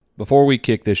Before we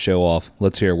kick this show off,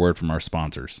 let's hear a word from our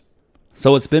sponsors.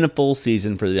 So it's been a full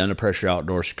season for the Under Pressure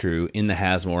Outdoors crew in the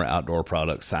Hasmore Outdoor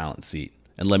Products Silent Seat.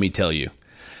 And let me tell you,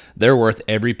 they're worth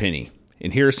every penny.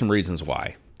 And here are some reasons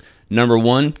why. Number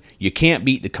one, you can't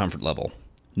beat the comfort level.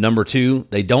 Number two,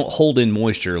 they don't hold in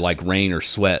moisture like rain or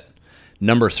sweat.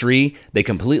 Number three, they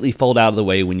completely fold out of the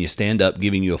way when you stand up,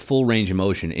 giving you a full range of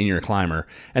motion in your climber.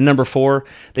 And number four,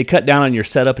 they cut down on your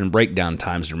setup and breakdown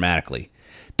times dramatically.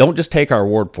 Don't just take our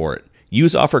word for it.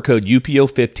 Use offer code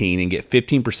UPO15 and get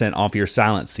 15% off your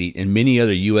Silent Seat and many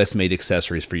other U.S.-made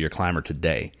accessories for your climber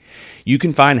today. You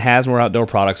can find Hasmore Outdoor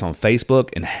Products on Facebook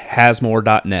and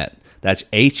hasmore.net. That's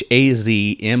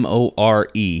HAZMORE.net,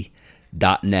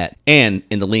 and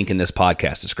in the link in this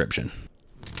podcast description.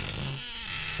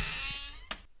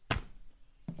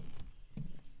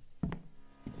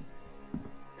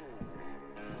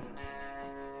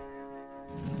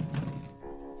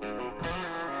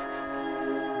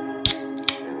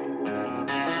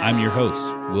 I'm your host,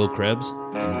 Will Krebs,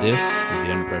 and this is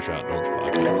the Under Pressure Outdoors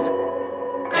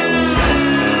Podcast.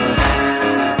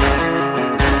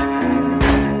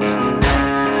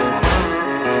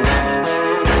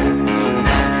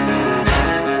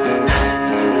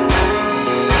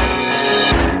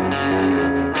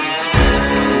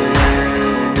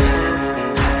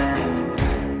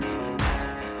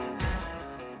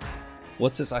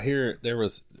 What's this? I hear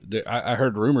I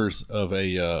heard rumors of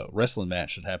a wrestling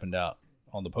match that happened out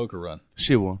on the poker run.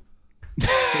 She won.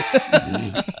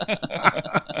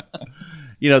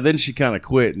 Then she kind of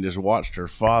quit and just watched her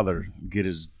father get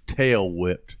his tail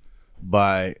whipped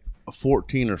by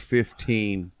 14 or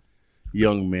 15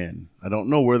 young men. I don't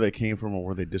know where they came from or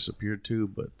where they disappeared to,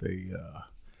 but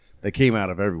they came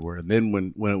out of everywhere. And then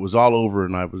when it was all over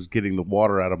and I was getting the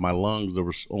water out of my lungs, there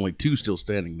was only 2 still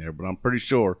standing there. But I'm pretty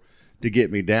sure to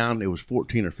get me down, it was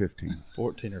 14 or 15.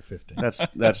 14 or 15.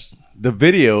 That's the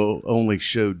video only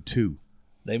showed 2.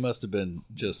 They must have been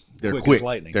just They're quick quick. as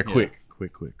lightning. They're Yeah. quick,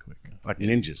 like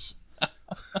ninjas.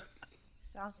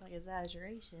 Sounds like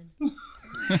exaggeration.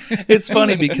 It's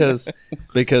funny because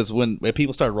when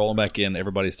people start rolling back in,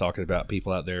 everybody's talking about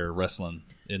people out there wrestling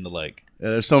in the lake. Yeah,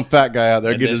 there's some fat guy out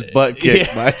there And getting then- his butt kicked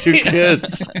yeah. by 2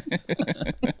 kids.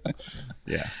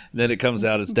 Yeah, Then it comes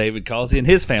out it's David Causey and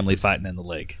his family fighting in the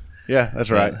lake. yeah,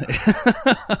 that's right.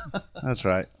 That's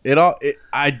right.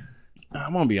 I'm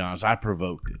gonna be honest. I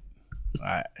provoked it.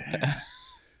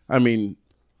 I mean,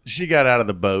 she got out of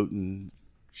the boat and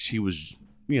she was,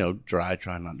 dry,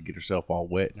 trying not to get herself all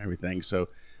wet and everything. So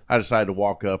I decided to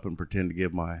walk up and pretend to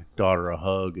give my daughter a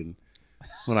hug. And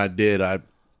when I did, I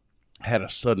had a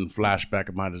sudden flashback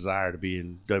of my desire to be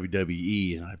in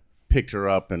WWE, and I picked her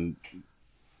up and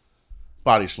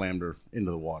body slammed her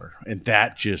into the water. And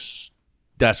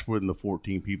that's when the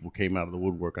 14 people came out of the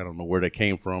woodwork. I don't know where they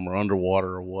came from or underwater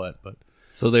or what, but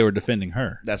So they were defending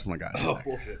her. that's when I got attacked.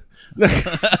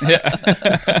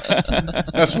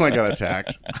 That's when I got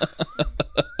attacked.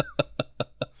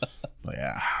 But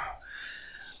yeah.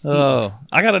 Oh,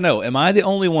 I gotta know. Am I the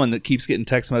only one that keeps getting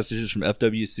text messages from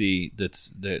FWC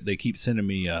that they keep sending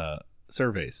me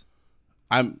surveys?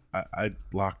 I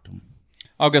blocked them.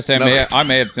 I was gonna say No. I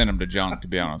may have sent them to John, to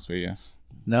be honest with you.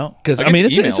 No, because I I mean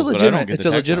get it's a emails, but I don't legitimate get it's the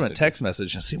a text legitimate messages. text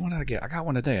message. See, what did I get? I got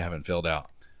one today. I haven't filled out.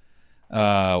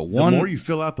 The One more you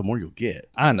fill out, the more you'll get.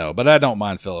 I know, but I don't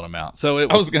mind filling them out. So it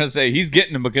I was was gonna say he's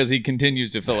getting them because he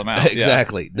continues to fill them out. Yeah.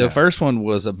 exactly. The Yeah. first one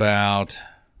was about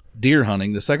deer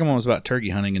hunting. The second one was about turkey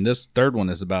hunting, and this third one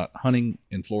is about hunting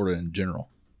in Florida in general.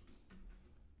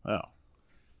 Oh.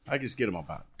 I just get them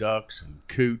about ducks and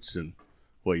coots and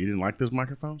what, you didn't like those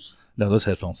microphones? No, those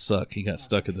headphones suck. He got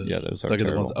stuck at the Yeah, those are stuck at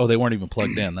the ones. terrible. Oh, they weren't even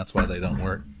plugged in. That's why they don't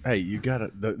work. Hey, you gotta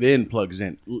the end plugs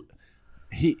in.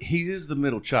 He is the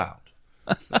middle child.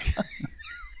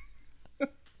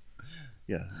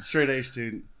 Yeah, straight A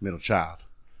student, middle child.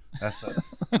 That's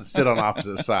sit on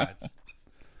opposite sides.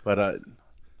 But and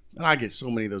I get so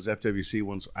many of those FWC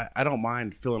ones. I don't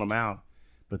mind filling them out,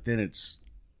 but then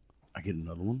I get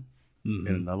another one and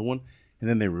another one, and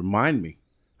then they remind me.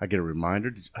 I get a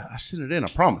reminder. I sent it in. I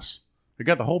promise. I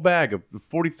got the whole bag of the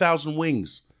 40,000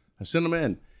 wings. I sent them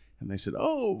in, and they said,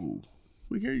 "Oh,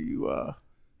 we hear you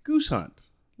goose hunt.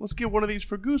 Let's get one of these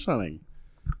for goose hunting."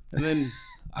 And then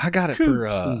I got it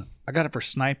for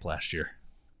snipe last year.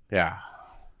 yeah.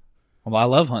 Well, I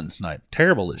love hunting snipe.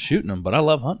 Terrible at shooting them, but I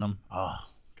love hunting them. Oh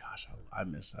gosh, I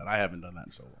miss that. I haven't done that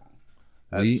in so long.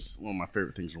 That's one of my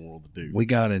favorite things in the world to do. We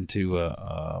got into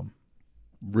a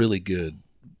really good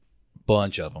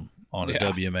bunch of them on a Yeah.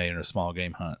 WMA and a small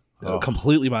game hunt, Oh.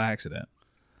 completely by accident.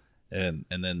 And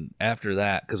then after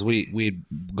that, because we'd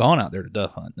gone out there to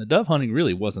dove hunt. The dove hunting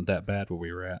really wasn't that bad where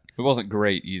we were at. It wasn't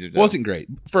great either. It wasn't great.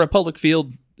 For a public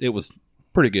field, it was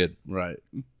pretty good. Right.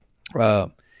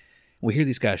 We hear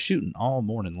these guys shooting all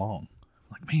morning long.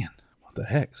 I'm like, man, what the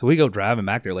heck? So we go driving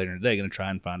back there later in the day, going to try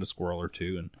and find a squirrel or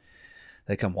two. And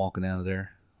they come walking down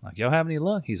there. Like, y'all have any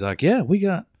luck? He's like, yeah, we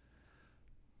got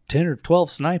 10 or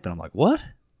 12 sniping. I'm like, what?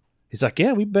 He's like,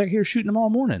 yeah, we back here shooting them all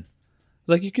morning.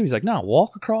 He's like, no,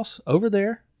 walk across over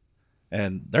there,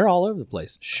 and they're all over the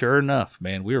place. Sure enough,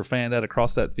 man, we were fanned out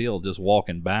across that field, just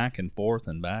walking back and forth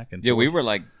and back and Yeah, forth. we were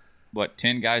like,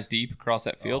 10 guys deep across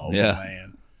that field? Oh, Yeah.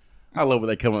 man. I love when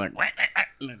they come in like,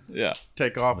 and Yeah.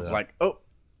 take off. It's like, oh,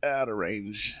 out of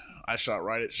range. I shot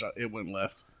right. It went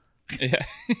left. Yeah.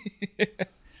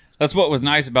 That's what was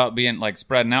nice about being like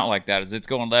spreading out like that is it's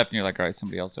going left and you're like, all right,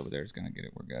 somebody else over there is going to get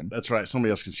it. We're good. That's right.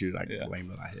 Somebody else can shoot it. I can Yeah. claim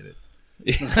that I hit it.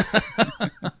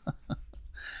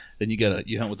 Then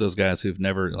you hunt with those guys who've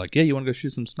never like, yeah, you want to go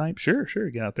shoot some snipe? Sure.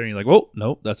 You get out there and you're like, whoa,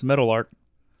 nope, that's a meadowlark.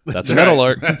 That's a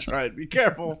meadowlark. That's right. Be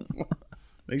careful.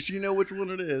 Make sure you know which one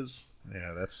it is.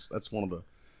 Yeah, that's one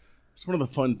of the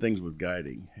fun things with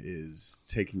guiding is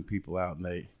taking people out and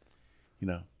they,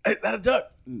 hey, that a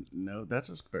duck? No, that's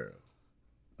a sparrow.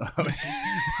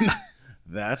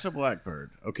 That's a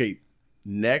blackbird. Okay,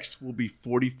 next will be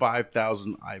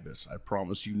 45,000 ibis. I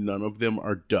promise you, none of them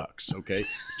are ducks. Okay,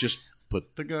 just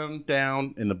put the gun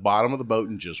down in the bottom of the boat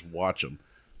and just watch them.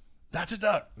 That's a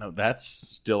duck. No, that's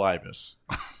still ibis.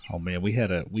 Oh man, we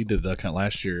did a duck hunt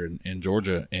last year in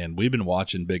Georgia, and we've been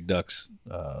watching big ducks,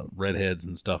 redheads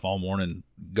and stuff all morning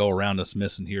go around us,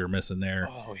 missing here, missing there.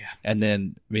 Oh, yeah. And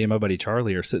then me and my buddy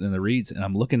Charlie are sitting in the reeds, and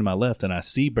I'm looking to my left, and I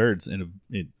see birds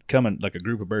coming, like a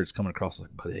group of birds coming across.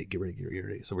 Like, buddy, hey, get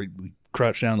ready. So we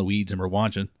crouch down in the weeds and we're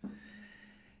watching.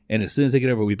 And as soon as they get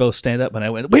over, we both stand up, and I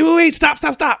went, wait, stop.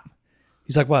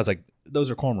 He's like, "Wow!" I was like, "Those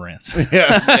are cormorants."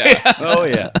 Yes. Yeah. Oh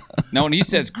yeah. Now, when he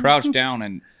says crouch down,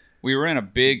 and we were in a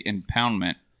big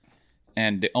impoundment,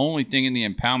 and the only thing in the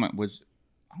impoundment was,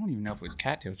 I don't even know if it was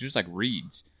cattails, just like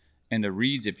reeds. And the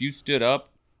reeds, if you stood up,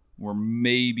 were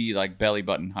maybe like belly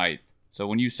button height. So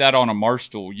when you sat on a marsh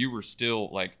stool, you were still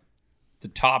like, the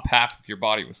top half of your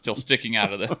body was still sticking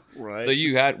out of the. Right. So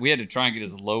we had to try and get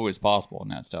as low as possible in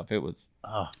that stuff. It was.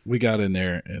 We got in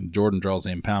there, and Jordan draws the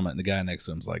impoundment, and the guy next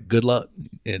to him's like, "Good luck."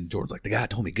 And Jordan's like, "The guy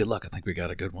told me good luck. I think we got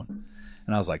a good one."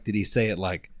 And I was like, "Did he say it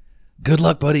like, good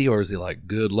luck, buddy, or is he like,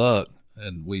 good luck?"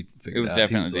 And we figured It was out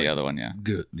definitely he the like, other one, yeah.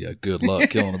 Good luck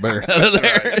killing a bear out of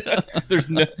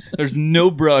there. There's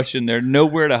no brush in there,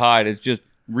 nowhere to hide. It's just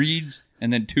reeds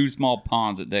and then 2 small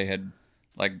ponds that they had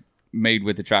like made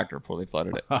with the tractor before they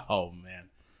flooded it. Oh man,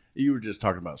 you were just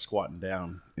talking about squatting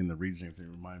down in the reeds and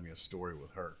everything. Reminded me of a story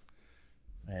with her,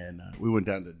 and we went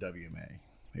down to WMA.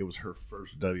 It was her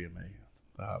first WMA,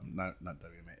 not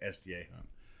WMA, SDA hunt,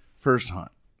 first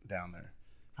hunt down there.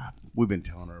 We've been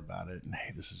telling her about it, and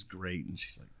hey, this is great. And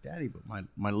she's like, "Daddy, but my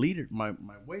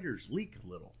waders leak a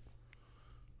little." I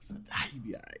said, "You'll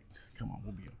be all right. Come on,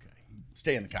 we'll be okay.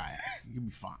 Stay in the kayak. You'll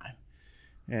be fine."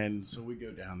 And so we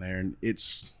go down there, and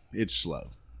it's slow.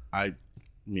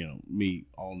 Me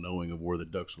all knowing of where the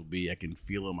ducks will be, I can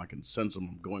feel them, I can sense them.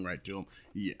 I'm going right to them.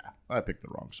 Yeah, I picked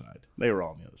the wrong side. They were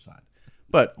all on the other side,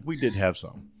 but we did have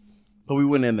some. But we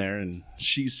went in there, and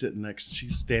she's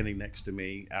standing next to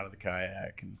me out of the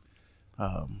kayak, and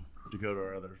to go to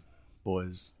our other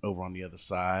boys over on the other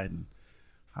side, and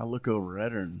I look over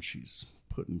at her, and she's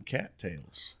putting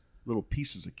cattails, little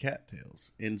pieces of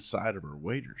cattails, inside of her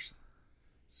waders.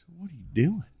 So what are you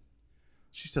doing?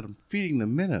 She said, "I'm feeding the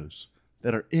minnows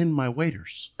that are in my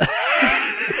waders."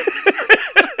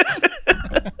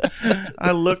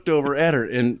 I looked over at her,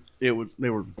 and they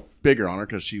were bigger on her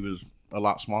because she was a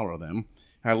lot smaller than them.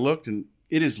 I looked, and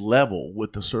it is level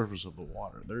with the surface of the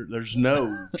water. There's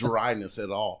no dryness at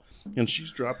all. And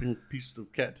she's dropping pieces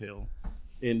of cattail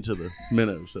into the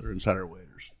minnows that are inside her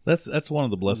waders. That's one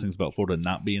of the blessings about Florida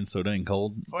not being so dang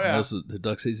cold. Oh, yeah. Most of the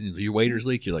duck season, your waders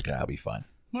leak, you're like, I'll be fine.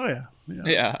 Oh, yeah.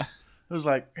 Yeah. It was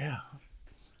like, yeah.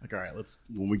 Like, all right,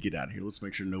 when we get out of here, let's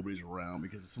make sure nobody's around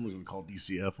because someone's going to call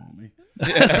DCF on me.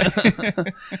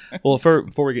 Well,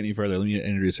 before we get any further, let me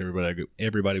introduce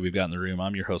everybody we've got in the room.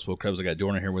 I'm your host, Will Krebs. I got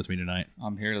Jordan here with me tonight.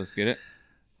 I'm here. Let's get it.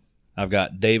 I've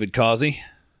got David Causey,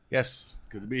 Yes,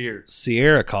 good to be here.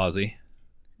 Sierra Causey,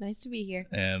 Nice to be here.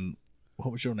 and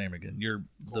what was your name again? You're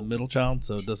the middle child,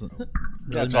 so it doesn't really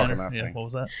Gotta talk matter. on that Yeah, thing. what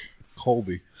was that?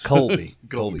 Colby. Colby.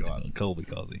 Colby Colby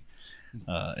Causey.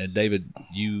 And David,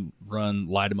 you run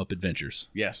Light 'em Up Adventures.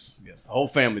 Yes. The whole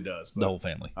family does. But The whole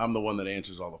family. I'm the one that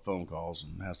answers all the phone calls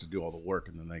and has to do all the work,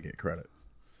 and then they get credit.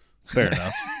 Fair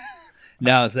enough.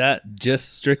 Now, is that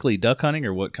just strictly duck hunting,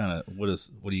 or what do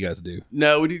you guys do?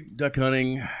 No, we do duck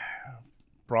hunting,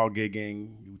 frog gigging.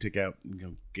 We take out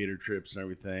gator trips and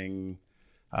everything,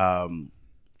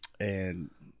 and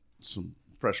some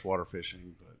freshwater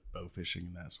fishing, but bow fishing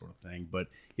and that sort of thing. But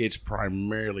it's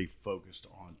primarily focused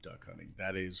on duck hunting.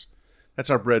 That's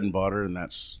our bread and butter, and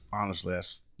that's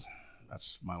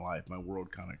my life. My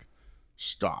world kind of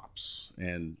stops,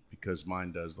 and because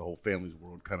mine does, the whole family's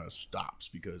world kind of stops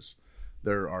because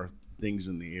there are things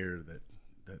in the air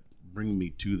that bring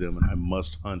me to them, and I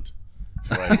must hunt.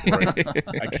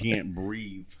 I can't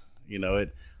breathe.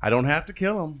 I don't have to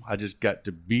kill them. I just got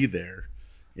to be there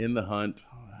in the hunt,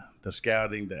 the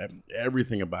scouting,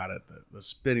 everything about it, the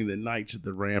spending the nights at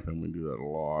the ramp, and we do that a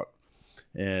lot.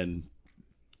 And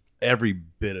every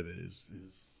bit of it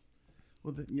is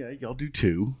well, y'all do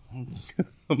too,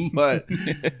 but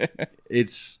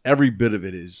it's every bit of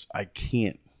it is I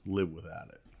can't live without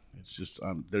it. It's just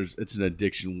it's an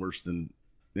addiction worse than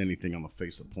anything on the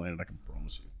face of the planet. I can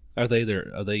promise you. Are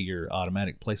they your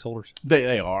automatic placeholders?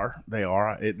 They are.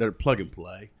 They're plug and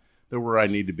play. They're where I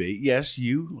need to be. Yes,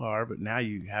 you are, but now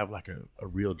you have like a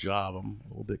real job. I'm a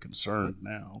little bit concerned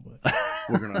now, but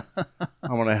I'm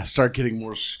gonna start getting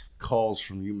more calls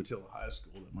from Umatilla High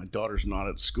School that my daughter's not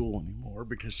at school anymore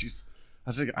because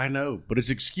I said, I know, but it's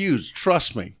excused.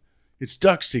 Trust me, it's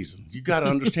duck season. You got to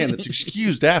understand it's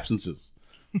excused absences.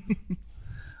 You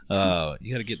got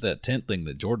to get that tent thing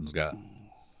that Jordan's got.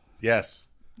 Yes.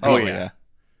 Oh yeah.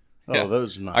 Oh,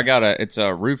 those are nice. I got it's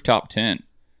a rooftop tent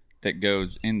that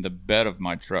goes in the bed of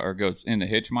my truck, or goes in the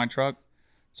hitch of my truck,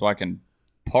 so I can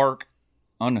park,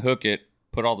 unhook it,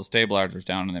 put all the stabilizers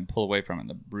down, and then pull away from it.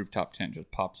 The rooftop tent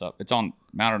just pops up. It's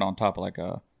mounted on top of like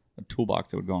a toolbox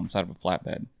that would go on the side of a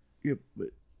flatbed. Yeah, but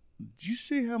did you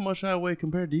see how much I weigh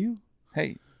compared to you?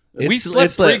 Hey, we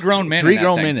slept three grown men. Three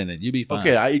grown men in it. You'd be fine.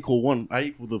 Okay, I equal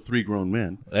the three grown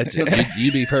men. That's it.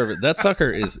 You'd be perfect. That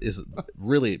sucker is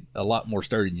really a lot more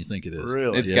sturdy than you think it is.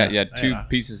 Really? It's got two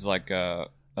pieces like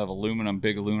of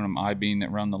big aluminum I-beam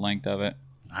that run the length of it.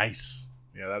 Nice.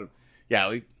 Yeah,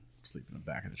 we sleep in the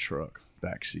back of the truck,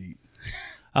 back seat.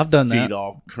 I've done that. Feet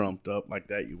all crumped up like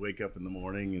that. You wake up in the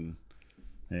morning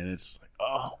and it's like,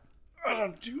 oh,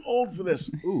 I'm too old for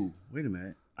this. Ooh, wait a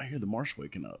minute. I hear the marsh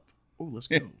waking up. Oh, let's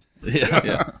go.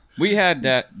 Yeah. We had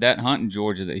that hunt in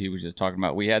Georgia that he was just talking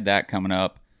about. We had that coming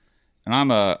up, and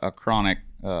I'm a chronic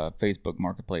Facebook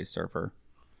Marketplace surfer.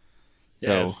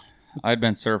 So Yes. I'd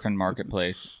been surfing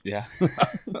Marketplace, yeah,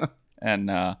 and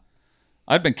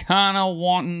I'd been kind of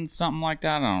wanting something like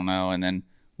that. I don't know, and then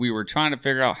we were trying to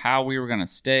figure out how we were going to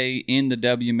stay in the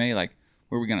WMA. Like,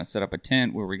 were we going to set up a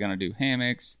tent? Were we going to do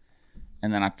hammocks?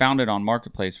 And then I found it on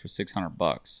Marketplace for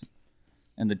 $600.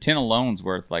 And the tent alone's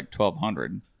worth like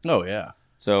 $1,200. Oh, yeah.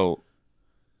 So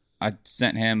I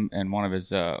sent him and one of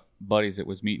his buddies that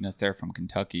was meeting us there from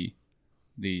Kentucky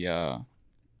the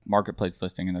Marketplace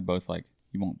listing, and they're both like,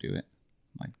 "You won't do it."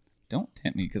 I'm like, don't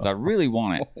tempt me because I really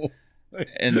want it.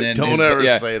 And then Don't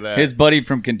ever say that. His buddy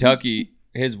from Kentucky,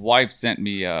 his wife sent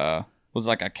me was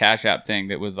like a Cash App thing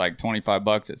that was like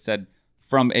 $25. It said,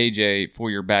 "From AJ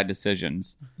for your bad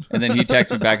decisions." And then he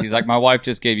texted me back. He's like, "My wife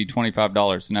just gave you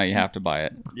 $25, so now you have to buy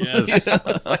it." Yes. I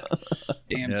was like,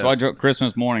 damn. Yes. So I drove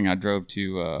Christmas morning. I drove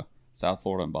to South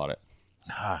Florida and bought it.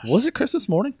 Was it Christmas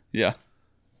morning? Yeah.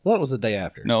 I thought it was the day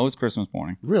after. No, it was Christmas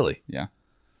morning. Really? Yeah.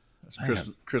 That's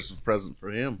Christmas present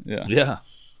for him. Yeah. Yeah.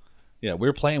 Yeah, we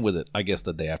were playing with it, I guess,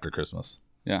 the day after Christmas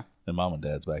Yeah. in Mom and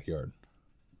Dad's backyard.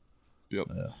 Yep.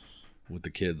 With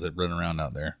the kids that run around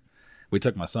out there. We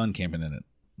took my son camping in it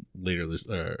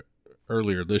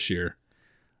earlier this year,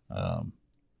 up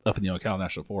in the Ocala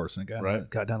National Forest, and it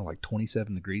got down to like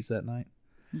 27 degrees that night.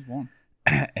 It was warm.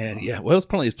 And yeah, well, it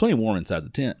was plenty warm inside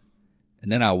the tent.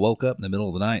 And then I woke up in the middle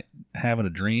of the night having a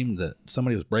dream that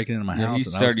somebody was breaking into my Yeah, house. he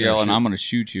And I was started gonna yelling, shoot. "I'm going to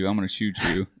shoot you. I'm going to shoot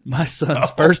you." My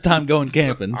son's first time going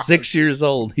camping, 6 years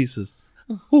old. He says,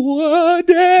 "What,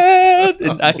 Dad?"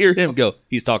 And I hear him go,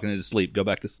 he's talking in his sleep. Go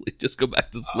back to sleep. Just go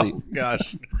back to sleep. Oh,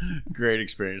 gosh. Great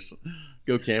experience.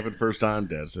 Go camping first time.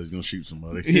 Dad says he's going to shoot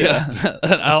somebody. Yeah.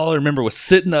 And all I remember was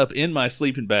sitting up in my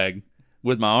sleeping bag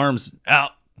with my arms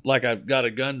out like I've got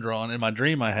a gun drawn in my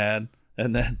dream I had.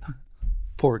 And then,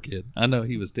 poor kid. I know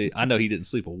he didn't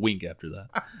sleep a wink after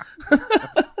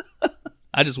that.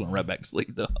 I just went right back to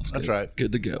sleep, though. That's right.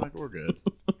 Good to go. Like, we're good.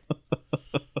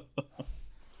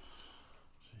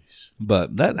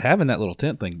 But having that little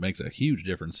tent thing makes a huge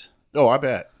difference. Oh, I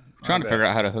bet. Trying to figure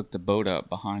out how to hook the boat up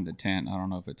behind the tent. I don't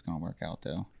know if it's going to work out,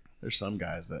 though. There's some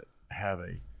guys that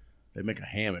they make a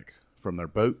hammock from their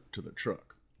boat to their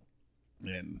truck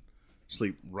and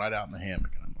sleep right out in the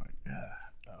hammock. And I'm like,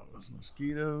 those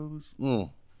mosquitoes.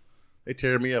 They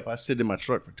tear me up. I sit in my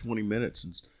truck for 20 minutes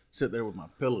and sit there with my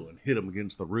pillow and hit them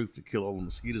against the roof to kill all the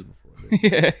mosquitoes before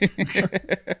they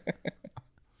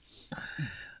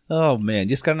Oh man,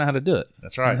 you just gotta know how to do it.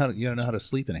 That's right. You gotta know how to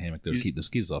sleep in a hammock to keep the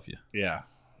mosquitoes off you. Yeah.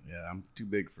 Yeah, I'm too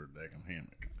big for a daggum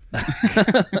hammock.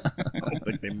 I don't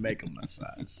think they make them that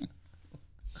size.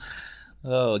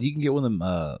 Oh, you can get one of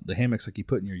them the hammocks like you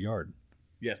put in your yard.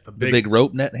 Yes, the The big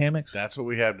rope net hammocks. That's what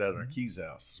we have down at our Keys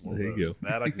house. Is one of There you those. go.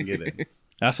 That I can get in.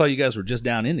 I saw you guys were just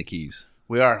down in the Keys.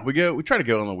 We are. We try to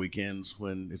go on the weekends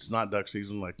when it's not duck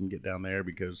season. I can get down there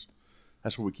because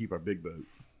that's where we keep our big boat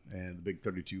and the big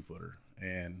 32 footer.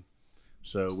 And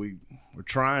so we're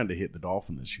trying to hit the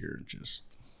Dolphin this year. And just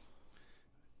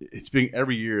it's been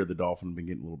every year the Dolphin have been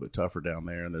getting a little bit tougher down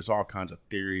there. And there's all kinds of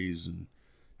theories and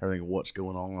everything of what's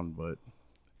going on. But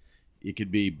it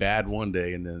could be bad one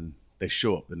day and then they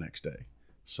show up the next day.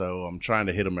 So I'm trying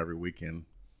to hit them every weekend.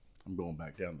 I'm going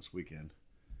back down this weekend.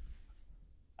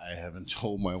 I haven't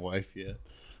told my wife yet.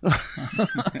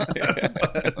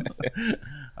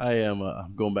 I am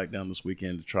I'm going back down this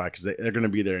weekend to try because they're going to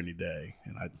be there any day,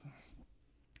 and I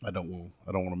don't want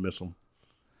to miss them.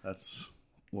 That's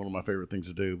one of my favorite things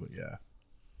to do. But yeah.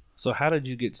 So how did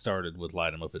you get started with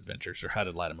Light 'em Up Adventures, or how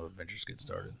did Light 'em Up Adventures get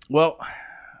started? Well,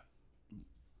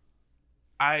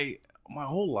 my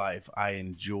whole life I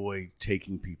enjoy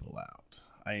taking people out.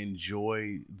 I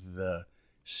enjoy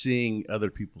seeing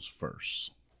other people's firsts,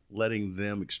 letting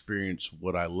them experience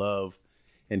what I love,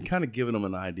 and kind of giving them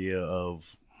an idea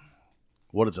of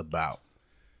what it's about.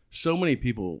 So many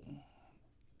people.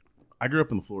 I grew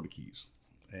up in the Florida Keys,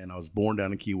 and I was born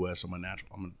down in Key West. I'm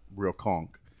a real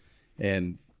conch,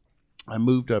 and I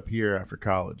moved up here after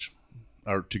college,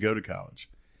 or to go to college.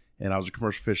 And I was a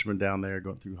commercial fisherman down there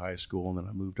going through high school, and then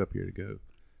I moved up here to go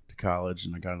to college,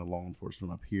 and I got into law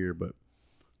enforcement up here. But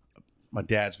my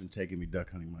dad's been taking me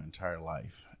duck hunting my entire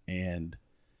life, and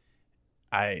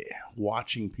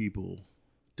watching people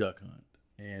duck hunt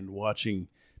and watching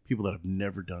people that have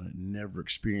never done it, never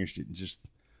experienced it, and just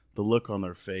the look on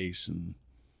their face and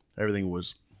everything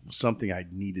was something I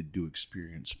needed to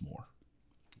experience more.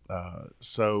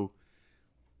 So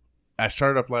I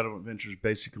started up Light 'em Up Adventures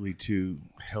basically to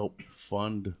help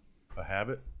fund a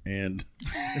habit and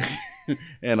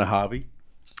and a hobby,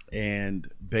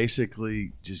 and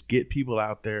basically just get people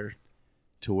out there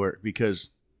to where, because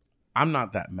I'm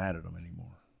not that mad at them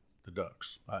anymore, the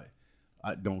ducks.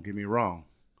 I don't get me wrong.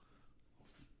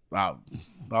 I'll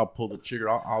pull the trigger.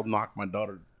 I'll knock my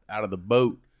daughter out of the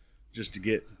boat just to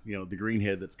get, the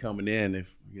greenhead that's coming in,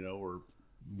 if, or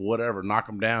whatever, knock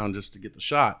them down just to get the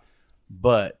shot.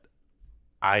 But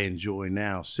I enjoy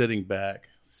now sitting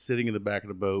in the back of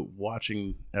the boat,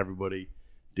 watching everybody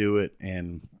do it.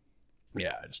 And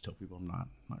yeah, I just tell people I'm not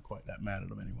quite that mad at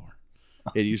them anymore.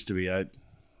 It used to be, I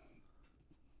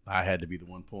had to be the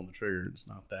one pulling the trigger. It's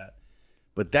not that.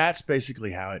 But that's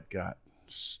basically how it got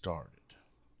started.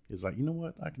 It's like, you know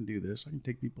what? I can do this. I can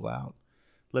take people out,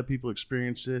 let people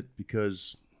experience it,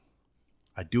 because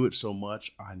I do it so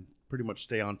much. I pretty much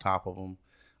stay on top of them.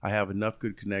 I have enough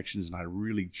good connections, and I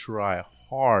really try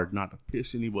hard not to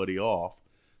piss anybody off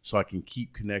so I can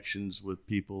keep connections with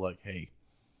people like, hey,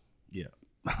 yeah,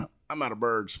 I'm out of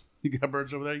birds. You got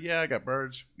birds over there? Yeah, I got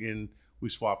birds. And we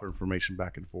swap information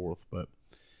back and forth.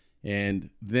 And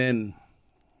then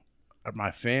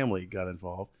my family got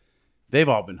involved. They've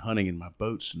all been hunting in my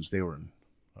boat since they were in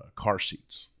car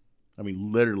seats. I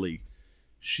mean, literally,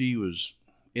 she was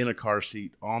in a car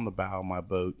seat on the bow of my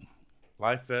boat,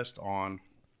 life vest on,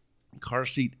 car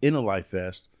seat in a life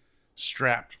vest,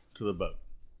 strapped to the boat.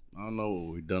 I don't know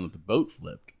what we'd done if the boat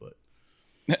flipped, but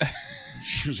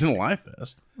she was in a life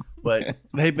vest. But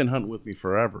they've been hunting with me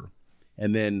forever.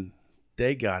 And then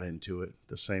they got into it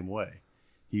the same way.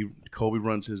 Colby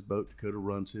runs his boat. Dakota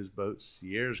runs his boat.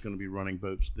 Sierra's going to be running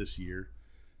boats this year.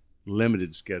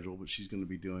 Limited schedule, but she's going to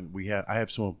be doing. I have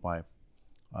some of my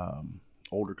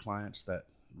older clients that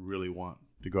really want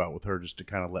to go out with her just to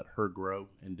kind of let her grow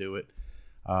and do it.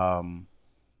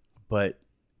 But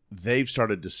they've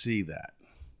started to see that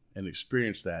and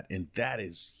experience that, and that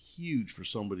is huge for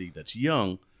somebody that's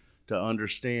young to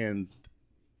understand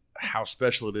how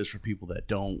special it is for people that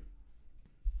don't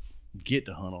get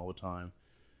to hunt all the time,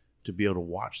 to be able to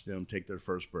watch them take their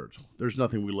first birds. There's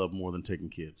nothing we love more than taking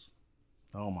kids.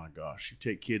 Oh my gosh. You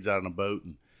take kids out on a boat,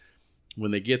 and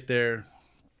when they get there,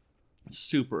 it's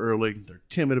super early. They're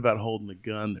timid about holding the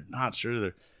gun. They're not sure.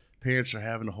 Their parents are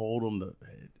having to hold them.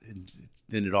 And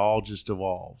then it all just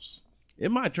evolves. It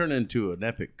might turn into an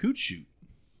epic coot shoot,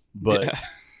 but yeah.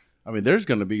 I mean, there's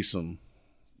going to be some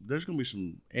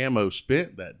ammo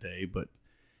spent that day, but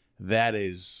that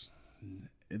is,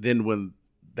 then when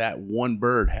that one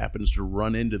bird happens to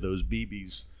run into those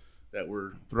BBs that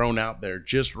were thrown out there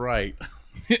just right,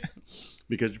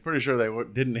 because you're pretty sure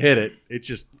they didn't hit it. It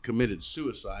just committed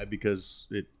suicide because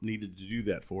it needed to do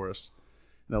that for us.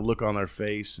 And the look on their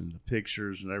face and the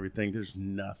pictures and everything, there's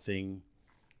nothing.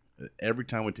 Every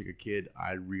time we take a kid,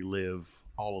 I relive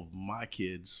all of my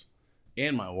kids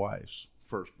and my wife's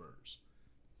first birds.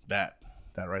 That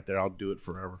right there, I'll do it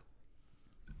forever.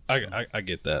 I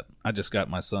get that. I just got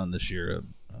my son this year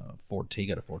a 14. He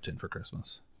got a 410 for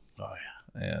Christmas. Oh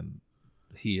yeah, And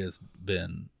he has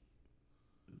been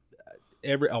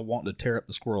I want to tear up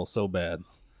the squirrel so bad.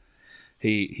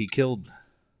 He killed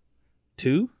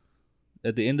 2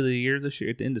 at the end of the year this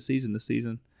year, at the end of this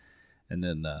season, and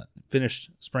then finished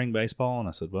spring baseball. And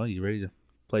I said, "Well, you ready to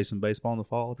play some baseball in the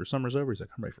fall after summer's over?" He's like,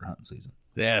 "I'm ready for hunting season."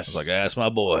 yes. I was like, "That's my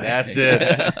boy." That's it.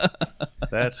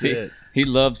 That's it. He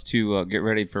loves to get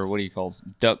ready for what he calls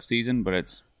duck season,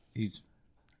 but he's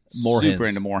More super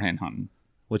hens. into moorhen hunting.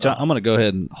 Which I'm going to go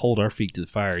ahead and hold our feet to the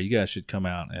fire. You guys should come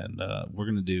out, and we're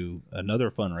going to do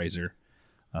another fundraiser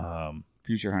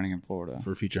Future hunting in Florida.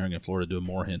 for Future Hunting in Florida. Do a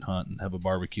moorhen hunt and have a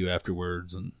barbecue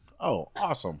afterwards and Oh,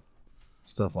 awesome.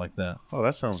 stuff like that. Oh,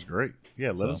 that sounds great.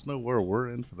 Yeah, let us know where we're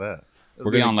in for that.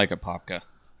 We're be on Lake Apopka.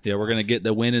 Yeah, we're going to get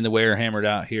the wind and the wear hammered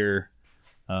out here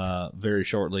very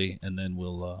shortly, and then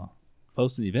we'll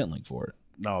post an event link for it.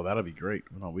 No, that'll be great.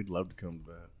 No, we'd love to come to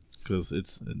that. Because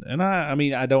I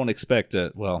mean, I don't expect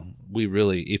that. Well,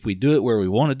 if we do it where we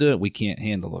want to do it, we can't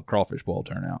handle a crawfish boil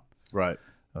turnout. Right.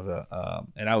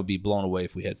 And I would be blown away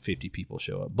if we had 50 people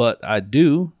show up. But I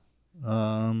do.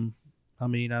 I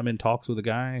mean, I'm in talks with a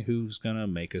guy who's gonna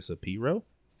make us a P-row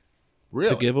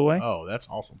Really? to give away. Oh, that's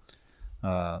awesome.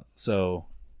 So,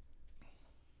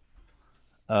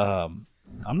 I'm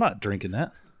not drinking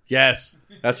that. Yes,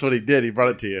 that's what he did. He brought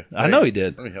it to you. I know he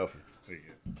did. Let me help you. There you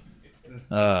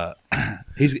go.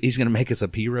 He's gonna make us a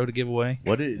P-row to give away.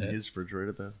 What in his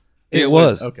refrigerator though? It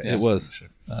was. Okay. It was.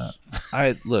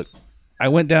 I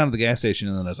went down to the gas station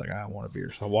and then I was like, I want a beer.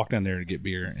 So I walked down there to get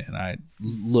beer, and I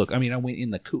went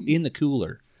in the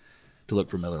cooler to look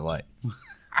for Miller Lite.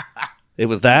 It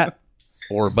was that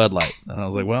or Bud Light, and I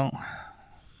was like, well,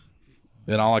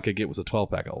 then all I could get was a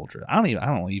 12-pack of Ultra. I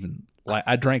don't even like.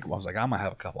 I drank. I was like, I'm gonna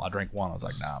have a couple. I drank one. I was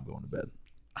like, nah, I'm going to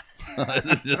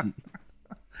bed. Just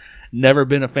never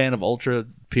been a fan of Ultra.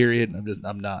 Period.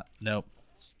 I'm not. Nope.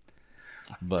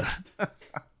 But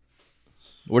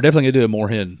we're definitely gonna do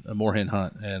a moorhen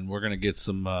hunt, and we're gonna get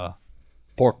some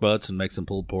pork butts and make some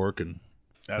pulled pork and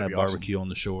That'd have be awesome. barbecue on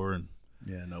the shore and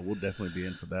Yeah, no, we'll definitely be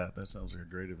in for that. That sounds like a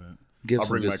great event. give I'll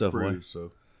some bring good my stuff crew, away.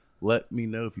 so let me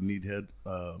know if you need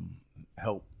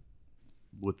help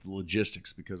with the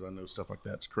logistics, because I know stuff like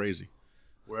that's crazy.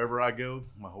 Wherever I go,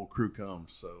 my whole crew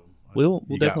comes. So We'll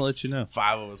you got definitely let you know.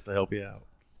 5 of us to help you out.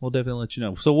 We'll definitely let you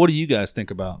know. So, what do you guys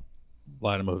think about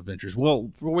Light 'em Up Adventures? Well,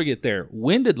 before we get there,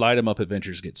 when did Light 'em Up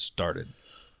Adventures get started?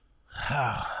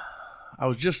 I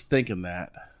was just thinking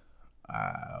that.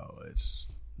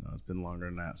 It's been longer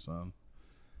than that, son.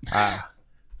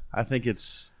 I think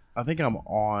I'm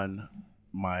on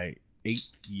my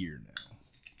 8th year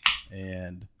now,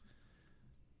 and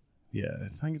yeah, I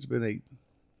think it's been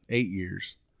 8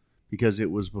 years, because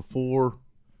it was before.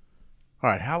 All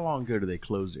right, how long ago did they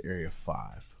close the Area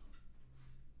 5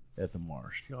 at the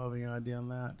marsh? Do y'all have any idea on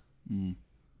that?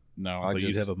 No, So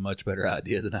you'd have a much better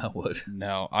idea than I would.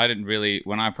 No, I didn't really.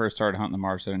 When I first started hunting the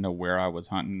marsh, I didn't know where I was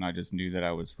hunting. I just knew that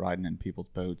I was riding in people's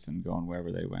boats and going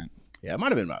wherever they went. Yeah, it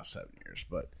might have been about 7 years,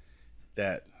 but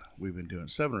that we've been doing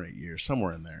 7 or 8 years,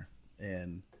 somewhere in there.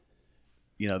 And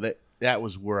you know, that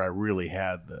was where I really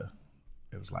had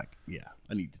it was like, yeah,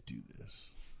 I need to do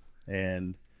this.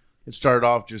 And it started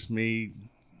off just me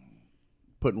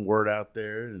putting word out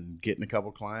there and getting a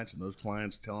couple clients, and those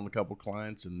clients telling a couple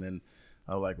clients, and then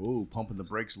I was like, ooh, pumping the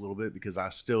brakes a little bit, because I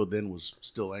was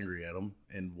still angry at them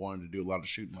and wanted to do a lot of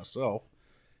shooting myself.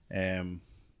 And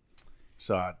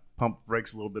so I pumped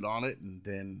brakes a little bit on it, and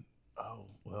then, oh,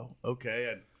 well,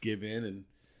 okay, I'd give in and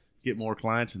get more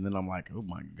clients, and then I'm like, oh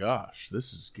my gosh,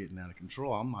 this is getting out of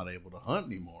control. I'm not able to hunt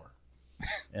anymore.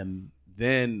 And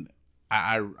then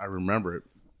I remember it.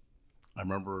 I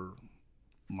remember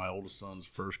my oldest son's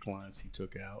first clients he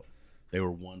took out. They were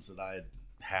ones that I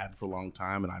had for a long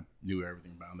time, and I knew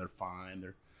everything about them. They're fine.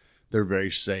 They're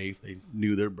very safe. They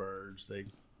knew their birds.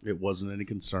 It wasn't any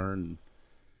concern.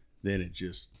 And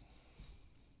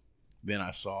then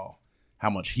I saw how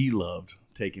much he loved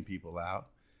taking people out,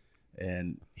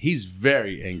 and he's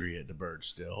very angry at the birds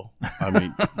still. I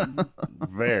mean,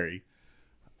 very,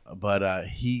 but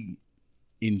he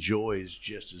enjoys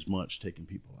just as much taking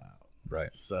people out.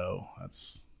 Right. So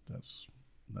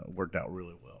that worked out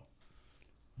really well.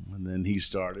 And then he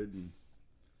started, and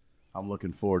I'm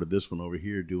looking forward to this one over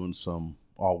here, doing some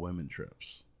all women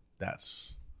trips.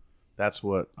 That's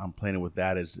what I'm planning with.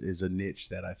 That is a niche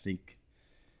that I think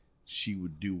she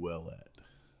would do well at.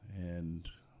 And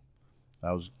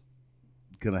I was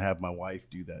gonna have my wife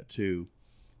do that too,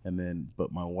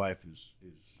 but my wife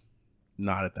is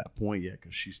not at that point yet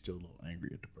because she's still a little angry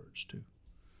at the birds too.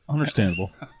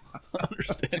 Understandable.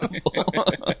 Understandable.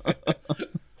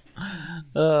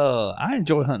 I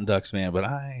enjoy hunting ducks, man, but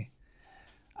I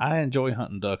enjoy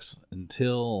hunting ducks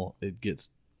until it gets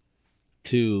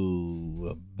to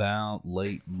about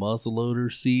late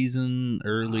muzzleloader season,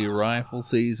 early rifle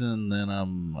season. Then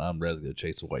I'm ready to go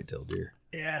chase a whitetail deer.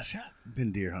 Yeah, see, I've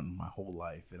been deer hunting my whole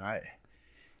life, and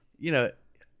you gotta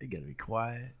be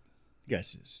quiet. You gotta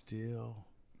sit still.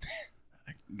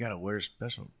 You gotta wear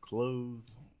special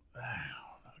clothes. I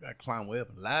gotta climb way up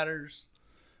ladders.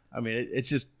 I mean, it's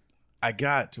just, I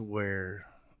got to where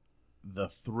the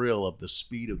thrill of the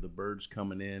speed of the birds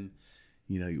coming in,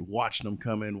 you watching them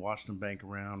come in, watching them bank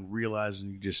around,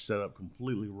 realizing you just set up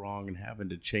completely wrong and having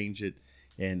to change it,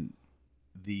 and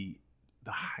the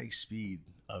high speed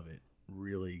of it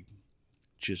really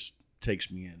just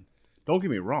takes me in. Don't get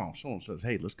me wrong. Someone says,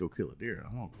 "Hey, let's go kill a deer."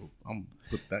 I'm gonna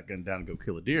put that gun down and go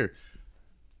kill a deer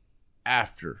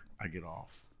after I get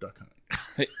off duck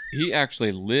hunting. He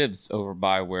actually lives over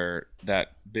by where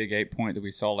that big 8 point that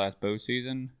we saw last bow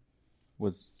season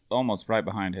was almost right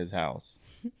behind his house.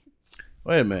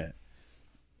 Wait a minute.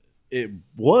 It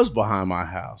was behind my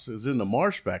house. It was in the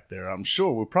marsh back there. I'm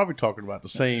sure we're probably talking about the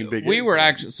same big. We were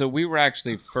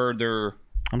actually further.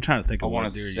 I'm trying to think I of want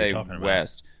what to deer say you're talking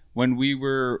west when we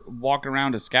were walking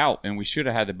around to scout, and we should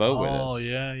have had the bow about. with us. Oh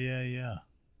yeah.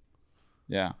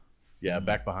 Yeah. Yeah,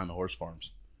 back behind the horse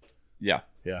farms. Yeah.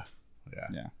 Yeah.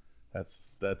 That's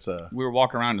We were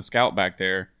walking around to scout back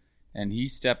there, and he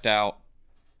stepped out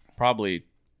probably,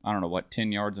 I don't know what,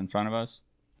 10 yards in front of us.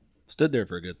 Stood there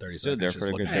for a good 30 Stood there seconds.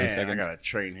 for a just good looking 30 at it. I seconds. gotta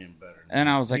train him better. And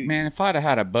I was like, man, if I'd have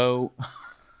had a bow,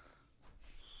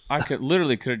 I could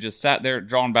have just sat there,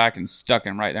 drawn back, and stuck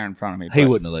him right there in front of me. He But-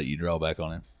 wouldn't have let you draw back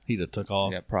on him. He'd have took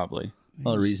off. Yeah, probably. The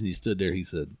only reason he stood there, he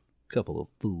said, "Couple of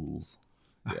fools."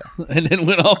 Yeah. And then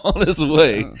went off on his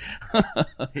way.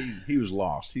 He was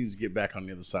lost. He needs to get back on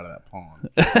the other side of that pond.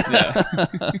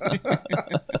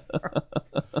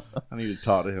 I need to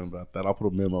talk to him about that. I'll put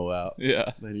a memo out.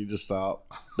 Yeah. Then you just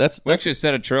stop. That's We actually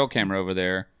set a trail camera over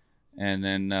there, and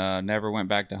then never went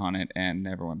back to hunt it, and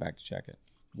never went back to check it.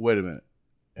 Wait a minute.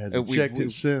 Has he checked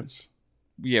it since?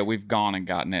 Yeah, we've gone and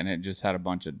gotten it, and it just had a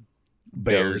bunch of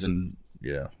bears does and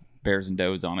yeah. bears and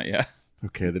does on it. Yeah.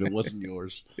 Okay, then it wasn't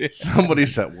yours. Somebody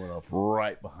set one up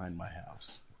right behind my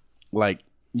house. Like,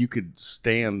 you could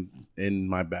stand in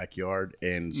my backyard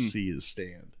and see his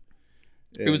stand.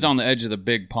 It was on the edge of the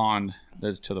big pond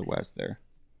that's to the west there.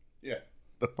 Yeah,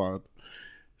 the pond.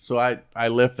 So I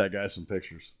left that guy some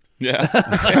pictures. Yeah.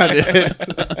 I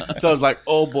did. So I was like,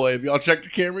 oh boy, have y'all checked the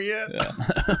camera yet?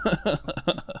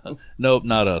 Yeah. Nope,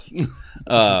 not us.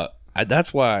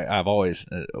 That's why I've always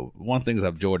one thing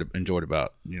I've enjoyed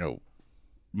about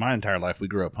my entire life. We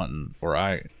grew up hunting,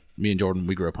 me and Jordan,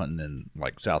 we grew up hunting in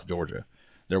like South Georgia.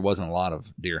 There wasn't a lot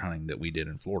of deer hunting that we did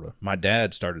in Florida. My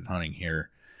dad started hunting here,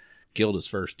 killed his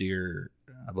first deer,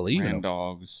 I believe, Ran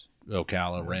dogs.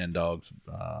 Ocala, ran dogs,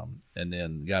 and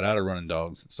then got out of running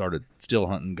dogs, started still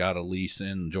hunting, got a lease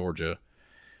in Georgia.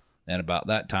 And about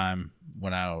that time,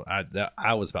 when I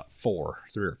was about 3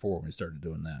 or 4 when we started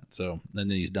doing that. So, and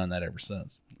then he's done that ever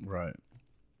since. Right.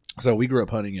 So we grew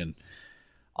up hunting in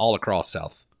all across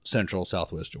central,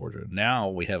 southwest Georgia. Now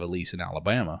we have a lease in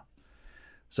Alabama.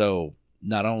 So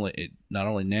not only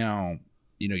now,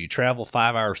 you travel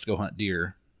 5 hours to go hunt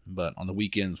deer, but on the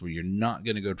weekends where you're not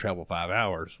going to go travel 5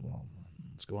 hours, well,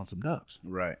 let's go on some ducks.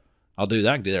 Right. I'll do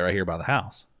that. I can do that right here by the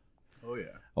house. Oh,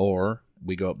 yeah. Or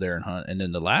we go up there and hunt. And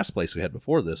then the last place we had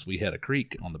before this, we had a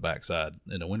creek on the backside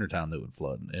in the wintertime that would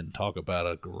flood, and talk about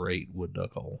a great wood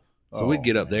duck hole. So we'd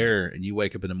get up there, and you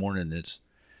wake up in the morning and it's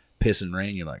pissing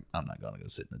rain. You're like, I'm not going to go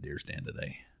sit in the deer stand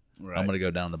today. Right. I'm going to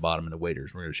go down the bottom in the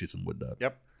waders. We're going to shoot some wood ducks.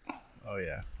 Yep. Oh,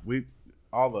 yeah.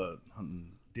 All the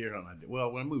deer hunting I did.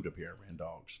 Well, when I moved up here, I ran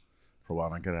dogs for a while,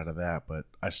 and I got out of that, but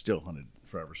I still hunted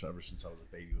forever. So ever since I was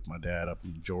a baby with my dad up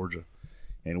in Georgia,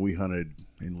 and we hunted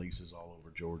in leases all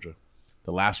over Georgia.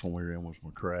 The last one we were in was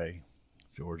McRae,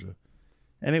 Georgia,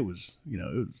 and it was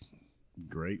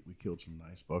great. We killed some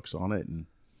nice bucks on it, and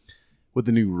with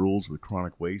the new rules with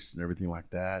chronic waste and everything like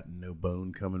that, and no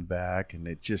bone coming back, and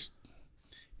it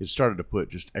started to put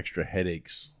just extra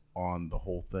headaches on the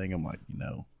whole thing. I'm like,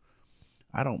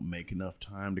 I don't make enough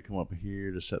time to come up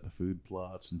here to set the food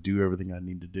plots and do everything I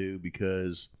need to do,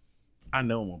 because I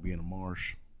know I'm gonna be in a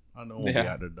marsh. I know I'm gonna be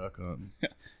out there duck hunting.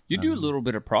 You do a little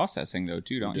bit of processing though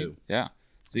too, don't you? do. Yeah.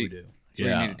 See, We do. so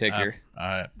you need to take your.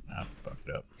 I fucked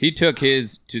up. He took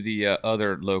his to the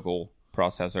other local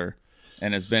processor,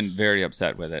 and has been very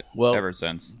upset with it ever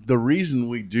since. The reason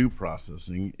we do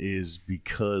processing is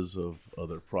because of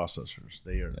other processors.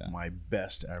 They are my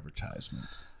best advertisement.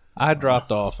 I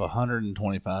dropped off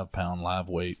 125-pound live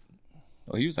weight.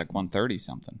 Well, he was like 130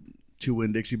 something. 2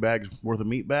 Winn-Dixie bags worth of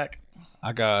meat back.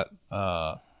 I got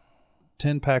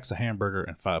 10 packs of hamburger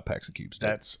and 5 packs of cube steak.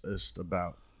 That's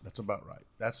about right.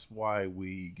 That's why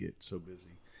we get so busy.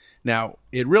 Now,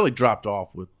 it really dropped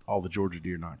off with all the Georgia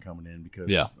deer not coming in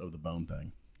because of the bone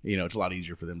thing. You know, it's a lot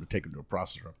easier for them to take them to a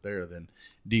processor up there than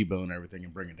debone everything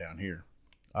and bring it down here.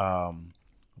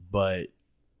 But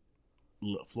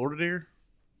Florida deer,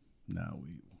 no,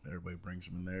 everybody brings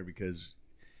them in there because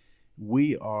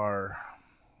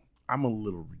I'm a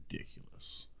little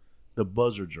ridiculous. The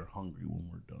buzzards are hungry when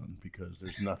we're done because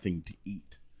there's nothing to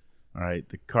eat. All right,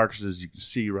 the carcasses, you can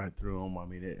see right through them. I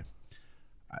mean,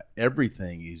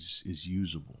 everything is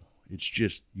usable. It's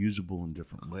just usable in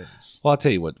different ways. Well, I'll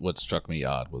tell you what struck me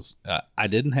odd was I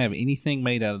didn't have anything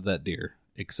made out of that deer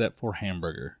except for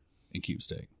hamburger and cube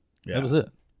steak. Yeah. That was it.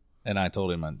 And I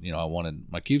told him, I wanted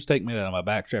my cube steak made out of my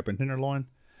backstrap and tenderloin.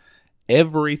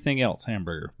 Everything else,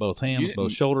 hamburger, both hams,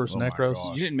 both shoulders, neck roast.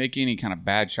 You didn't make any kind of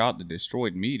bad shot that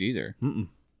destroyed meat either. Mm-mm.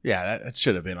 Yeah, that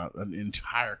should have been an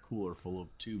entire cooler full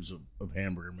of tubes of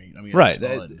hamburger meat. I mean, right.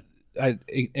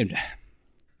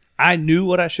 I knew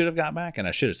what I should have got back, and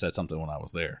I should have said something when I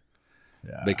was there.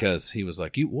 Yeah. Because he was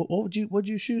like, what'd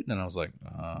you shoot? And I was like,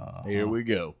 here we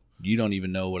go. You don't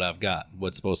even know what I've got.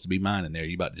 What's supposed to be mine in there?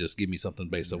 You about to just give me something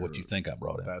based on what you think I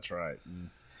brought in. That's right.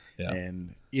 Yeah.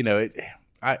 And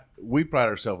we pride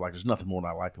ourselves like there's nothing more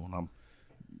than I like than when I'm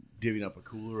divvying up a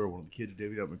cooler or when the kids are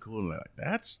divvying up a cooler and they're like,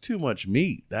 that's too much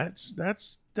meat. That's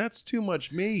too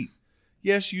much meat.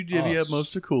 Yes, you divvy up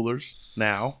most of the coolers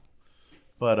now,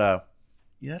 but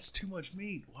that's too much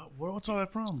meat. What's all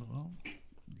that from? Well, you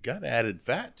got added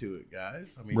fat to it,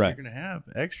 guys. I mean, right. You're going to have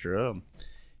extra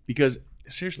because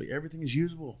seriously, everything is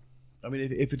usable. I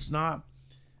mean, if it's not,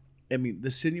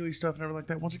 the sinewy stuff and everything like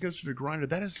that, once it goes through the grinder,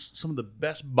 that is some of the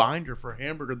best binder for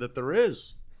hamburger that there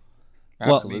is.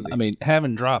 Absolutely. Well,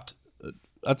 having dropped,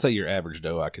 I'd say your average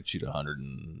doe, I could shoot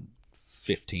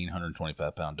 115,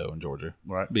 125-pound doe in Georgia.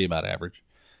 Right. Be about average.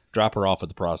 Drop her off at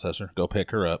the processor, go pick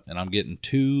her up, and I'm getting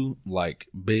 2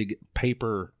 big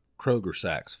paper Kroger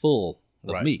sacks full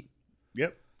of meat.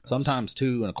 Yep. Sometimes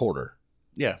 2 1/4.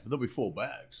 Yeah, they'll be full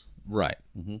bags. Right.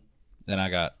 Mm-hmm. Then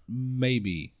I got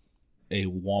maybe a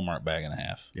Walmart bag and a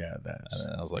half. Yeah, that's.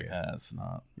 I was like, that's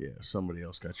not. Yeah, somebody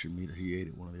else got your meat or he ate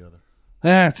it, one or the other.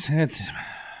 That's it.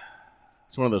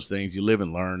 It's one of those things you live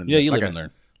and learn. And Yeah, you live and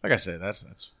learn. Like I said,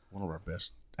 that's one of our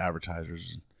best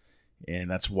advertisers, and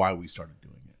that's why we started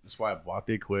doing it. That's why I bought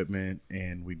the equipment,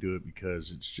 and we do it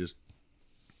because it's just.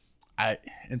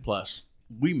 And plus,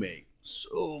 we make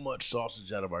so much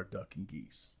sausage out of our duck and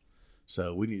geese,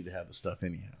 so we need to have the stuff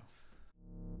anyhow.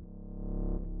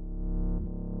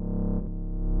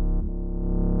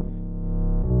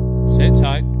 Sit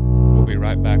tight. We'll be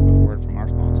right back with a word from our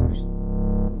sponsors.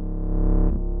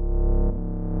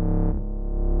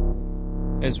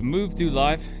 As we move through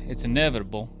life, it's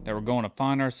inevitable that we're going to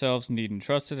find ourselves needing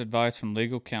trusted advice from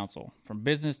legal counsel. From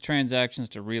business transactions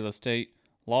to real estate,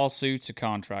 lawsuits to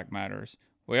contract matters,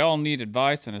 we all need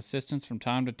advice and assistance from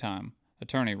time to time.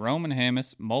 Attorney Roman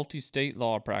Hammis' multi-state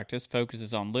law practice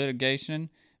focuses on litigation,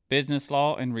 business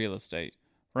law, and real estate.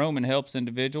 Roman helps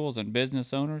individuals and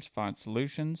business owners find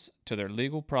solutions to their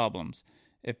legal problems.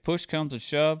 If push comes to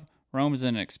shove, Roman is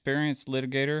an experienced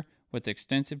litigator with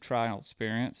extensive trial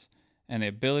experience and the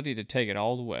ability to take it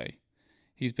all the way.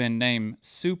 He's been named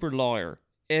Super Lawyer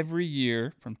every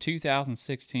year from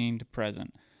 2016 to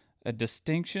present, a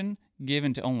distinction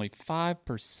given to only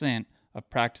 5% of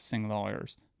practicing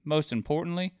lawyers. Most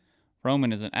importantly,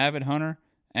 Roman is an avid hunter,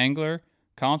 angler,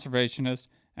 conservationist,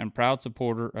 and proud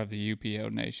supporter of the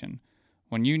UPO Nation.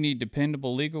 When you need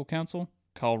dependable legal counsel,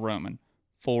 call Roman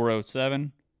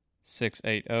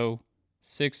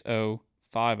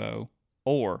 407-680-6050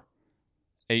 or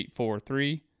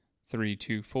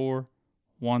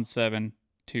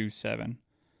 843-324-1727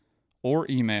 or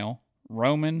email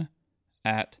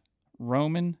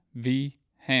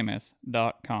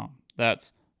roman@romanvhammis.com.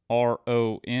 That's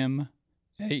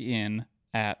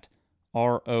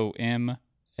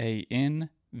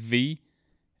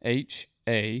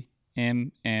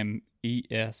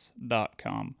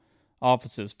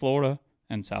Offices Florida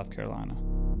and South Carolina.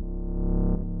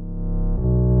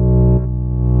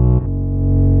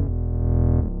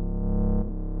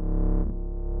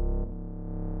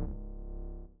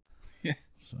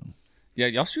 Yeah,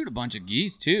 y'all shoot a bunch of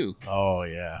geese too. Oh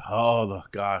yeah.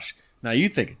 Gosh. Now you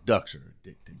think ducks are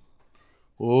addicting.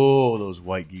 Oh, those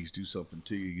white geese do something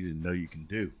to you didn't know you can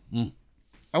do.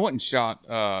 I went and shot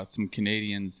some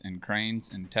Canadians and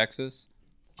cranes in Texas.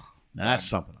 Now, that's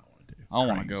something I want to do. I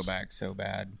want to go Cranes. back so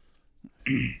bad.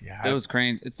 Yeah. Those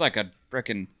cranes, it's like a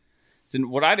freaking. So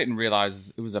what I didn't realize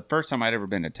is it was the first time I'd ever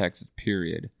been to Texas,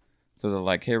 period. So they're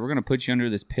like, hey, we're going to put you under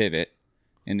this pivot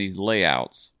in these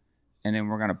layouts, and then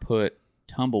we're going to put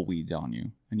tumbleweeds on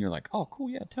you. And you're like, oh, cool,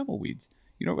 yeah, tumbleweeds.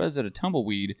 You don't realize that a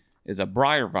tumbleweed is a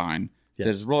briar vine that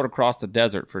is rolled across the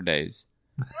desert for days.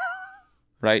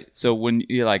 Right? So when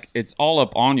you're like, it's all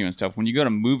up on you and stuff. When you go to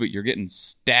move it, you're getting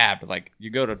stabbed. Like, you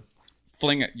go to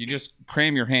fling it, you just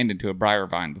cram your hand into a briar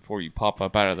vine before you pop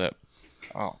up out of the.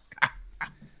 Oh,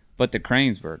 but the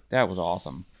cranes that was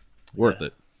awesome. Worth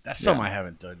it. That's something I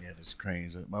haven't done yet is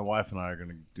cranes. My wife and I are going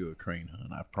to do a crane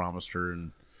hunt. I promised her,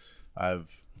 and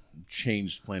I've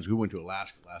changed plans. We went to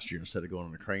Alaska last year instead of going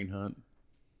on a crane hunt.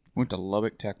 Went to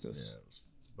Lubbock, Texas.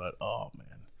 But, oh,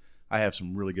 man. I have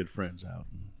some really good friends out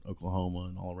in Oklahoma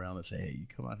and all around that say, hey, you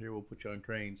come out here, we'll put you on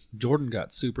cranes. Jordan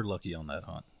got super lucky on that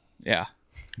hunt Yeah.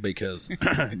 because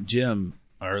Jim,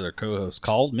 our other co-host,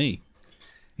 called me.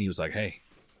 He was like, hey,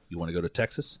 you want to go to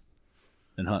Texas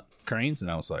and hunt cranes? And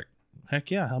I was like,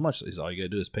 heck yeah, how much? He's all you got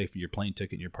to do is pay for your plane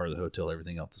ticket and you're part of the hotel.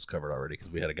 Everything else is covered already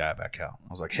because we had a guy back out.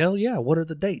 I was like, hell yeah, what are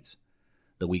the dates?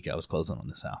 The week I was closing on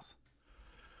this house.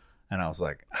 And I was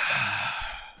like,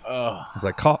 I was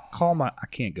like, call my, I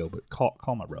can't go, but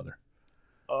call my brother.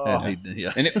 And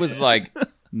yeah. And it was like,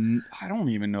 I don't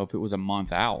even know if it was a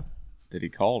month out that he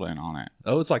called in on it.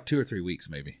 Oh, it's like 2 or 3 weeks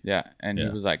maybe. Yeah. And he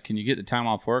was like, can you get the time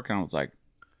off work? And I was like,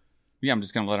 yeah, I'm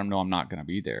just going to let him know I'm not going to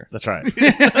be there. That's right.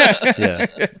 Yeah.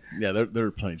 Yeah, there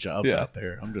are plenty of jobs out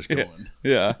there. I'm just going.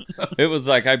 Yeah. It was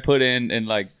like I put in and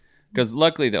like, because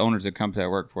luckily the owners that company I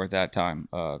worked for at that time,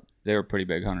 they were pretty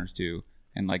big hunters too.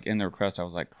 And like in the request, I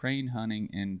was like, crane hunting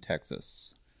in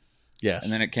Texas. Yes.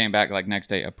 And then it came back like next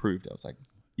day approved. I was like,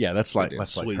 yeah, that's like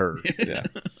Sweet. her. yeah.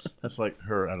 That's like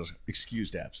her out of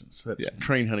excused absence. That's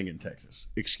crane hunting in Texas.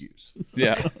 Excused.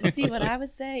 Yeah. See, what I would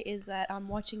say is that I'm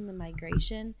watching the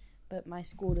migration, but my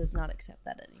school does not accept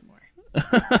that anymore.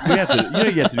 You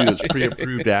have to do those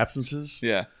pre-approved absences.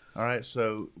 Yeah. All right.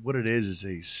 So what it is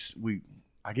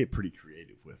I get pretty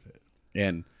creative with it,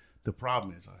 and the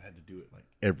problem is I had to do it like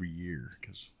every year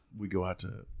because we go out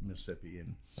to Mississippi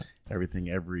and everything.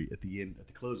 At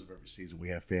the close of every season, we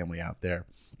have family out there,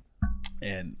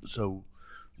 and so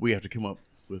we have to come up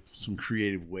with some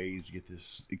creative ways to get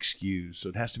this excused. So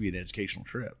it has to be an educational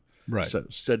trip. Right. So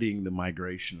studying the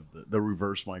migration of the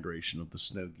reverse migration of the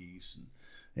snow geese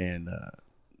and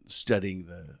studying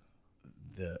the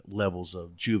levels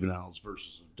of juveniles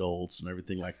versus adults and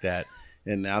everything like that.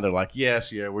 And now they're like,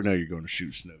 yes, yeah, we know you're going to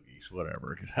shoot snow geese,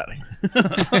 whatever. Get out of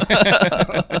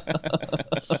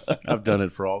here. I've done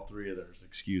it for all three of those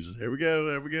excuses. There we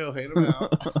go. Hand them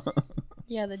out.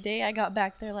 Yeah, the day I got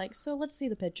back, they're like, so let's see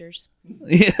the pictures.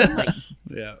 Yeah.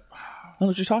 Yeah. I know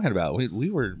what you're talking about.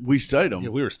 We studied them. Yeah,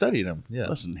 we were studying them. Yeah.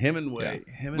 Listen, Hemingway.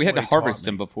 Yeah. Hemingway We had to harvest taught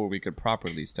them me. before we could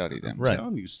properly study them. I'm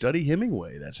telling you, study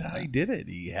Hemingway. That's how he did it.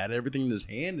 He had everything in his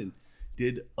hand and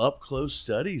did up close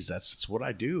studies. That's what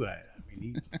I do. I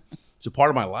mean, it's a part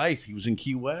of my life. He was in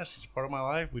Key West. It's a part of my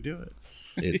life. We do it.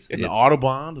 It's And the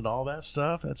Audubon and all that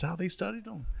stuff. That's how they studied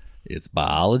them. It's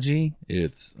biology.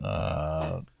 It's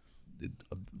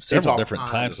several all different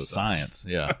kinds types of of stuff. science.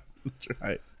 Yeah. That's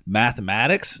right.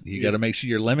 Mathematics. You got to make sure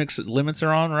your limits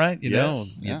are on right. You know.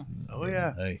 Yes. Yeah. Oh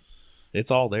yeah, Hey, it's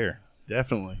all there.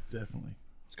 definitely. There's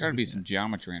got to be some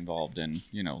geometry involved in,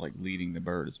 like leading the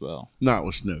bird as well. Not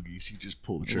with snow geese. You just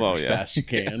pull the trigger Well, as yeah. fast as you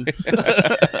can.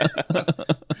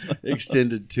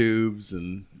 Extended tubes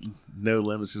and no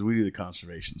limits because we do the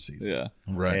conservation season. Yeah.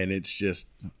 Right. And it's just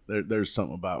there's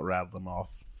something about rattling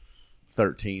off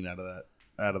 13 out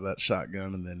of that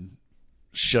shotgun and then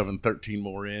shoving 13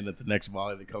 more in at the next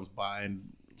volley that comes by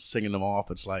and singing them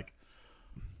off. It's like,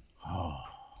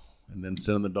 and then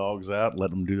sending the dogs out,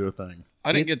 letting them do their thing.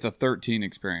 I didn't get the 13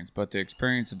 experience, but the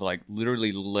experience of like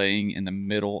literally laying in the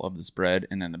middle of the spread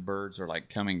and then the birds are like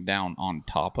coming down on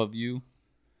top of you.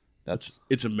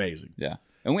 It's amazing. Yeah.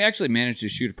 And we actually managed to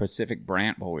shoot a Pacific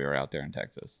Brant while we were out there in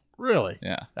Texas. Really?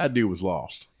 Yeah. That dude was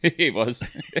lost. He was.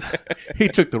 He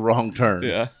took the wrong turn.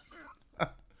 Yeah.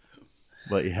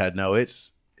 But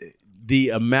it's the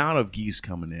amount of geese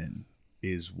coming in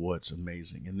is what's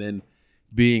amazing. And then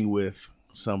being with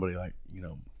somebody like,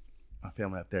 my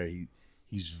family out there,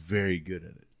 he's very good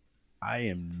at it. I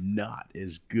am not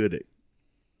as good at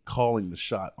calling the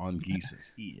shot on geese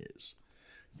as he is.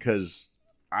 Because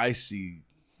I see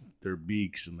their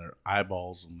beaks and their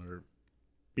eyeballs and their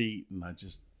beat, and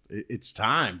it's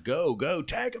time. Go,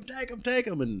 take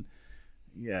him. And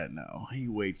yeah, no, he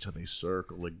waits till they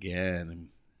circle again and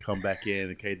come back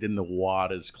in. Okay, then the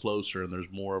wad is closer and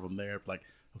there's more of them there. It's like,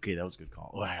 okay, that was a good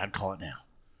call. Oh, I'd call it now.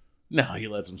 No, he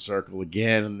lets them circle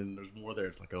again, and then there's more there.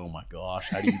 It's like, oh my gosh,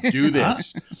 how do you do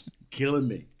this? Killing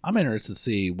me. I'm interested to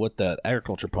see what that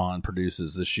agriculture pond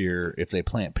produces this year if they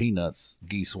plant peanuts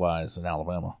geese-wise in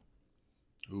Alabama.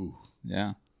 Ooh,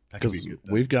 Yeah. that could be Because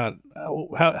good. we've got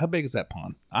how big is that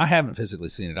pond? I haven't physically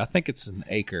seen it. I think it's an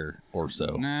acre or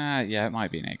so. Nah, yeah, it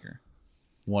might be an acre.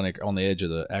 1 acre on the edge of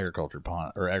the agriculture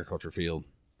pond or agriculture field.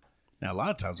 Now, a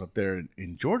lot of times up there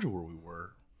in Georgia where we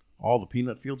were, all the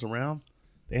peanut fields around,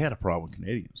 they had a problem with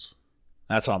Canadians.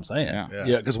 That's what I'm saying. Yeah.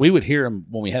 Yeah, because we would hear them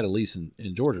when we had a lease in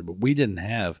Georgia, but we didn't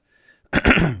have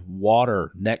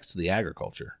water next to the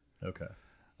agriculture. Okay.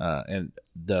 And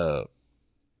the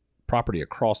property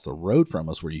across the road from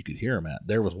us where you could hear them at,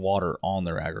 there was water on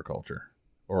their agriculture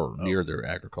or near their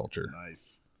agriculture.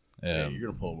 Nice. Yeah, Um, you're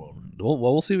going to pull them over.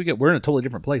 we'll see. We're in a totally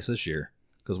different place this year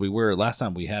because we were last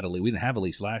time we had a lease. We didn't have a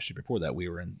lease last year. Before that, we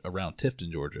were in around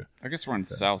Tifton, Georgia. I guess we're in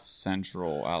South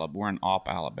Central Alabama. We're in Opp,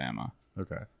 Alabama.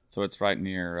 Okay. So it's right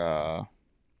near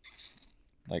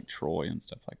like Troy and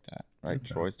stuff like that. Right? Okay.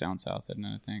 Troy's down south, isn't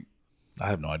it, I think? I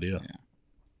have no idea. Yeah.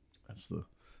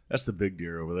 That's the big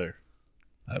deer over there.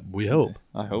 We hope.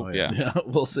 I hope, Oh, yeah. Yeah,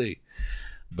 we'll see.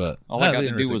 But All I got that'd be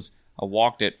to do interesting. was I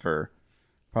walked it for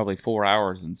probably 4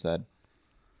 hours and said,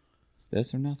 it's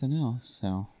this or nothing else.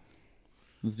 So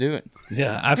let's do it.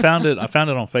 Yeah, I found it. I found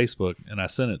it on Facebook, and I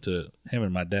sent it to him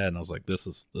and my dad, and I was like, "This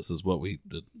is what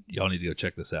y'all need to go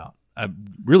check this out." I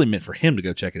really meant for him to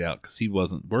go check it out because he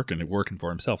wasn't working for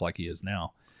himself like he is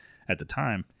now at the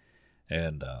time.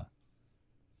 And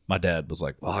my dad was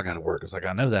like, "Well, I got to work." I was like,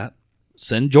 "I know that.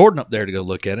 Send Jordan up there to go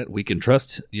look at it. We can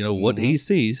trust, what he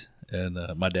sees." And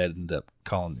my dad ended up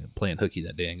playing hooky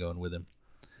that day and going with him.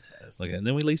 Yes. And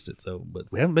then we leased it. So, but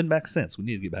we haven't been back since. We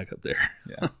need to get back up there.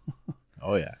 Yeah.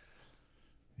 Oh, yeah.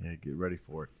 Yeah, get ready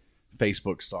for it.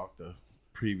 Facebook stalk the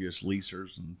previous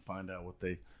leasers and find out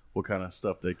what kind of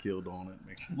stuff they killed on it.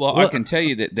 Make sure. Well, I can tell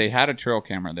you that they had a trail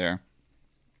camera there,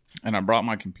 and I brought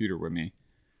my computer with me.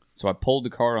 So I pulled the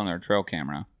card on their trail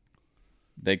camera.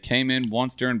 They came in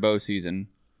once during bow season,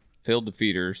 filled the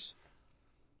feeders,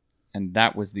 and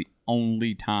that was the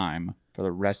only time for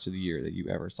the rest of the year that you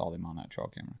ever saw them on that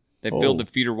trail camera. They filled the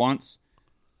feeder once,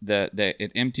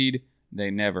 it emptied. They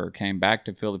never came back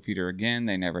to fill the feeder again.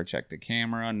 They never checked the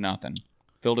camera, nothing.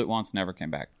 Filled it once, never came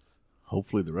back.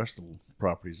 Hopefully the rest of the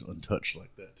property's untouched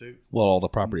like that, too. Well, all the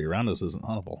property around us isn't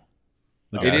huntable.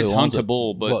 The It guy is who owns it-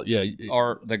 huntable, but well, yeah,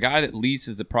 the guy that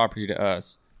leases the property to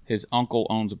us, his uncle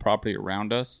owns a property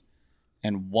around us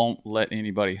and won't let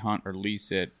anybody hunt or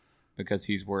lease it because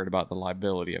he's worried about the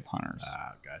liability of hunters.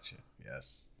 Ah, gotcha.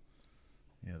 Yes.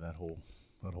 Yeah, that whole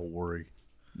worry.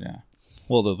 Yeah.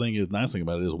 Well, the nice thing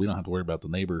about it is we don't have to worry about the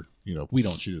neighbor. We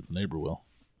don't shoot if the neighbor will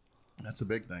That's a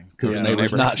big thing. because yeah. the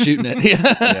neighbor's neighbor. not shooting it.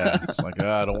 Yeah, Yeah, it's like,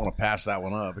 I don't want to pass that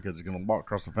one up because it's going to walk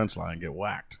across the fence line and get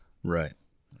whacked. right.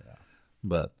 Yeah,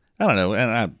 but I don't know,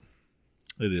 and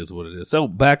it is what it is. So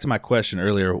back to my question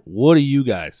earlier: what do you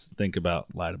guys think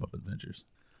about Light 'Em Up Adventures?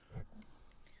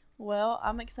 Well,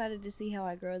 I'm excited to see how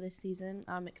I grow this season.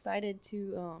 I'm excited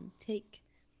to take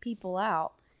people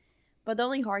out. But the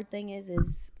only hard thing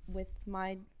is with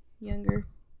my younger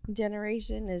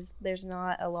generation is there's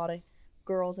not a lot of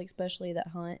girls especially that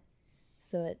hunt.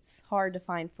 So it's hard to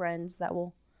find friends that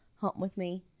will hunt with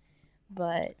me.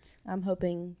 But I'm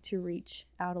hoping to reach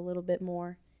out a little bit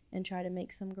more and try to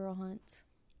make some girl hunts.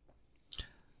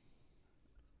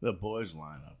 The boys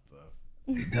line up,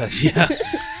 though. Yeah,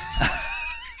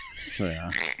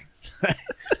 Yeah.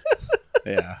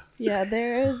 Yeah. Yeah,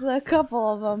 there is a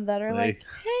couple of them that are They- like,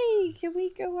 hey, can we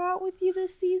go out with you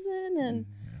this season? And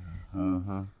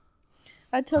Uh-huh.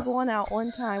 I took one out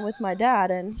one time with my dad,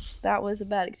 and that was a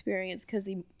bad experience because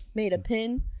he made a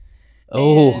pin.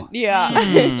 Oh. And,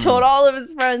 yeah, told all of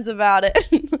his friends about it.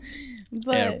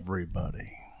 but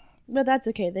Everybody. that's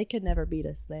okay. They could never beat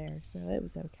us there, so it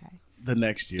was okay. The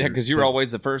next year. Yeah, because you're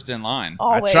always the first in line.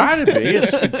 Always. I try to be.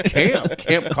 It's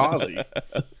Camp Causey.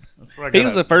 That's where I he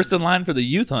was the first in line for the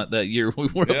youth hunt that year. We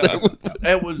were up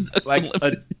there. It was like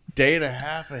a day and a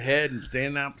half ahead and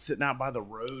sitting out by the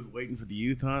road waiting for the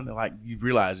youth hunt. They're like, you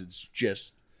realize it's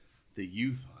just the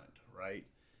youth hunt, right?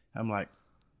 I'm like,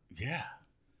 yeah,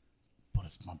 but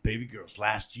it's my baby girl's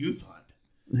last youth hunt.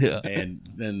 Yeah, And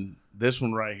then this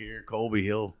one right here, Colby,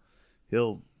 he'll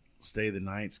stay the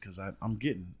nights because I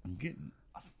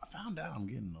found out I'm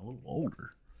getting a little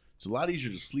older. It's a lot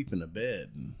easier to sleep in a bed,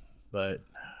 but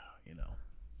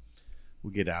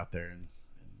we get out there and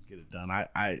get it done.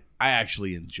 I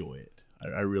actually enjoy it.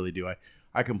 I really do.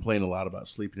 I complain a lot about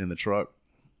sleeping in the truck,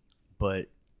 but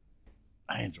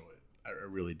I enjoy it. I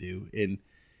really do. And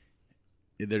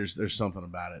there's something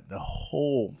about it. A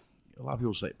lot of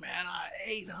people say, man, I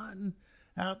hate hunting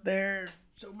out there.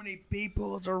 So many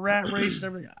people. It's a rat race and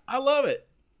everything. I love it.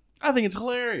 I think it's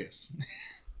hilarious.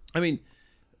 I mean,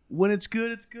 when it's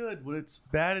good, it's good. When it's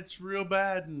bad, it's real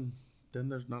bad. And then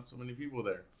there's not so many people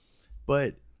there.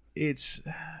 But it's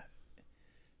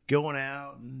going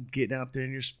out and getting out there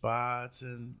in your spots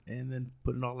and then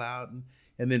putting it all out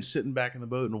and then sitting back in the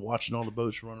boat and watching all the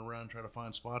boats run around trying to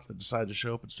find spots that decide to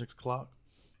show up at 6 o'clock.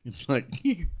 It's like,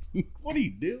 what are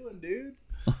you doing, dude?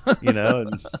 You know,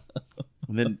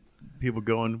 and then people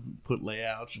go and put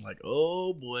layouts and like,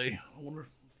 oh boy,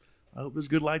 I hope there's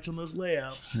good lights on those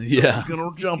layouts. Yeah. Someone's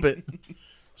going to jump it.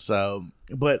 So,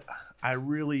 but I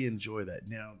really enjoy that.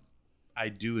 Now, I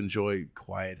do enjoy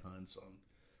quiet hunts on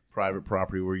private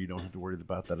property where you don't have to worry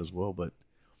about that as well. But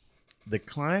the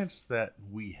clients that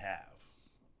we have,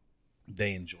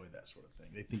 they enjoy that sort of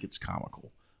thing. They think it's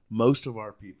comical. Most of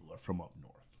our people are from up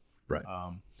north. Right.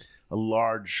 A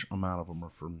large amount of them are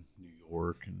from New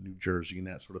York and New Jersey and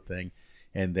that sort of thing.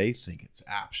 And they think it's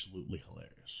absolutely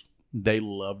hilarious. They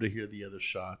love to hear the other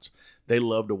shots. They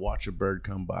love to watch a bird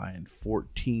come by and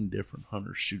 14 different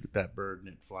hunters shoot at that bird and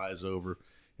it flies over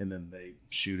and then they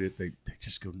shoot it. They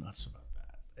just go nuts about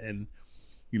that. And,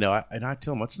 you know, I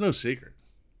tell them, it's no secret.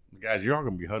 Guys, you're all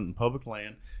going to be hunting public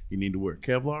land. You need to wear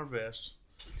Kevlar vests,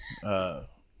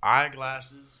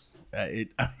 eyeglasses. You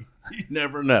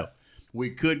never know.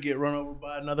 We could get run over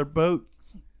by another boat.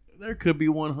 There could be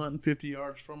one hunting 50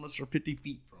 yards from us or 50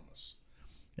 feet from us.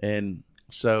 And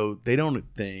so they don't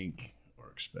think or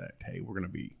expect, hey, we're going to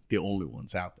be the only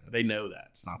ones out there. They know that.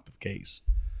 It's not the case.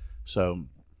 So,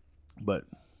 but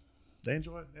they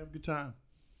enjoy it. They have a good time.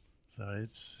 So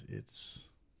it's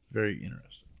very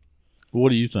interesting. What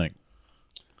do you think?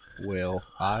 Well,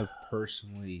 I've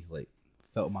personally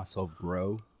felt myself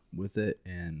grow with it,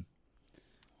 and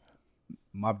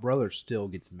my brother still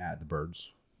gets mad at the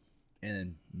birds,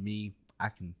 and me, I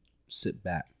can sit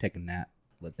back, take a nap,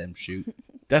 let them shoot.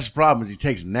 That's the problem is he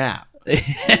takes a nap. He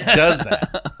does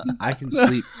that. I can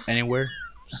sleep anywhere,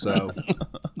 so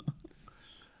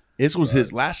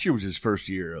last year was his first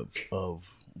year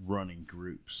of running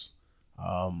groups.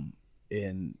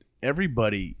 And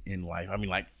everybody in life, I mean,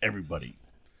 like everybody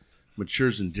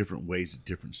matures in different ways at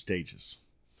different stages.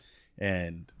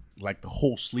 And like the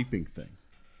whole sleeping thing,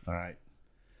 all right,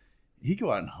 he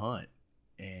go out and hunt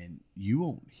and you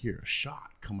won't hear a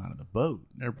shot come out of the boat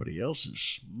and everybody else is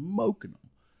smoking them.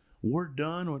 We're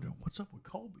done. What's up with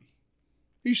Colby?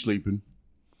 He's sleeping.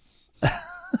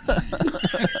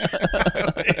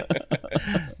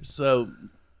 So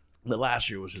the last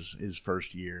year was his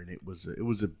first year, and it was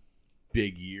a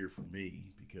big year for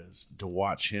me because to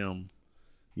watch him,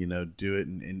 you know, do it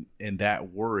and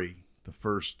that worry the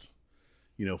first,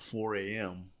 4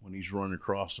 a.m. when he's running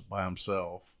across it by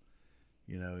himself,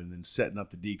 and then setting up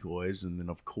the decoys, and then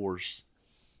of course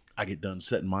I get done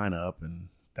setting mine up, and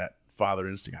that father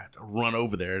instinct, I have to run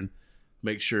over there and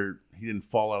make sure he didn't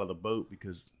fall out of the boat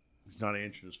because he's not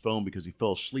answering his phone because he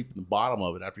fell asleep in the bottom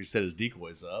of it after he set his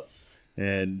decoys up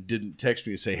and didn't text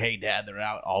me and say, hey, Dad, they're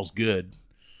out. All's good.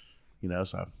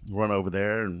 So I run over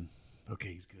there and,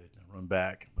 okay, he's good. I run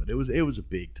back. But it was a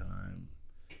big time.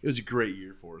 It was a great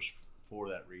year for us for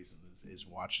that reason is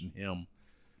watching him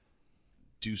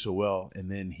do so well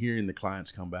and then hearing the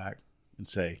clients come back and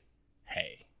say,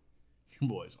 hey, your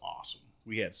boy's awesome.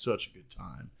 We had such a good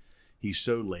time. He's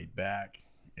so laid back,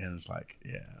 and it's like,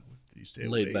 yeah, do you stay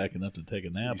awake? Laid back enough to take a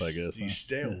nap, I guess. Do you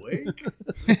stay awake?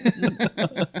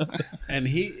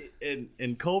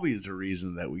 and Colby is the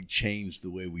reason that we changed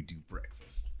the way we do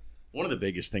breakfast. One of the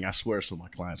biggest thing I swear to my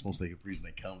clients, most of the reason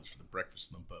they come is for the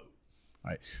breakfast on the boat.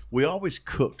 All right, we always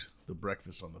cooked the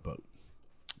breakfast on the boat,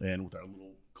 and with our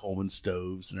little Coleman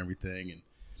stoves and everything,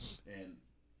 and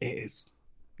it's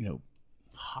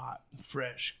hot,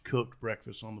 fresh, cooked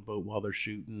breakfast on the boat while they're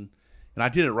shooting. And I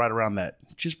did it right around that,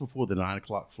 just before the 9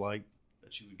 o'clock flight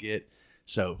that you would get.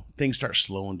 So things start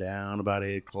slowing down about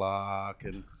 8 o'clock,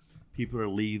 and people are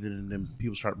leaving, and then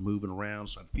people start moving around.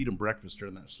 So I'd feed them breakfast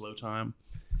during that slow time.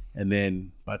 And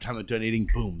then by the time they're done eating,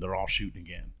 boom, they're all shooting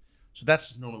again. So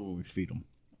that's normally when we feed them.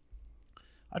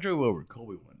 I drove over to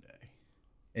Colby one day,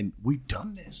 and we've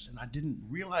done this, and I didn't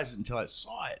realize it until I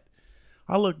saw it.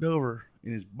 I looked over,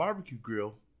 and his barbecue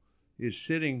grill is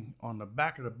sitting on the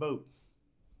back of the boat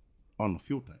on the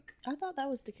fuel tank. I thought that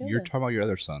was Dakota. you're talking about your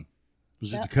other son.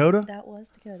 Was it Dakota? That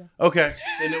was Dakota. Okay,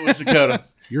 then it was Dakota.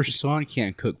 Your son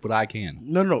can't cook, but I can.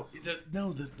 No.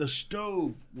 The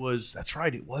stove was. That's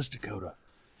right. It was Dakota.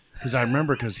 Because I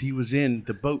remember, because he was in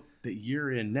the boat that you're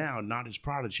in now, not his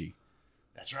Prodigy.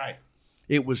 That's right.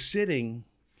 It was sitting.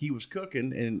 He was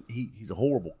cooking, and he's a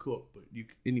horrible cook, but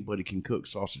anybody can cook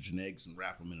sausage and eggs and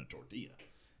wrap them in a tortilla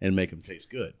and make them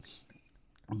taste good.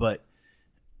 But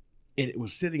it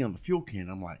was sitting on the fuel can.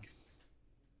 I'm like,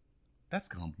 that's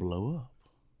gonna blow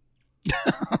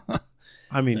up.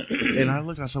 I mean, and I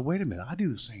looked and I said, wait a minute, I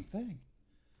do the same thing.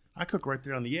 I cook right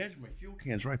there on the edge. My fuel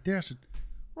can's right there. I said,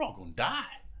 we're all gonna die.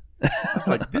 I was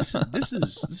like, this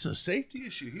is a safety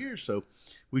issue here. So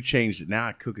we changed it. Now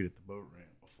I cook it at the boat ramp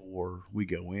before we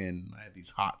go in. I have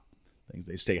these hot things.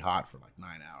 They stay hot for like 9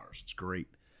 hours. It's great.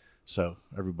 So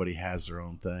everybody has their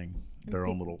own thing, their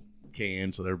own little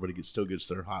can, so everybody still gets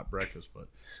their hot breakfast, but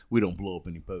we don't blow up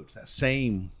any boats. That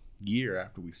same year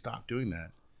after we stopped doing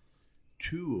that,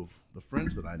 2 of the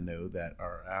friends that I know that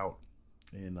are out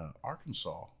in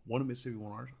Arkansas, one in Mississippi,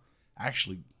 one in Arkansas,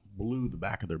 actually blew the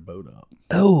back of their boat up.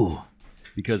 Oh,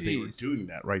 because they were Jeez. doing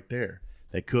that right there.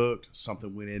 They cooked,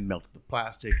 something went in, melted the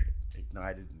plastic,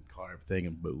 ignited, and caught everything,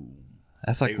 and boom.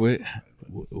 that's like we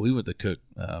went to cook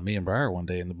me and Briar one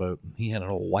day in the boat, and he had an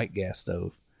old white gas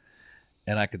stove,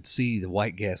 and I could see the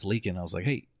white gas leaking. I was like,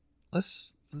 hey,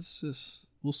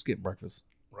 we'll skip breakfast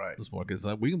Right. this morning because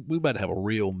we about to have a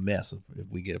real mess if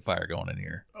we get a fire going in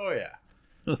here. Oh, yeah.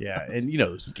 Yeah, and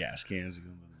those gas cans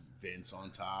with vents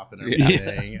on top and Yeah.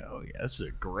 everything. Oh, yeah, this is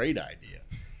a great idea.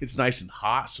 It's nice and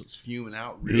hot, so it's fuming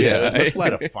out really Yeah. good. Let's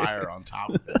light a fire on top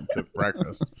of it and cook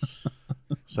breakfast.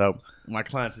 So my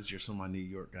clients this year, some of my New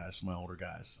York guys, some of my older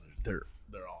guys, they're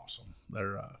awesome.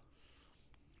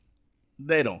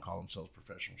 They don't call themselves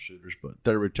professional shooters, but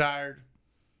they're retired.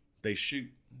 They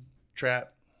shoot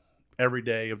trap every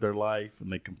day of their life,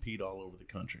 and they compete all over the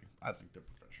country. I think they're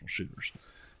professional shooters.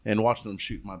 And watching them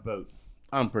shoot my boat,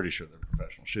 I'm pretty sure they're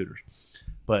professional shooters.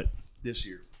 But this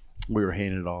year, we were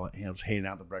handing it all. I was handing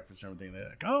out the breakfast and everything. They're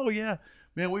like, "Oh yeah,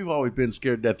 man, we've always been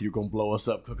scared to death you're gonna blow us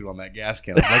up cooking on that gas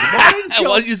can." I was like, "Why didn't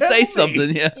y'all Why don't you tell say me?"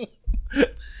 something? Yeah.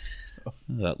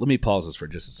 Let me pause this for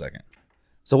just a second.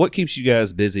 So, what keeps you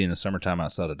guys busy in the summertime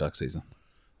outside of duck season?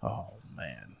 Oh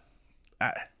man,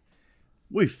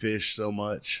 we fish so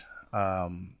much.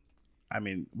 I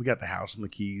mean, we got the house in the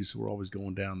Keys, so we're always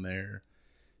going down there,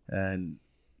 and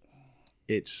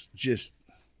it's just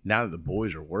now that the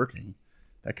boys are working,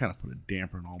 that kind of put a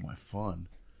damper on all my fun.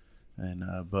 And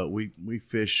but we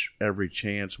fish every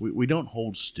chance. We don't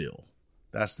hold still.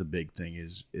 That's the big thing.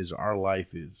 Is our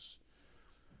life is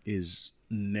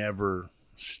never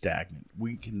stagnant.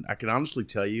 I can honestly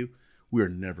tell you, we are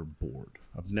never bored.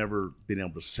 I've never been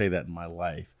able to say that in my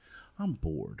life. I'm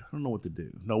bored. I don't know what to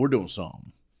do. No, we're doing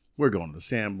something. We're going to the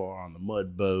sandbar, on the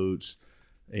mud boats,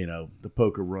 the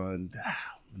poker run,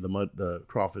 the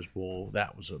crawfish bowl.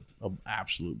 That was a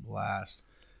absolute blast.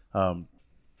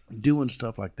 Doing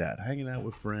stuff like that, hanging out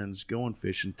with friends, going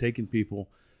fishing, taking people,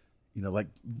 like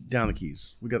down the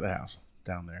Keys. We got the house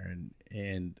down there,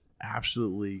 and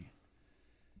absolutely,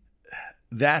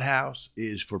 that house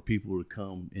is for people to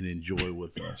come and enjoy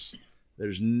with us.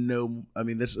 There's no,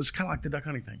 it's kind of like the duck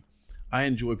hunting thing. I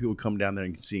enjoy people come down there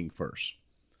and seeing first.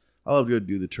 I love to go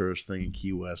do the tourist thing in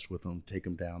Key West with them, take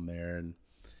them down there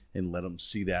and let them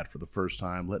see that for the first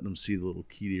time, letting them see the little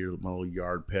key deer, my little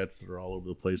yard pets that are all over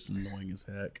the place, annoying as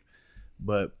heck.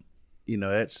 But, we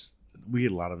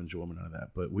get a lot of enjoyment out of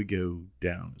that, but we go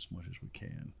down as much as we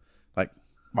can. Like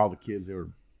all the kids, they were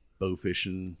bow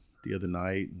fishing the other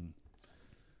night and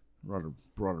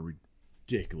brought a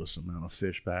ridiculous amount of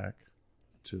fish back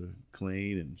to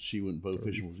clean, and she went bow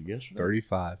fishing, was it yesterday?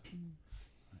 35.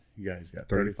 You guys got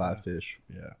 35 fish.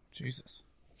 Yeah. Jesus.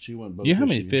 She went bow You know how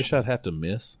fishing many fish yesterday. I'd have to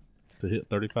miss to hit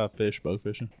 35 fish bow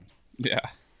fishing? Yeah.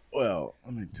 Well,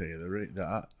 let me tell you,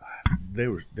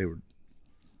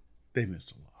 they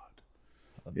missed a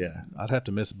lot. Yeah, I'd have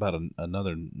to miss about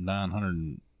another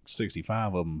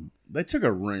 965 of them. they took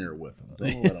a ringer with them.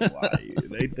 Don't let them lie to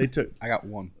you. They took I got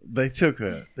one. they took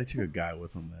a guy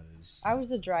with them that is I was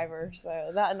the driver,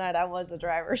 so that night I was the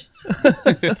driver.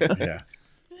 yeah.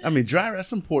 I mean, driver,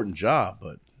 that's an important job,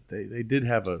 but they did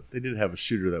have a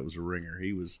shooter that was a ringer.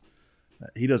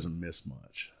 He doesn't miss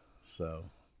much, so.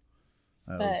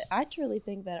 But I truly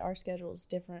think that our schedule is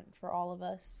different for all of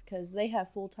us because they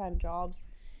have full-time jobs,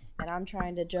 and I'm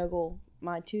trying to juggle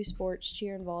my 2 sports,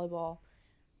 cheer and volleyball,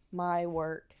 my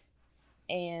work,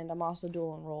 and I'm also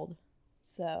dual enrolled.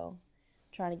 So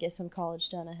trying to get some college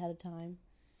done ahead of time.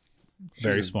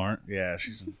 Very smart. Yeah,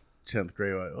 she's in 10th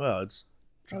grade. Well, it's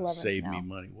trying to 11th save me now.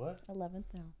 money. What? 11th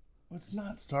now. It's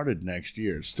not started next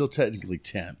year. It's still technically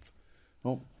 10th.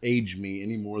 Don't age me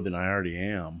any more than I already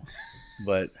am.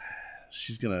 But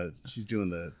she's doing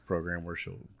the program where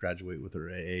she'll graduate with her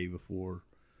AA before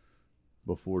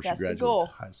she That's the graduates goal.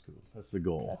 high school. That's the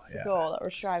goal. That's the goal that we're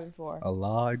striving for. A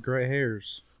lot of gray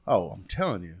hairs. Oh, I'm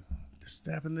telling you, this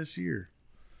happened this year.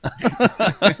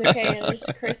 It's okay. And this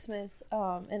Christmas,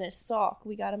 in his sock,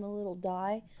 we got him a little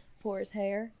dye for his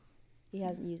hair. He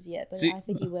hasn't used it yet, but See- I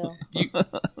think he will.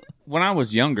 When I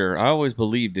was younger, I always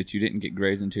believed that you didn't get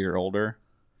grays until you're older.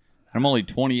 I'm only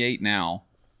 28 now,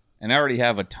 and I already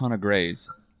have a ton of grays.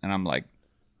 And I'm like,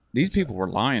 these people were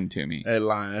lying to me. Hey,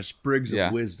 line, that's sprigs Yeah.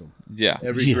 of wisdom. Yeah,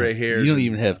 Every Yeah, gray hair. You don't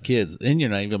even have kids, and you're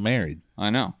not even married. I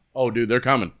know. Oh, dude, they're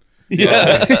coming.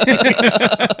 Yeah.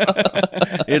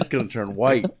 It's gonna turn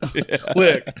white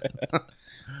quick.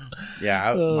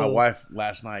 Yeah, my wife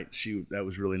last night. That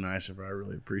was really nice of her. I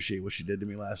really appreciate what she did to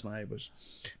me last night. But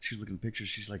she's looking at pictures.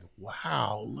 She's like,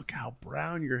 "Wow, look how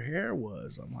brown your hair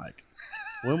was." I'm like,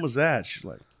 "When was that?" She's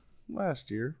like,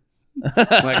 "Last year."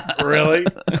 I'm like, really?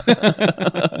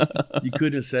 You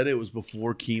couldn't have said it was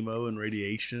before chemo and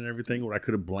radiation and everything, where I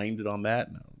could have blamed it on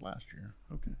that. No, last year.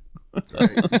 Okay.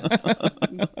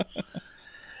 Great.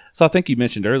 So I think you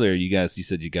mentioned earlier, you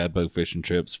said you got bow fishing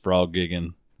trips, frog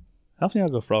gigging. How often y'all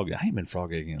go frog gigging? I ain't been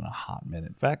frog gigging in a hot minute.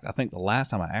 In fact, I think the last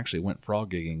time I actually went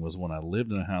frog gigging was when I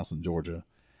lived in a house in Georgia,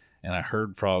 and I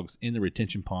heard frogs in the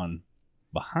retention pond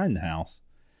behind the house.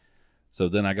 So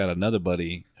then I got another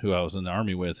buddy who I was in the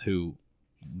Army with who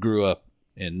grew up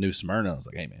in New Smyrna. I was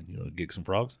like, "Hey man, you want to gig some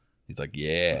frogs?" He's like,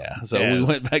 "Yeah." So we Yes.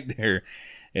 went back there,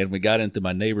 and we got into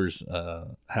my neighbor's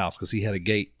house because he had a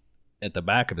gate at the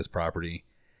back of his property.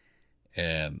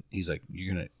 And he's like,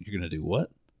 "You're gonna do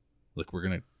what?" Like, "We're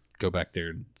gonna go back there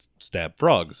and stab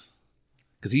frogs,"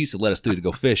 because he used to let us through to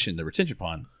go fish in the retention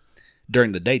pond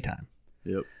during the daytime.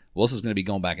 Yep. Well, this is gonna be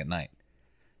going back at night.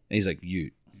 And he's like,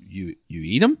 "You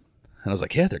eat them?" And I was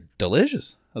like, "Yeah, they're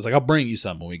delicious." I was like, "I'll bring you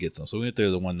some when we get some." So we went there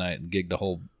the one night and gigged a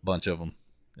whole bunch of them,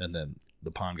 and then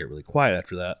the pond got really quiet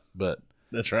after that. But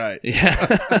That's right.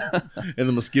 yeah, And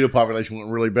the mosquito population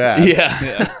went really bad.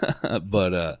 yeah.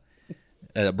 But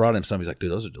I brought him some. He's like, "Dude,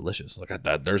 those are delicious." Like,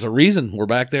 there's a reason we're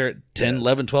back there at 10, Yes.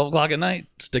 11, 12 o'clock at night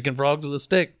sticking frogs with a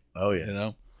stick. Oh yes. You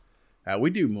know? We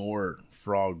do more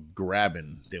frog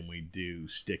grabbing than we do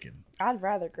sticking. I'd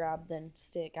rather grab than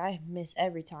stick. I miss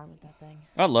every time with that thing.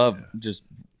 I love just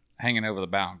hanging over the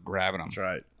bow and grabbing them. That's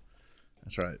right.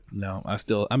 That's right. No,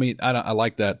 I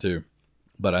like that too.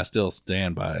 But I still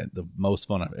stand by the most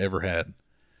fun I've ever had,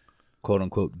 quote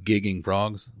unquote, gigging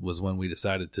frogs was when we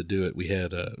decided to do it. We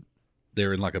had they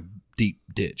were in like a deep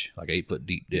ditch, like 8-foot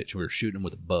deep ditch. We were shooting them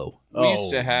with a bow. We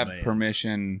used to Oh, have man.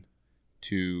 permission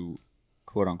to,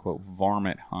 quote unquote,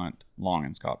 varmint hunt long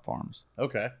and Scott Farms.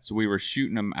 Okay. So we were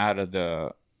shooting them out of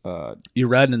the You're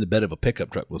riding in the bed of a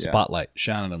pickup truck with Yeah. spotlight,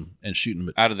 shining them and shooting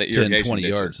them at out of the 10, irrigation 20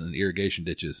 ditches. yards in the irrigation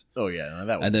ditches. Oh yeah, no,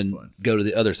 that would And be then fun. go to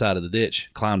the other side of the ditch,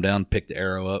 climb down, pick the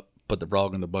arrow up, put the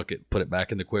frog in the bucket, put it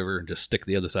back in the quiver, and just stick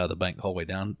the other side of the bank the whole way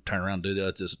down, turn around, do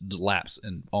that, just laps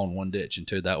and on one ditch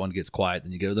until that one gets quiet.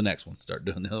 Then you go to the next one, start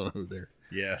doing the other over there.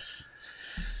 Yes.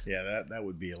 Yeah, that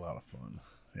would be a lot of fun.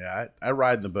 Yeah, I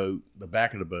ride in the boat, the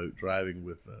back of the boat, driving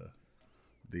with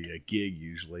the gig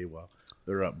usually while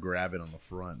they're up grabbing on the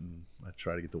front, and I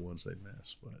try to get the ones they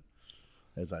miss. But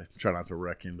as I try not to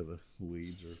wreck into the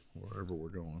weeds or wherever we're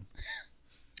going.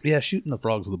 Yeah, shooting the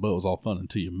frogs with a bow is all fun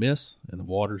until you miss and the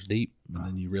water's deep, and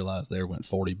then you realize there went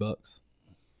 $40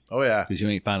 Oh yeah, because you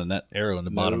ain't finding that arrow in the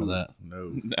bottom of that.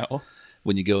 No. No.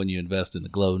 When you go and you invest in the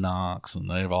glow knocks and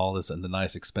they have all this and the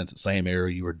nice expensive same arrow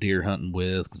you were deer hunting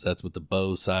with because that's what the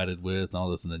bow sighted with and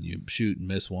all this, and then you shoot and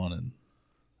miss one and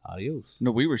adios. No,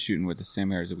 we were shooting with the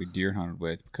same arrows that we deer hunted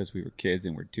with because we were kids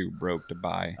and we're too broke to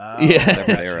buy Yeah.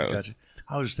 separate arrows.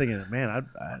 I was just thinking, man,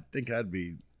 I think I'd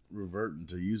be reverting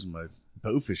to using my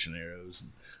bow fishing arrows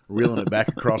and reeling it back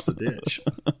across the ditch.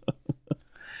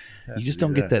 You just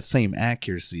don't get that same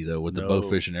accuracy though with the bow No.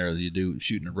 fishing arrow that you do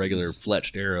shooting a regular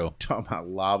fletched arrow. Talking about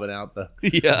lobbing out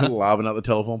the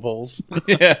telephone poles.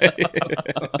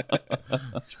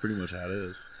 That's pretty much how it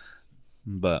is.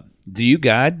 But do you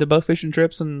guide the bow fishing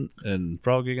trips and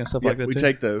frog gigging and stuff like that we too?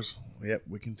 take those. Yep,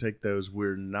 we can take those.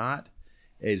 We're not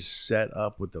as set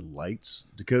up with the lights.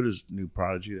 Dakota's new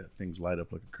Prodigy, that things light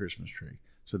up like a Christmas tree.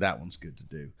 So that one's good to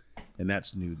do. And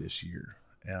that's new this year.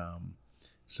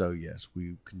 So yes,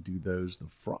 we can do those. The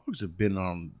frogs have been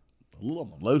a little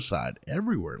on the low side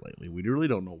everywhere lately. We really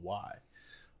don't know why.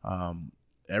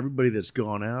 Everybody that's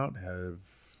gone out have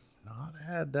not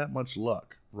had that much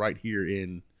luck right here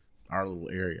in our little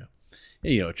area.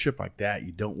 And, a trip like that,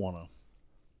 you don't want to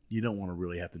you don't want to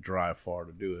really have to drive far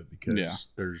to do it because Yeah.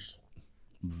 there's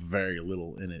very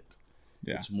little in it.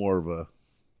 Yeah. It's more of a,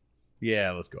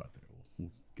 let's go out there.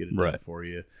 We'll get it done Right. for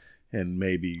you. And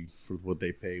maybe for what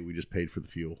they pay, we just paid for the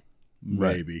fuel.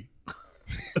 Right. Maybe.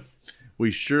 We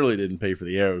surely didn't pay for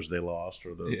the arrows they lost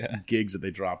or the Yeah. gigs that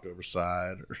they dropped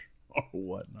overside or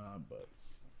whatnot.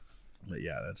 But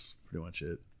yeah, that's pretty much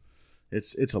it.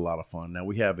 It's a lot of fun. Now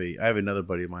I have another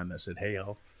buddy of mine that said, hey,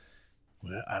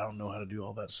 I don't know how to do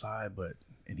all that side,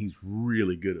 and he's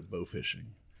really good at bow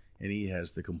fishing. And he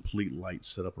has the complete light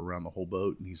set up around the whole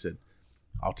boat. And he said,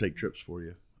 I'll take trips for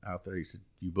you out there. He said,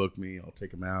 you book me, I'll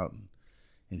take him out.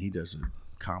 And he does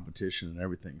a competition and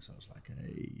everything. So I was like,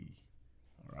 hey,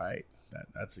 all right,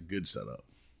 that's a good setup.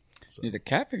 So Yeah, the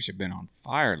catfish have been on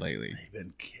fire lately. they've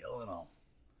been killing them.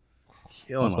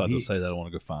 I was about to say that I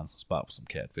want to go find some spot with some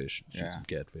catfish. Shoot Yeah. some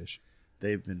catfish.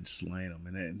 They've been slaying them.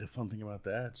 And the fun thing about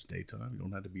that, it's daytime. You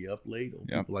don't have to be up late. Old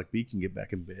Yep. people like me can get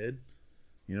back in bed,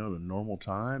 at a normal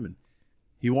time. And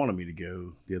he wanted me to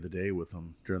go the other day with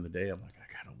him during the day. I'm like,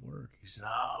 I got to work. He said,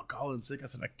 oh, call in sick. I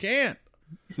said, I can't.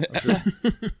 I said,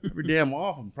 every day I'm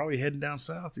off, I'm probably heading down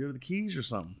south to go to the Keys or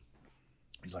something.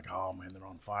 He's like, oh, man, they're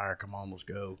on fire. Come on, let's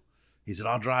go. He said,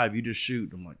 I'll drive. You just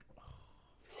shoot. I'm like,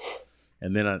 oh.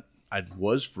 And then I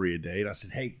was free a day, and I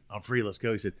said, hey, I'm free. Let's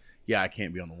go. He said, yeah, I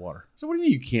can't be on the water. So what do you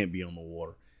mean you can't be on the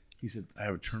water? He said, I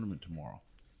have a tournament tomorrow.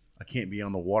 I can't be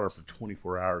on the water for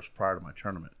 24 hours prior to my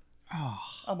tournament. Oh,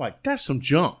 I'm like, that's some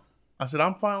junk. I said,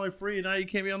 I'm finally free, and now you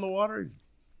can't be on the water? He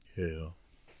said, yeah.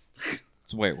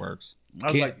 that's the way it works.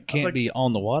 I was Can't be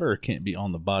on the water or can't be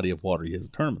on the body of water he has a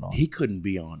tournament on. He couldn't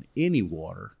be on any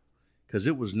water because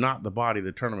it was not the body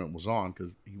the tournament was on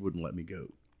because he wouldn't let me go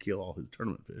kill all his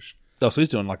tournament fish. Oh, so he's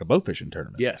doing like a bow fishing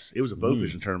tournament. Yes, it was a bow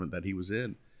fishing tournament that he was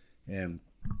in. And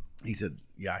he said,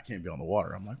 yeah, I can't be on the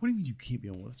water. I'm like, what do you mean you can't be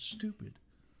on the water? That's stupid.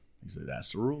 He said,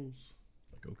 that's the rules.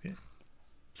 I was like, okay.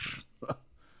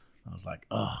 I was like,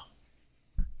 ugh.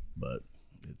 But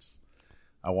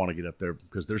I want to get up there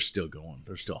because they're still going.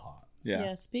 They're still hot.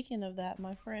 Yeah. Speaking of that,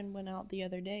 my friend went out the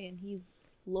other day and he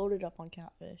loaded up on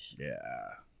catfish. Yeah.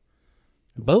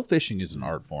 Bow fishing is an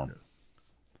art form.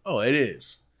 Oh, it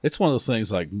is. It's one of those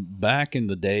things like back in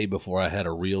the day before I had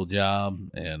a real job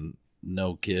and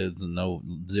no kids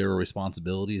and zero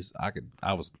responsibilities,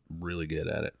 I was really good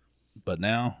at it. But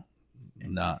now,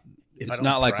 not. If I It's don't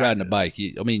not like riding a practice-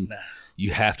 bike. You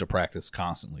have to practice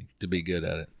constantly to be good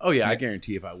at it. Oh, yeah, I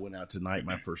guarantee if I went out tonight,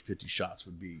 my first 50 shots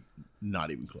would be not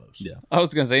even close. Yeah. I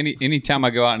was gonna say anytime I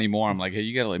go out anymore, I'm like, hey,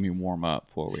 you gotta let me warm up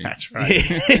before we. That's right.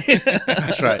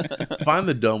 That's right. Find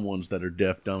the dumb ones that are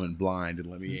deaf, dumb, and blind and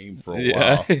let me aim for a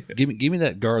while. Give me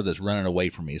that guard that's running away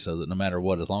from me, so that no matter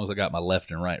what, as long as I got my left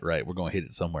and right, we're going to hit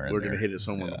it somewhere. We're in going to there. hit it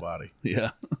somewhere in the body.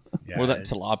 Yeah. Yeah, Or that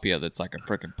it's tilapia that's like a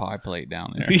freaking pie plate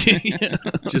down there. Yeah.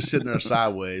 just sitting there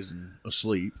sideways and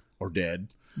asleep or dead.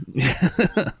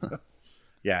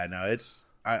 Yeah, no,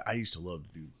 I used to love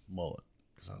to do mullet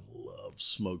because I love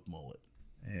smoked mullet.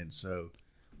 And so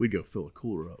we'd go fill a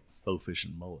cooler up, bow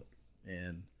fishing mullet.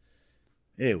 And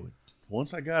it would,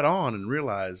 once I got on and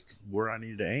realized where I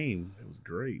needed to aim, it was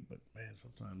great. But man,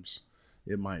 sometimes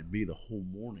it might be the whole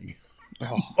morning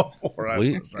before I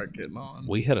We- start getting on.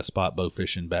 We had a spot bow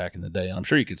fishing back in the day, and I'm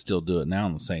sure you could still do it now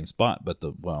in the same spot, but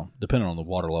depending on the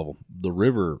water level, the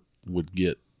river would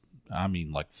get,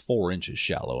 like 4 inches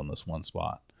shallow in this one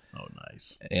spot. Oh,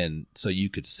 nice. And so you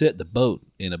could sit the boat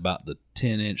in about the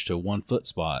 10-inch to 1 foot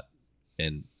spot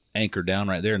and anchor down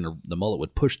right there, and the mullet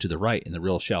would push to the right in the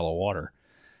real shallow water.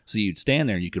 So you'd stand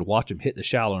there and you could watch them hit the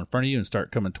shallow in front of you and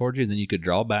start coming towards you. And then you could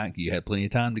draw back. You had plenty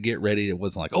of time to get ready. It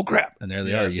wasn't like, oh crap, and there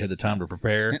they are. Yes. You had the time to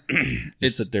prepare.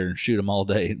 Just sit there and shoot them all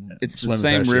day. It's the swimming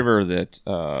same past you. river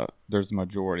that there's a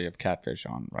majority of catfish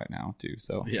on right now too.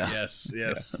 So Yeah. Yes.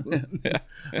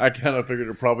 I kind of figured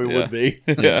it probably would be.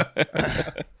 yeah,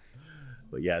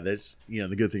 But yeah, that's,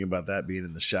 the good thing about that being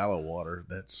in the shallow water,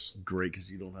 that's great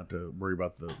because you don't have to worry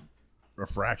about the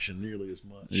refraction nearly as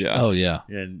much. yeah. Oh, yeah.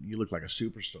 And you look like a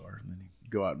superstar. And then you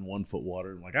go out in 1 foot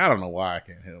water and I don't know why I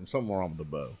can't hit them. Something wrong with the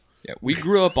bow. Yeah, we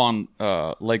grew up on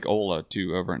Lake Ola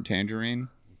too, over in Tangerine.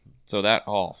 So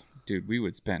dude, we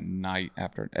would spend night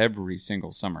after every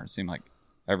single summer. It seemed like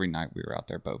every night we were out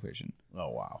there bow fishing, Oh,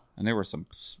 wow. and there were some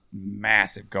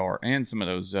massive gar and some of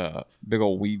those big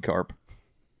old weed carp.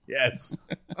 Yes.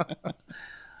 I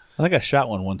think I shot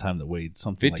one time that weighed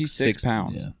something 56 like 6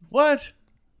 pounds. Yeah. What?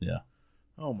 Yeah.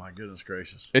 Oh, my goodness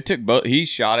gracious. It took both. He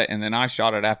shot it, and then I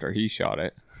shot it after he shot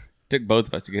it. Took both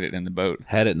of us to get it in the boat.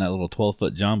 Had it in that little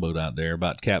 12-foot John boat out there,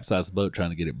 about to capsize the boat, trying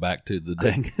to get it back to the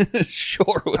dang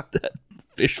shore with that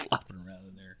fish flopping around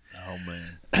in there. Oh,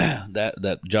 man.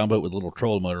 That John boat with a little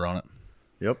trolling motor on it.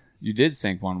 Yep. You did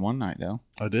sink one night though.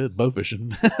 I did bow fishing.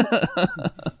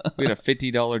 We had a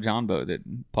 $50 John boat that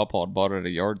Papa had bought at a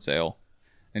yard sale,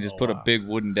 and just put a big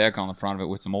wooden deck on the front of it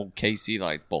with some old KC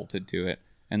lights bolted to it,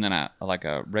 and then a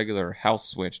regular house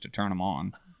switch to turn them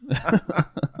on.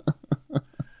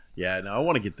 Yeah, no, I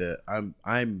want to get that.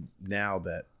 I'm now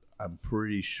that I'm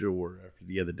pretty sure after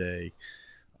the other day,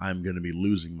 I'm going to be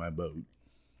losing my boat,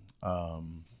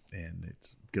 and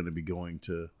it's going to be going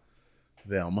to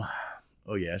them.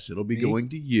 Oh yes, it'll be going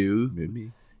to you,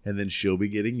 Maybe. and then she'll be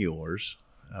getting yours.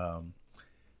 I'm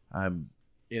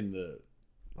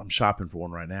shopping for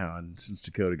one right now, and since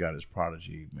Dakota got his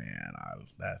Prodigy, man,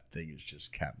 that thing is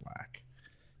just Cadillac,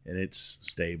 and it's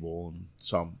stable, and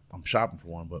so I'm shopping for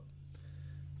one. But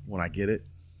when I get it,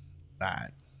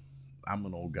 I'm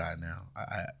an old guy now.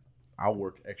 I'll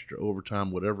work extra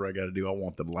overtime, whatever I got to do. I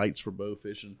want the lights for bow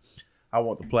fishing. I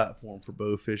want the platform for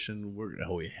bow fishing.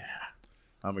 Oh yeah,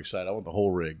 I'm excited. I want the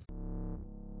whole rig.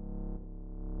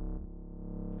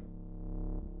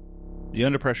 The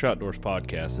Under Pressure Outdoors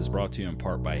podcast is brought to you in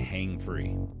part by Hang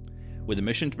Free. With a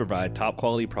mission to provide top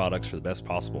quality products for the best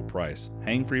possible price,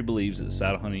 Hang Free believes that the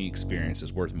saddle hunting experience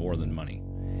is worth more than money.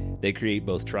 They create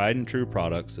both tried and true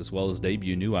products as well as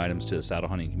debut new items to the saddle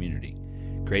hunting community,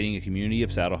 creating a community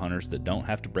of saddle hunters that don't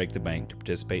have to break the bank to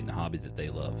participate in the hobby that they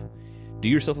love. Do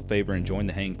yourself a favor and join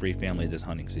the Hang Free family this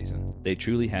hunting season. They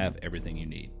truly have everything you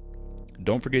need.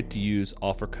 Don't forget to use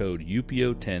offer code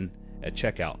UPO10 at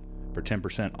checkout for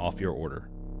 10% off your order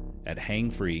at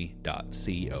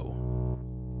hangfree.co.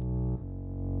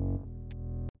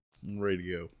 I'm ready to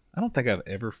go. I don't think I've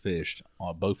ever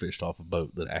bow fished off a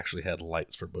boat that actually had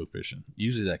lights for bow fishing.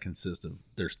 Usually that consists of,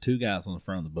 there's two guys on the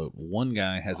front of the boat. One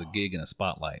guy has a gig and a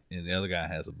spotlight, and the other guy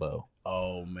has a bow.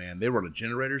 Oh man, they run the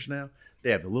generators now.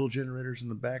 They have the little generators in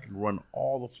the back and run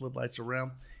all the floodlights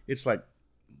around. It's like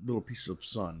little pieces of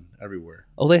sun everywhere.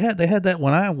 Oh, they had that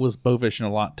when I was bow fishing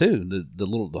a lot too.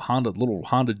 The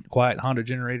Honda quiet Honda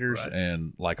generators, Right.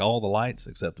 and like all the lights,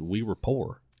 except we were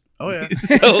poor. Oh yeah.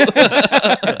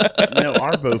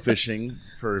 Our bow fishing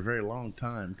for a very long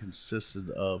time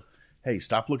consisted of, hey,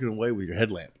 stop looking away with your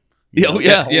headlamp. You know,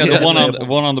 Yeah, hold the your one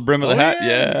headlamp on the brim of the hat.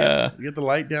 Yeah. You get the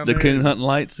light down The there. coon hunting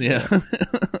lights, yeah.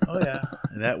 Oh yeah,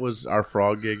 and that was our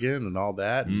frog gigging and all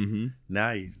that. And Mm-hmm.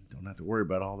 now you don't have to worry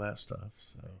about all that stuff.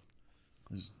 So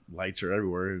there's lights are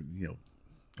everywhere. You know,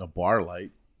 a bar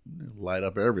light light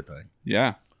up everything.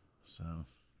 Yeah. So,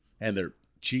 and they're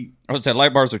cheap. I would say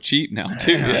light bars are cheap now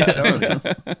too. I'm telling you.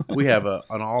 We have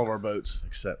on all of our boats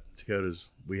except Dakota's.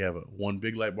 We have one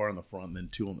big light bar on the front and then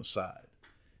two on the side,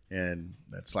 and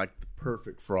that's like the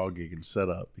perfect frog gigging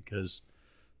setup because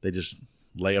they just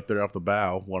lay up there off the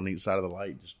bow, one on each side of the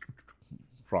light. Just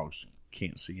frogs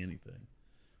can't see anything,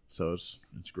 so it's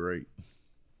great.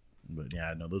 But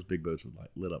yeah, I know those big boats would like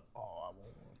lit up. Oh, I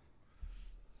want one.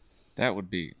 That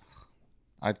would be.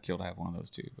 I'd kill to have one of those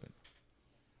too. But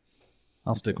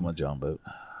I'll stick with my John boat.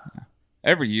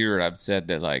 every year I've said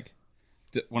that, like,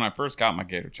 when I first got my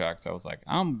Gator Tracks, I was like,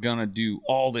 I'm gonna do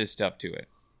all this stuff to it.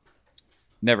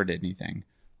 Never did anything.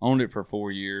 Owned it for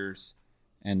 4 years,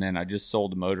 and then I just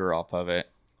sold the motor off of it.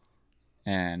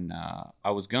 And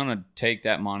I was gonna take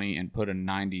that money and put a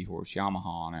 90 horse Yamaha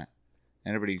on it.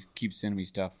 And everybody keeps sending me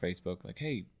stuff on Facebook like,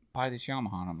 "Hey, buy this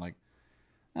Yamaha." And I'm like,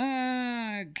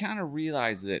 I kind of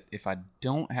realize that if I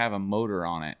don't have a motor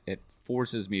on it, it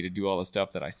forces me to do all the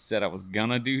stuff that I said I was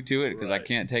gonna do to it because I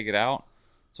can't take it out.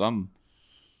 So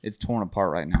it's torn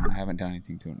apart right now. I haven't done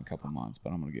anything to it in a couple months,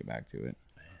 but I'm gonna get back to it.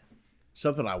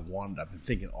 Something I've been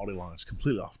thinking all day long. It's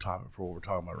completely off topic for what we're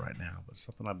talking about right now, but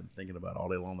something I've been thinking about all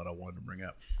day long that I wanted to bring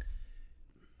up.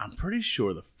 I'm pretty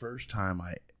sure the first time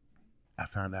I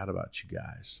found out about you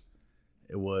guys,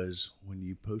 it was when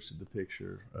you posted the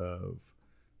picture of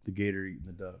the gator eating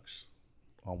the ducks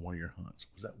on one of your hunts.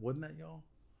 Wasn't that y'all?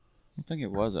 I don't think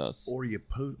it was us. Or you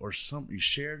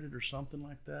shared it or something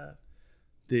like that.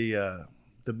 The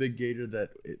big gator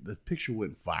the picture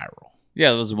went viral.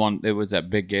 Yeah, it was one. It was that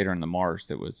big gator in the marsh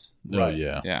that was. Right. Oh,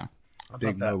 yeah. Yeah. I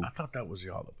thought that was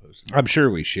y'all that posted it. I'm sure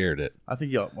we shared it. I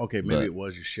think y'all, okay, maybe it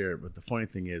was you shared, but the funny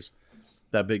thing is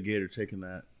that big gator taking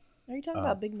that. Are you talking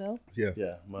about Big Mo?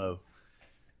 Yeah, Mo.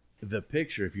 The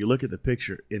picture, if you look at the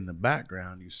picture in the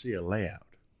background, you see a layout.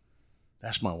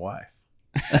 That's my wife.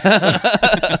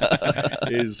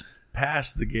 Is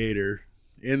past the gator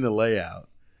in the layout.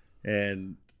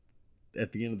 And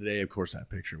at the end of the day, of course, that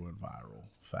picture went viral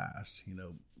fast. You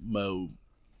know, Mo,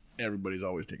 everybody's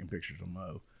always taking pictures of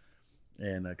Mo.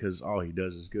 And because all he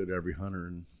does is go to every hunter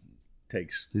and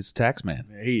takes. He's a tax man.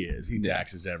 He is. He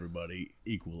taxes everybody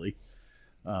equally.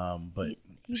 But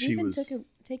He's she even was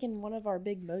taken one of our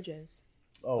big mojos.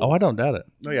 Oh, I don't doubt it.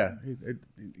 Oh yeah, he'd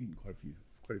eaten quite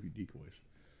a few decoys.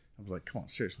 I was like, come on,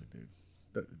 seriously, dude.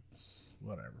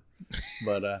 Whatever.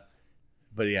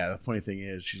 But yeah, the funny thing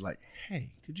is, she's like, hey,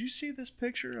 did you see this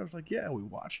picture? I was like, yeah, we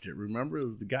watched it. Remember, it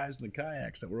was the guys in the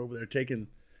kayaks that were over there taking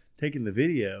the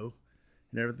video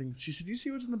and everything. She said, do you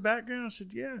see what's in the background? I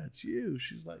said, yeah, it's you.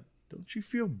 She's like, don't you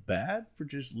feel bad for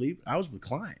just leaving? I was with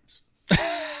clients.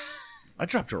 I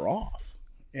dropped her off,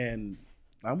 and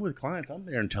I'm with clients. I'm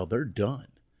there until they're done.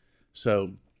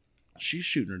 So she's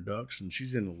shooting her ducks, and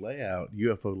she's in the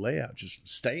UFO layout, just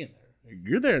staying there.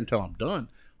 You're there until I'm done.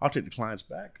 I'll take the clients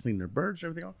back, clean their birds,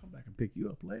 everything. I'll come back and pick you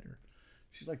up later.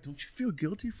 She's like, don't you feel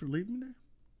guilty for leaving me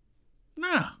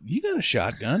there? Nah. You got a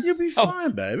shotgun. You'll be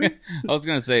fine, baby. I was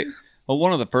going to say, well,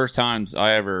 one of the first times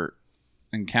I ever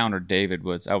encountered David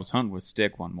was I was hunting with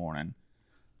Stick one morning.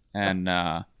 And,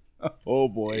 oh,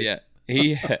 boy. yeah,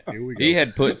 he we go. he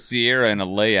had put Sierra in a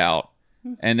layout.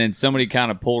 And then somebody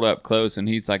kind of pulled up close, and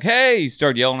he's like, hey, he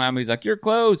started yelling at me. He's like, you're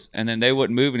close. And then they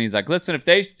wouldn't move. And he's like, listen,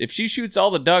 if she shoots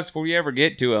all the ducks before you ever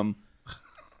get to them,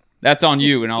 that's on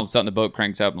you. And all of a sudden the boat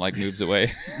cranks up and like moves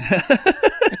away.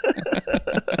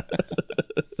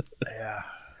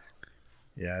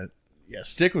 Yeah.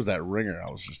 Stick was that ringer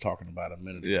I was just talking about a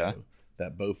minute ago. Yeah.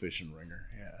 That bow fishing ringer.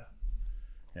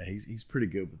 Yeah, he's pretty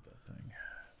good with that thing.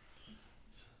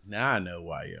 Now I know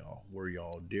why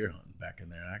y'all deer hunting back in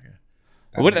there.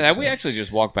 We actually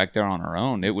just walked back there on our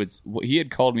own. He had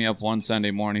called me up one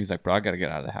Sunday morning. He's like, bro, I got to get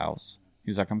out of the house.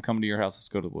 He's like, I'm coming to your house. Let's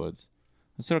go to the woods.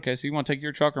 I said, okay, so you want to take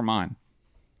your truck or mine?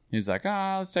 He's like,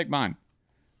 let's take mine.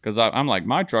 Because I'm like,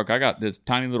 my truck, I got this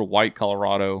tiny little white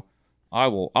Colorado.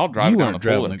 I'll drive it down the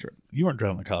pool. You weren't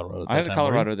driving the Colorado. I had a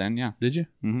Colorado then, yeah. Did you?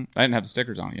 Mm-hmm. I didn't have the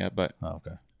stickers on it yet, but Oh,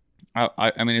 okay.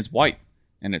 I mean, it's white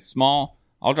and it's small.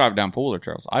 I'll drive it down Fuller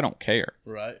trails. I don't care.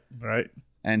 Right.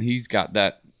 And he's got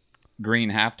that green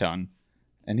half ton,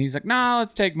 and he's like, nah,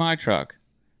 let's take my truck.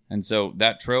 And so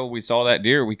that trail we saw that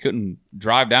deer, we couldn't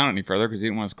drive down any further because he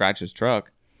didn't want to scratch his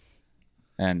truck.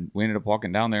 And we ended up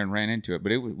walking down there and ran into it.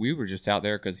 But we were just out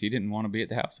there because he didn't want to be at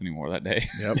the house anymore that day.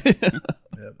 Yep. Yeah,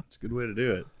 that's a good way to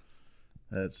do it.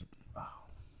 It's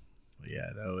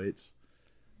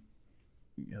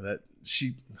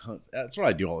that's what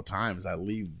I do all the time is I'll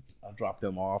drop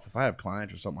them off. If I have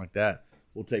clients or something like that,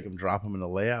 we'll take them, drop them in a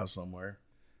layout somewhere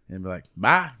and be like,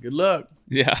 bye, good luck.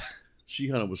 Yeah. She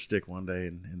hunted with Stick one day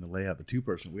in the layout,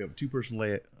 we have a 2-person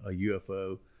layout, a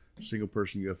UFO, a single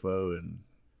person UFO, and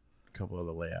a couple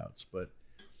other layouts.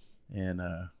 Hunting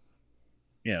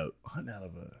out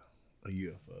of a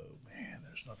UFO, man,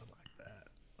 there's nothing like that.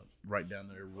 Right down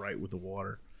there, right with the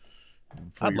water.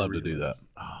 I'd love to do that.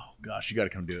 Oh gosh, you got to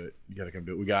come do it.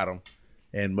 We got them,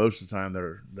 and most of the time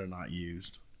they're not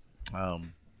used.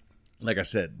 Like I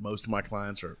said, most of my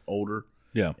clients are older.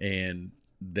 Yeah, and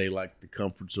they like the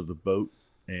comforts of the boat,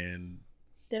 and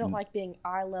they don't like being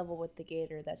eye level with the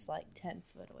gator that's like 10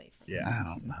 foot away from yeah.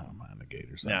 I don't mind the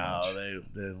gators.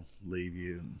 They'll leave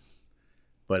you.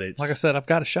 But it's like I said, I've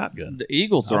got a shotgun. The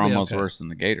eagles are almost worse than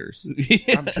the gators.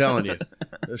 I'm telling you,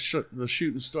 the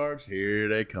shooting starts. Here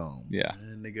they come. Yeah,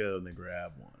 and they go and they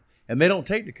grab one, and they don't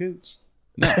take the coots.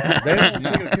 No, they don't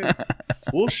take a coot.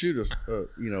 We'll shoot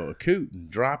a coot and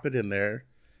drop it in there.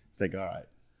 Think, all right,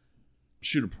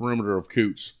 shoot a perimeter of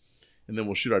coots, and then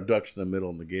we'll shoot our ducks in the middle,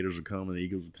 and the gators will come, and the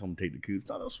eagles will come and take the coots.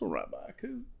 No, they'll swim right by a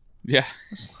coot. Yeah,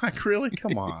 it's like, really,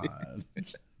 come on.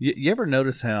 You ever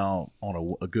notice how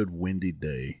on a good windy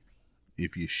day,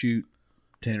 if you shoot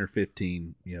 10 or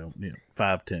 15,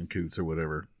 5, 10 coots or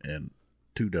whatever, and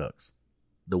 2 ducks,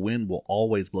 the wind will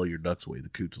always blow your ducks away. The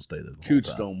coots will stay there.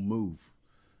 Coots don't move.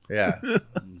 Yeah,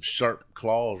 sharp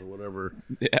claws or whatever.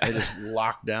 Yeah. They just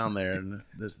lock down there, and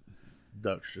this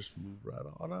ducks just move right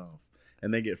on off,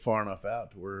 and they get far enough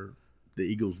out to where the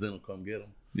eagles then will come get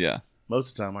them. yeah.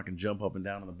 Most of the time, I can jump up and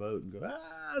down on the boat and go,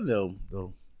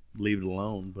 they'll leave it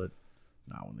alone, but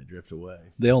not when they drift away.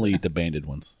 They only eat the banded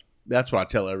ones. That's what I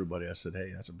tell everybody. I said,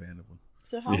 hey, that's a banded one.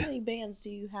 So how many bands do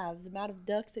you have? The amount of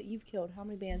ducks that you've killed, how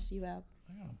many bands do you have?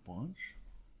 I got a bunch.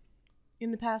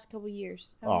 In the past couple of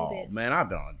years, how many bands? Man, I've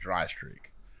been on a dry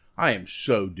streak. I am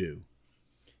so due.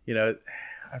 I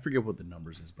forget what the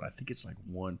numbers is, but I think it's like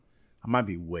one. I might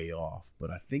be way off, but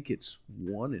I think it's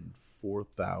 1 in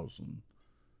 4,000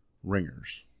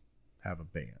 ringers have a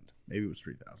band. Maybe it was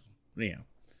 3,000. Anyhow,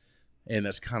 and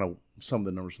that's kind of some of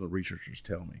the numbers from the researchers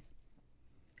tell me.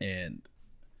 And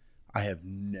I have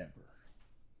never,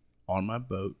 on my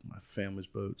boat, my family's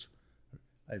boats,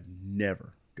 I've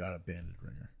never got a banded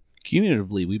ringer.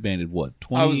 Cumulatively, we banded what,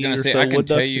 20 I was going or to say, so I can wood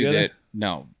tell ducks you together? that,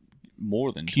 no,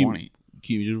 more than 20.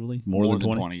 cumulatively? More than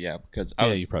 20? Yeah, because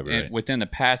Yeah, you're probably right. within the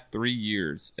past 3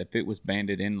 years, if it was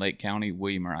banded in Lake County,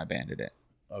 William or I banded it.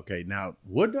 Okay, now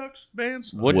wood ducks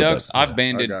bands. Wood ducks, I've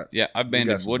banded. I got- I've we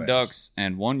banded got some wood bands. ducks,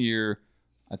 and 1 year,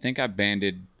 I think I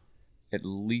banded at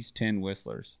least 10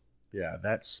 whistlers. Yeah,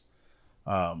 that's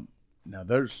now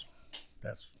that's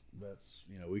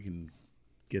we can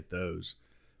get those,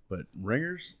 but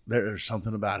ringers, there's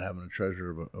something about having a treasure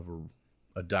of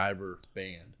a diver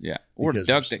band. Yeah, or Because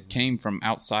duck there's- that came from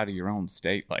outside of your own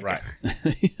state, like Right.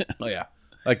 Oh yeah,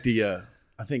 like the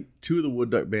I think 2 of the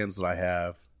wood duck bands that I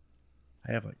have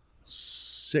like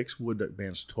 6 wood duck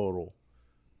bands total.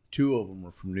 2 of them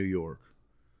are from New York.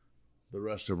 The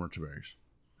rest of them are Tavares.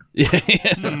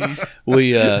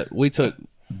 Yeah. We took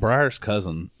Briar's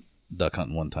cousin duck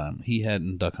hunting one time. He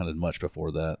hadn't duck hunted much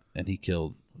before that, and he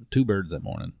killed 2 birds that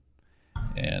morning.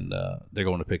 And they're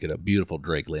going to pick it up. Beautiful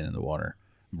drake laying in the water.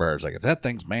 Briar's like, if that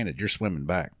thing's banded, you're swimming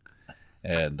back.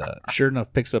 And sure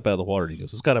enough, picks it up out of the water. And he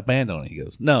goes, it's got a band on it. He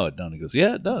goes, no, it don't. He goes,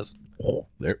 yeah, it does.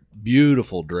 They're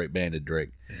beautiful banded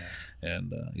drake.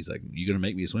 And he's like, you going to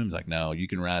make me swim? He's like, no, you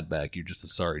can ride back. You're just a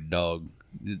sorry dog.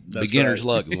 Beginner's right.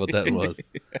 luck is what that was.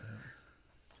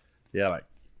 Yeah, like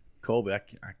Colby, I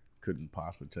couldn't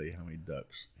possibly tell you how many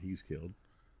ducks he's killed.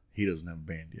 He doesn't have a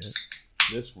band yet.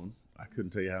 This one, I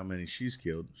couldn't tell you how many she's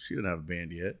killed. She didn't have a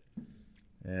band yet.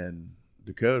 And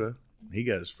Dakota, he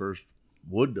got his first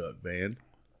wood duck band.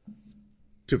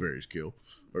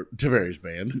 Tavares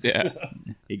band. Yeah.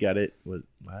 He got it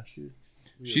last year.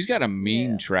 She's got a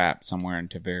mean trap somewhere in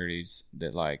Tavares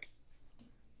that, like,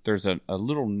 there's a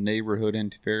little neighborhood in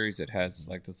Tavares that has,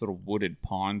 like, this little wooded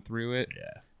pond through it.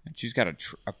 Yeah. And she's got a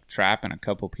trap in a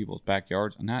couple people's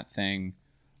backyards. And that thing,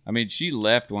 I mean, she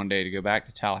left one day to go back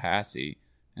to Tallahassee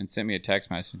and sent me a text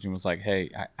message and was like,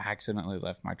 hey, I accidentally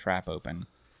left my trap open.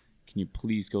 Can you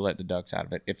please go let the ducks out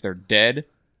of it? If they're dead,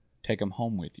 take them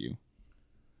home with you.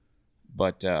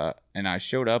 But, and I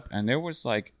showed up and there was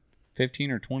like 15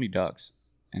 or 20 ducks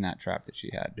in that trap that she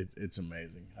had. It's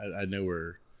amazing. I know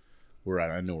where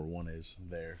I know where one is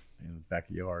there in the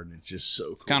backyard, and it's just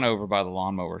so. It's kind of over by the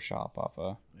lawnmower shop off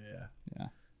of.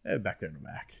 Yeah, back there in the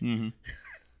back. Mm-hmm.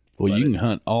 Well, you can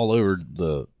hunt all over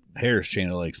the Harris chain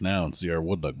of lakes now and see our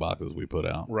wood duck boxes we put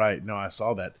out. Right. No, I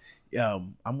saw that.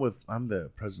 I'm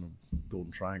the president of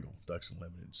Golden Triangle Ducks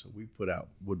Unlimited, so we put out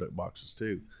wood duck boxes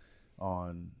too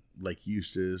on Lake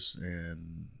Eustis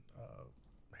and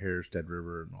Harris Dead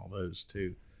River and all those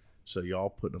too. So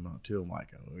y'all putting them out too. I'm like,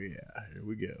 oh yeah, here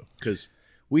we go. Because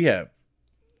we have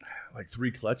like 3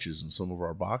 clutches in some of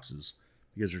our boxes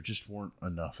because there just weren't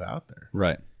enough out there.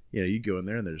 Right. You know, you go in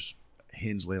there and there's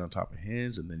hens laying on top of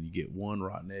hens, and then you get 1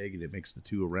 rotten egg, and it makes the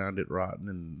 2 around it rotten,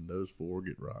 and those 4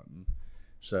 get rotten.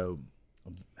 So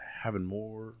having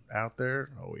more out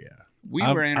there, oh yeah. We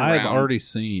I've ran around. already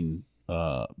seen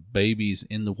babies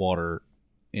in the water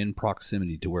in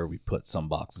proximity to where we put some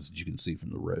boxes that you can see from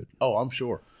the road. Oh, I'm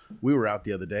sure. We were out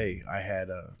the other day. I had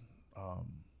a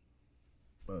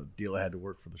deal I had to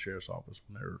work for the sheriff's office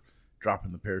when they were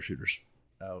dropping the parachuters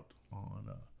out on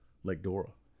Lake Dora,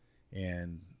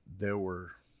 and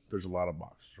there's a lot of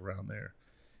boxes around there,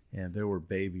 and there were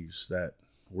babies that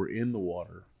were in the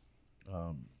water.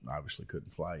 Obviously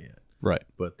couldn't fly yet, Right.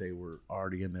 but they were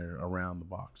already in there around the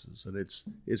boxes, and it's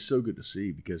so good to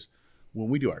see, because when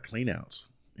we do our clean outs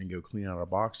and go clean out our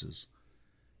boxes,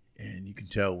 and you can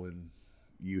tell when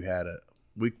you had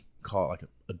we call it like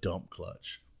a dump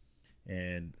clutch,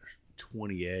 and there's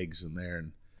 20 eggs in there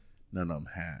and none of them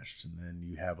hatched, and then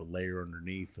you have a layer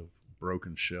underneath of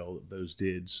broken shell that those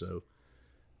did. So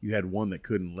you had one that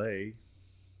couldn't lay,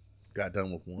 got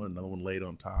done with one, another one laid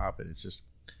on top, and it's just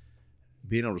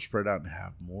being able to spread out and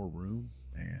have more room.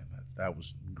 Man, that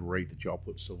was great that y'all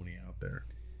put so many out there.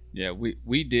 Yeah,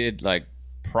 we did, like,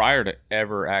 prior to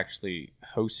ever actually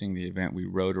hosting the event, we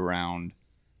rode around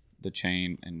the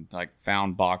chain and, like,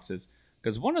 found boxes.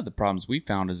 Because one of the problems we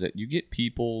found is that you get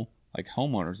people, like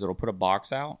homeowners, that'll put a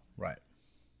box out, Right.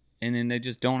 and then they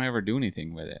just don't ever do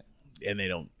anything with it. And they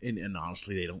don't, and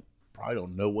honestly, they probably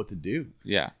don't know what to do.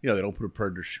 Yeah. You know, they don't put a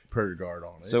predator guard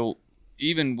on it. So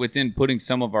even within putting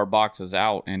some of our boxes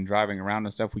out and driving around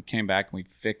and stuff, we came back and we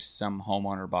fixed some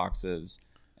homeowner boxes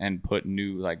and put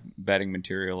new, like, bedding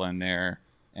material in there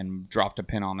and dropped a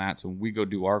pin on that. So when we go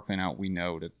do our clean out, we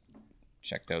know to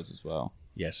check those as well.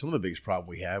 yeah, some of the biggest problem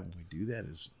we have when we do that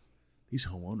is these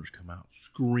homeowners come out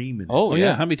screaming. Oh, Oh, yeah.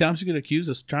 yeah. How many times you get accused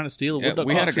of trying to steal a wood Yeah, duck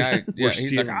we had a box? guy. Yeah, he's like,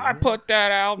 stealing I them. put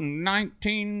that out in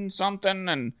 19 something,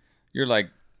 and you're like,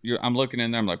 I'm looking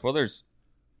in there. I'm like, well, there's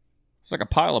like a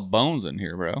pile of bones in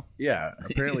here, bro. Yeah,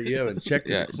 apparently you haven't checked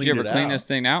it. Yeah, or did you ever cleaned it clean out. this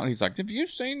thing out? And he's like, have you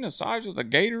seen the size of the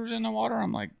gators in the water?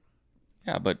 I'm like,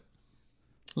 yeah, but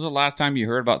was the last time you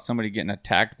heard about somebody getting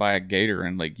attacked by a gator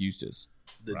in Lake Eustis?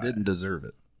 That didn't deserve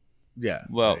it. Yeah.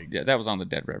 Well, there you yeah, that was on the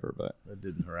Dead River, but go. That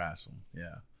didn't harass them.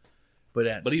 Yeah.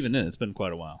 But But even then, it's been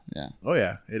quite a while. yeah. Oh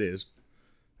yeah, it is.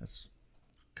 That's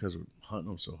because we're hunting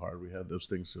them so hard. We have those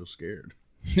things so scared.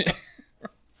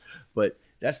 But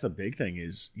that's the big thing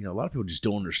is, a lot of people just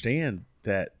don't understand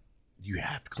that you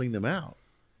have to clean them out.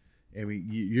 I mean,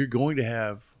 you are going to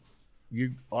have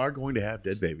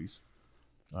dead babies,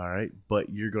 all right, but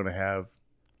you're going to have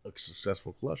a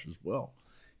successful clutch as well.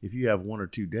 If you have one or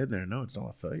two dead there, no, it's not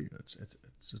a failure. It's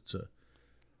a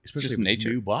especially Just if it's nature.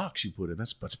 a new box you put in.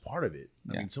 That's part of it.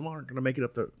 I Yeah. mean, some aren't going to make it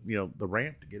up the the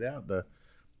ramp to get out, the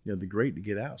grate to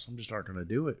get out. Some just aren't going to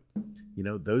do it.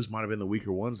 Those might have been the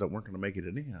weaker ones that weren't going to make it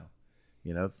anyhow.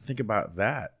 Think about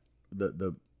that.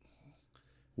 The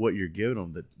what you're giving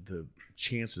them, the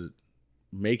chance of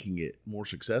making it more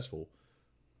successful.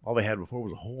 All they had before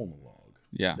was a hole in the log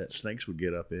Yeah. that snakes would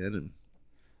get up in, and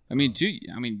I mean, too.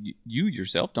 I mean, you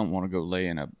yourself don't want to go lay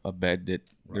in a bed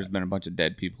that there's been a bunch of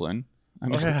dead people in. I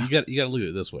mean, yeah. You got to look at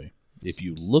it this way. If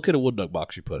you look at a wood duck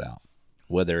box you put out,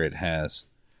 whether it has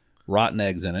rotten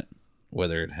eggs in it,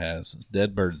 whether it has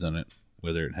dead birds in it,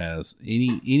 whether it has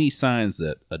any signs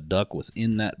that a duck was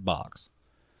in that box,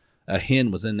 a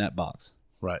hen was in that box,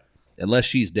 right. unless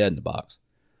she's dead in the box,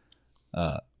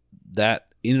 that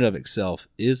in and of itself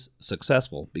is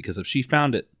successful, because if she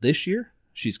found it this year,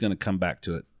 she's going to come back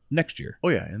to it next year. Oh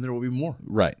yeah, and there will be more.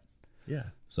 Right. Yeah.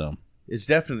 So It's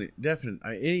definite.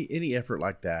 Any effort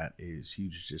like that is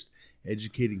huge. It's just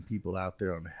educating people out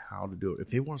there on how to do it. If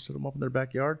they want to set them up in their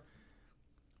backyard,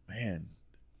 man,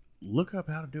 look up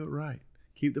how to do it right.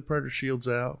 Keep the predator shields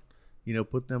out.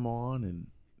 Put them on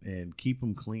and keep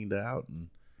them cleaned out.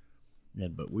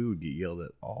 But we would get yelled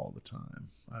at all the time.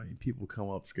 I mean, people come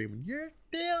up screaming, "You're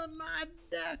stealing my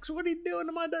ducks! What are you doing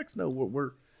to my ducks?" No,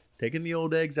 we're taking the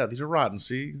old eggs out. These are rotten.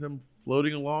 See them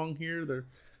floating along here?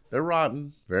 They're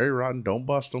rotten, very rotten. Don't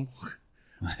bust them.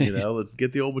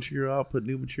 Get the old material out, put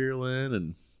new material in,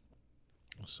 and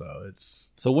so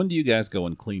it's. So when do you guys go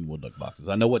and clean wood duck boxes?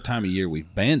 I know what time of year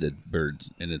we've banded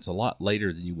birds, and it's a lot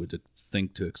later than you would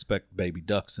think to expect baby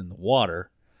ducks in the water.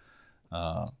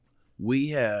 We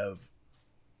have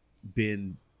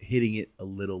been hitting it a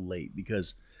little late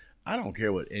because I don't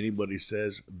care what anybody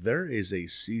says. There is a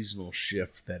seasonal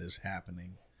shift that is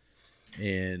happening,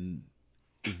 and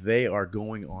they are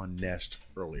going on nest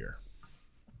earlier.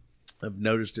 I've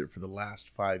noticed it for the last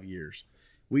 5 years.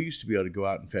 We used to be able to go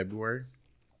out in February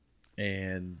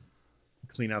and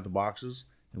clean out the boxes,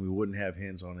 and we wouldn't have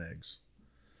hens on eggs.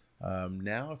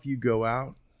 Now, if you go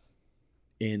out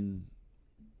in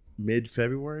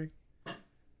mid-February,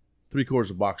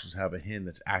 3/4 of boxes have a hen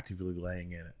that's actively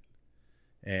laying in it.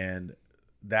 And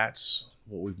that's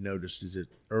what we've noticed is that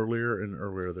earlier and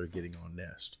earlier they're getting on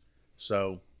nest.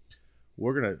 So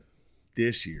we're going to,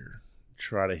 this year,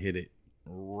 try to hit it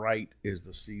right as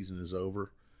the season is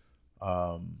over.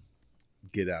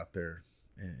 Get out there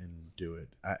and do it.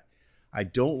 I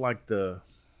don't like the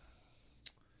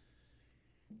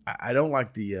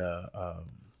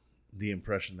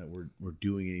impression that we're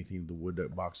doing anything to the wood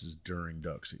duck boxes during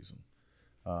duck season.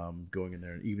 Going in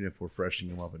there, even if we're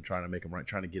freshening them up and trying to make them right,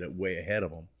 trying to get it way ahead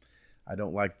of them. I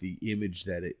don't like the image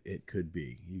that it could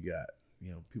be. You got,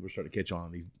 people start to catch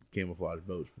on these camouflage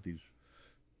boats with these,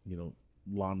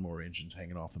 lawnmower engines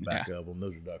hanging off the back of them.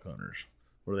 Those are duck hunters.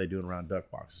 What are they doing around duck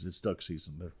boxes? It's duck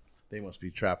season. They must be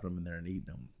trapping them in there and eating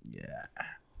them. Yeah.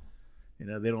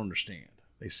 They don't understand.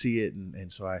 They see it,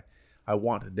 and so I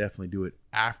want to definitely do it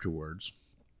afterwards,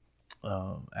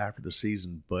 after the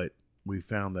season, but we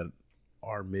found that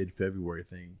our mid-February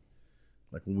thing,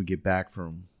 like when we get back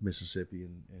from Mississippi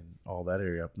and all that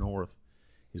area up north,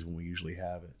 is when we usually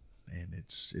have it, and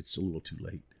it's a little too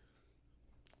late.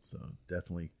 So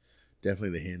definitely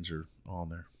the hens are on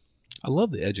there. I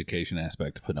love the education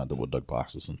aspect of putting out the wood duck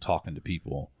boxes and talking to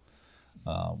people.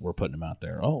 We're putting them out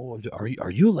there. Oh,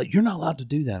 you're not allowed to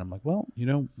do that. I'm like, well,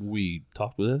 we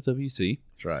talked with FWC.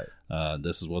 That's right.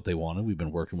 This is what they wanted. We've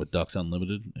been working with Ducks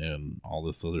Unlimited and all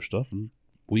this other stuff, and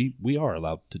we are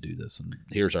allowed to do this. And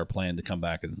here's our plan to come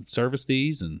back and service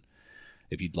these. And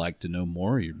if you'd like to know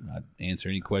more, I'd answer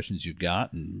any questions you've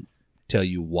got and tell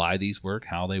you why these work,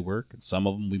 how they work. Some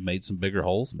of them we've made some bigger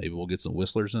holes. Maybe we'll get some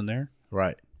whistlers in there.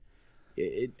 Right.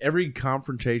 Every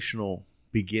confrontational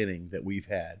beginning that we've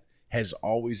had has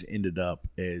always ended up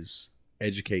as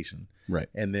education. Right.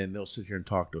 And then they'll sit here and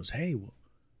talk to us. Hey, well,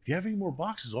 if you have any more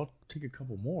boxes, I'll take a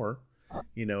couple more.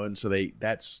 And so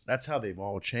that's how they've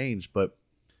all changed. But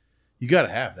you got to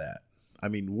have that. I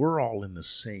mean, we're all in the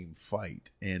same fight,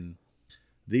 and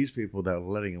these people that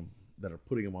are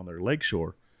putting them on their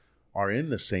lakeshore are in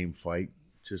the same fight,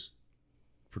 just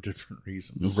for different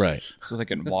reasons. Right. So they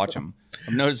can watch them.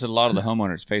 I've noticed that a lot of the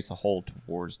homeowners face a hole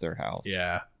towards their house.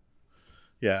 Yeah.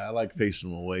 Yeah, I like facing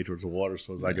them away towards the water,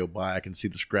 so as I go by, I can see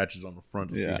the scratches on the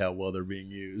front to see Yeah. how well they're being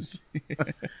used.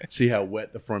 See how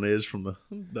wet the front is from the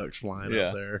ducks flying Yeah.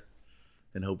 up there,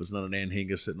 and hope it's not an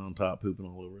anhinga sitting on top pooping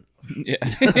all over it.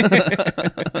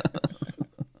 Yeah.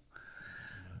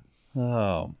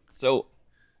 Oh, So,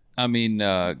 I mean,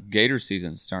 gator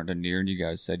season's starting to near, and you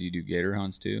guys said you do gator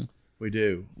hunts too. We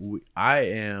do.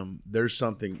 There's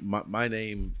something, my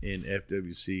name in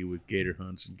FWC with gator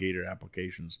hunts and gator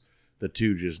applications, the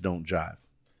two just don't jive.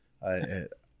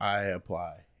 I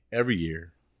apply every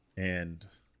year, and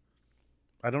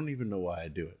I don't even know why I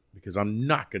do it, because I'm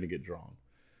not going to get drawn.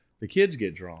 The kids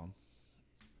get drawn.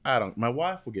 My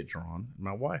wife will get drawn.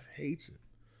 My wife hates it.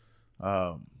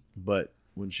 But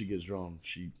when she gets drawn,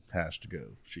 she has to go.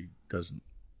 She doesn't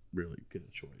really get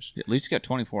a choice. At least you got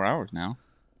 24 hours now.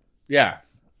 Yeah,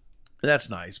 that's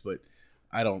nice, but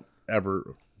I don't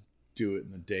ever do it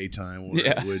in the daytime. Where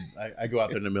Yeah. I go out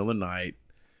there in the middle of the night.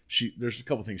 There's a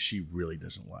couple things she really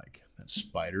doesn't like. That's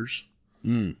spiders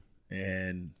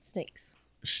and Snakes.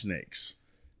 snakes.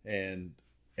 And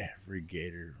every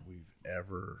gator we've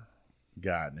ever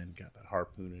gotten and got that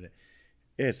harpoon in it,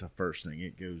 it's the first thing.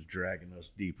 It goes dragging us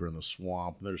deeper in the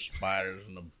swamp. There's spiders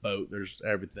in the boat. There's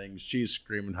everything. She's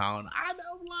screaming, hollering, I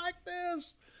don't like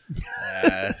this.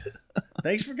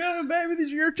 Thanks for coming, baby.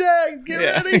 These are your tags. Get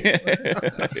ready.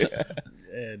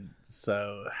 And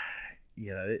so,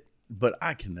 but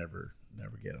I can never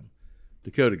get them.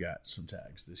 Dakota got some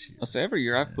tags this year. So every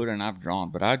year I've put in, I've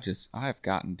drawn, but I've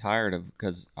gotten tired of,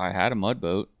 because I had a mud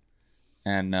boat,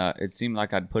 and it seemed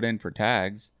like I'd put in for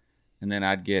tags, and then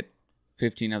I'd get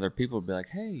 15 other people be like,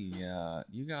 hey,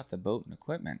 you got the boat and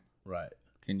equipment. Right.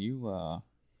 Can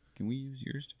we use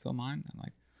yours to fill mine? I'm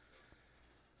like,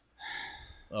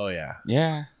 Oh, yeah.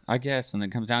 yeah, I guess. And then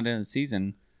it comes down to the end of the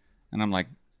season, and I'm like,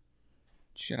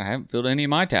 shit, I haven't filled any of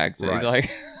my tags. Right. Like,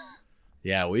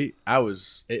 Yeah,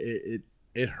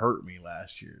 it hurt me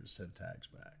last year to send tags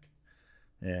back.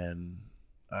 And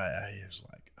I was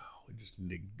like, oh, we just need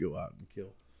to go out and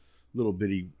kill little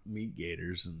bitty meat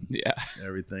gators and yeah.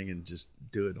 everything and just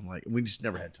do it. I'm like, we just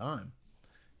never had time.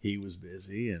 He was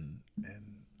busy and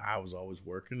I was always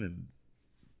working, and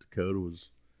Dakota was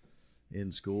in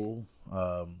school.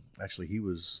 Actually, he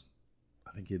was,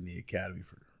 I think, in the Academy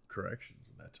for Corrections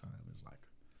at that time. It was like,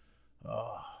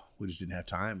 oh, we just didn't have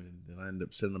time. And then I ended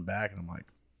up sending them back, and I'm like,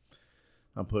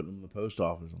 I'm putting them in the post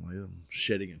office. I'm like, I'm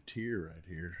shedding a tear right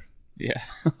here. Yeah.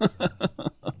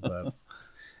 But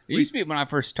It used to be when I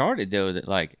first started, though, that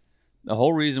like the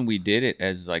whole reason we did it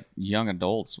as like young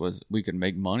adults was we could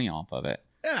make money off of it.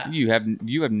 yeah, You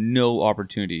have no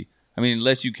opportunity. I mean,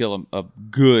 unless you kill a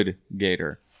good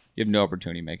gator, you have no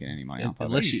opportunity making any money off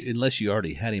of it. unless you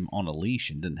already had him on a leash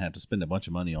and didn't have to spend a bunch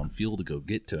of money on fuel to go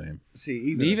get to him. see,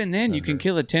 Even then, you can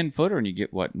kill a 10-footer and you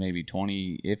get what, maybe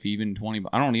 20, if even 20.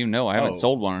 I don't even know. I haven't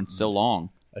sold one in so long.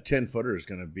 a 10-footer is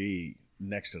going to be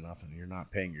next to nothing. You're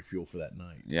not paying your fuel for that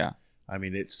night. Yeah. I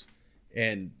mean,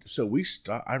 and so we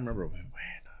stopped. I remember, man,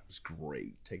 it was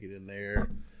great. Take it in there,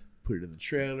 put it in the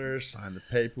trailer, sign the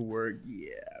paperwork. Yeah,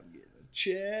 I'm getting a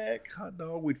check. Hot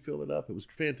dog. We'd fill it up. It was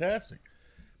fantastic.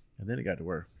 And then it got to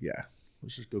where,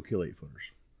 let's just go kill 8-footers.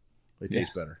 They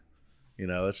taste better.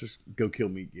 Let's just go kill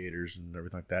meat gators and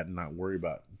everything like that and not worry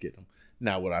about getting them.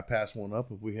 Now, would I pass one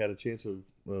up if we had a chance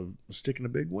of sticking a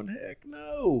big one? Heck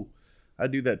no.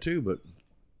 I'd do that too, but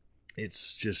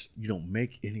it's just, you don't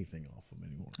make anything off them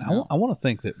anymore. I want to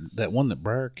think that one that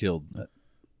Briar killed, that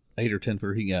 8 or 10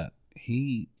 footer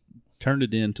he turned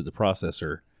it into the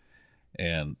processor,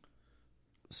 and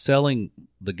selling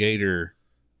the gator,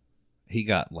 he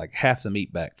got like half the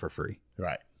meat back for free.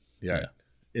 Right. Yeah.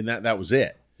 And that was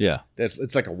it. Yeah.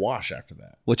 It's like a wash after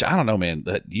that. Which I don't know, man.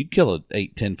 That you kill a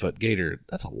 8-10 foot gator,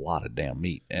 that's a lot of damn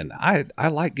meat. And I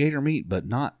like gator meat, but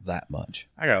not that much.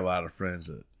 I got a lot of friends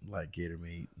that like gator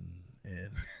meat,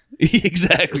 and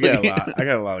Exactly. I got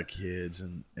a lot of kids,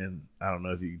 and I don't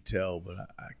know if you can tell, but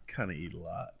I kind of eat a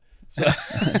lot. So,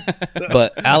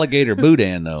 But alligator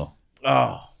boudin, though.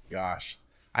 oh gosh,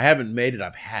 I haven't made it.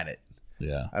 I've had it.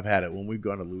 Yeah. I've had it. When we've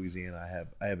gone to Louisiana,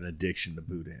 I have an addiction to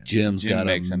boudin. Jim got a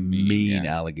makes a mean, mean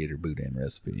yeah. alligator boudin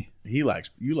recipe. You like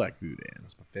boudin.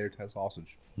 That's my favorite type of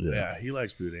sausage. Yeah, he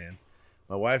likes boudin.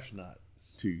 My wife's not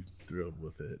too thrilled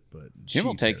with it, but Jim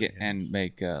will she's take it everything. and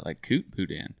make like coot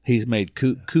boudin. He's made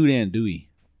coudin douille.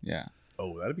 Yeah.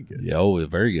 Oh, that'd be good. Yeah, oh,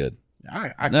 very good.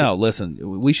 I No, listen,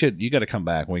 you got to come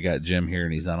back when we got Jim here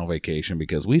and he's not on vacation,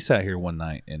 because we sat here one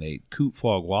night and ate coot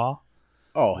foie gras.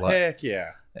 Oh, What? heck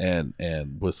yeah.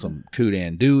 and with some coot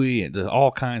andouille and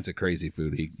all kinds of crazy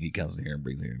food. He comes in here and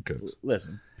brings in here and cooks.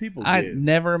 Listen, people I give.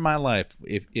 never in my life,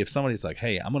 if somebody's like,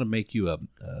 hey, I'm gonna make you a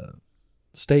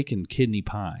steak and kidney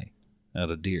pie out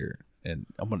of deer, and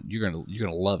you're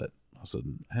gonna love it. I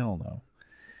said, hell no.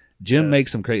 Jim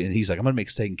makes some crazy, and he's like, I'm gonna make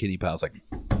steak and kidney pie. I was like,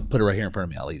 put it right here in front of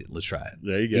me. I'll eat it. Let's try it.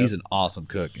 There you go. He's an awesome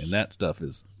cook, and that stuff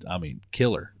is, I mean,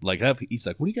 killer. Like he's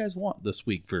like, what do you guys want this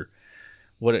week for?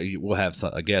 We'll have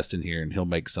a guest in here, and he'll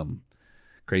make some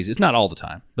crazy. It's not all the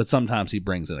time, but sometimes he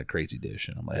brings in a crazy dish,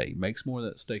 and I'm like, hey, make some more of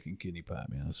that steak and kidney pie,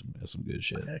 man. That's some good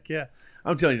shit. Heck yeah.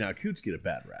 I'm telling you now, coots get a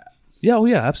bad rap. Yeah, oh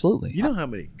yeah, absolutely. You know how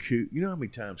many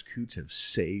times coots have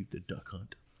saved a duck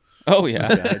hunt? Oh yeah.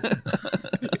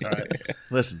 All right.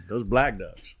 Listen, those black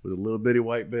ducks with a little bitty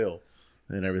white bill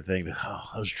and everything,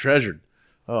 those treasured.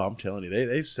 Oh, I'm telling you,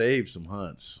 they've saved some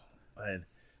hunts. And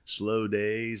slow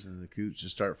days, and the coots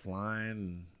just start flying.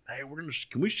 And, hey,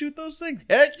 can we shoot those things?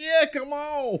 Heck yeah, come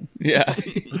on. Yeah.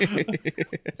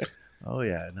 Oh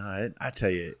yeah, no, I tell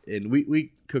you, and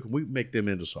we cook them. We make them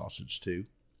into sausage too.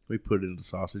 We put it into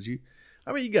sausage. You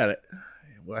got it.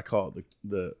 What I call it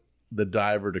the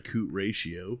diver to coot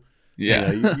ratio.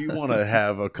 Yeah. You want to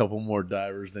have a couple more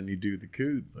divers than you do the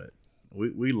coot, but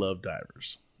we love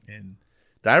divers, and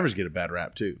divers get a bad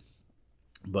rap too.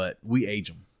 But we age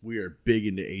them. We are big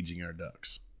into aging our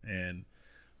ducks, and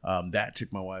that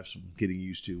took my wife some getting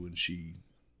used to when she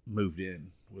moved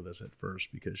in with us at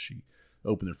first, because she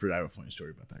opened the fridge. I have a funny story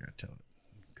about that. I got to tell it,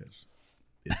 because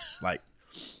it's like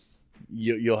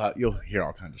you'll hear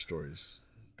all kinds of stories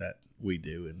that we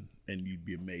do, and you'd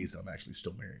be amazed I'm actually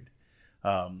still married,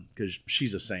 because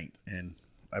she's a saint, and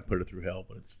I put her through hell,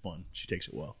 but it's fun. She takes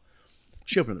it well.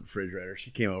 She opened the refrigerator. She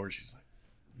came over. She's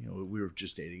like, we were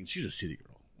just dating. She's a city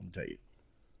girl. I'm gonna tell you,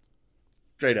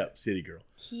 straight up city girl.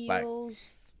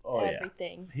 Heels,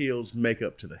 everything. Yeah. Heels,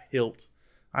 makeup to the hilt.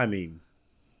 I mean,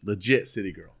 legit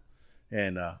city girl.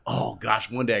 And oh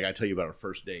gosh, one day I gotta tell you about our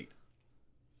first date.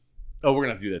 Oh, we're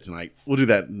gonna have to do that tonight. We'll do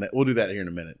that. We'll do that here in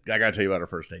a minute. I gotta tell you about our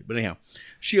first date. But anyhow,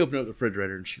 she opened up the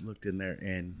refrigerator and she looked in there,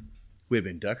 and we had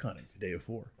been duck hunting the day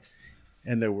before,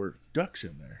 and there were ducks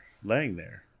in there, laying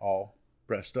there, all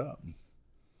breast up. And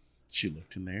she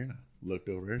looked in there, and I looked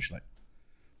over her, and she's like,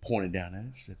 pointed down at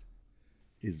it. She said,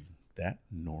 "Is that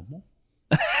normal?"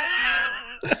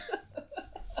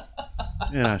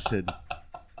 And I said,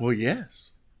 "Well,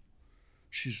 yes."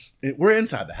 We're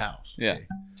inside the house. Yeah. Okay?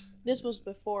 This was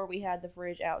before we had the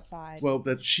fridge outside. Well,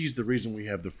 she's the reason we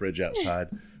have the fridge outside.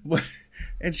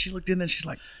 And she looked in there and she's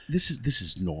like, This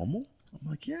is normal? I'm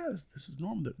like, yeah, this is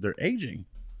normal. They're aging.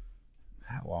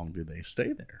 How long do they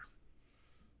stay there?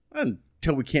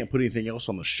 Until we can't put anything else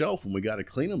on the shelf, and we got to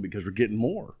clean them because we're getting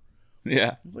more.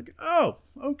 Yeah. I was like, oh,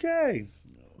 okay.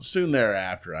 Soon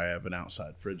thereafter, I have an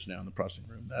outside fridge now in the processing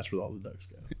room. That's where all the ducks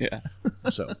go. Yeah.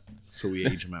 So we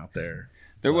age them out there.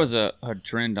 There was a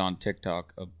trend on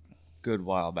TikTok a good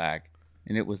while back,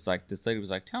 and it was like, this lady was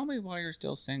like, tell me why you're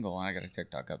still single. And I got a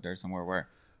TikTok up there somewhere where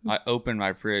I opened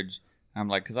my fridge. I'm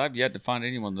like, because I've yet to find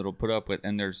anyone that'll put up with,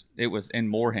 and it was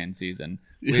in moorhen season.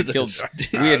 We had killed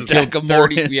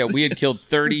 30, we had killed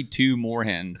 32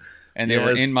 moorhens, and they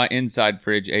were in my inside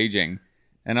fridge aging.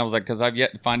 And I was like, because I've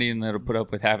yet to find anyone that'll put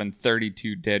up with having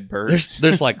 32 dead birds.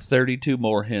 There's like 32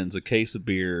 more hens, a case of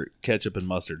beer, ketchup, and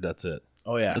mustard. That's it.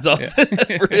 Oh, yeah. That's all in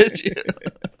that fridge.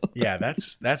 Yeah,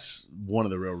 that's one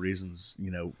of the real reasons,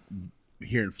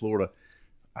 here in Florida,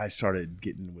 I started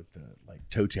getting with the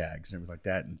toe tags and everything like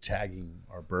that, and tagging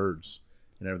our birds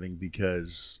and everything,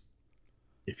 because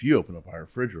if you open up our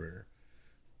refrigerator,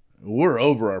 we're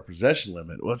over our possession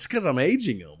limit. Well, it's because I'm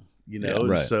aging them, Yeah, right.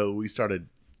 And so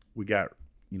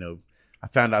I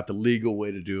found out the legal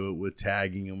way to do it with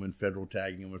tagging them and federal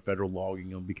logging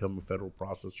them, become a federal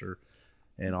processor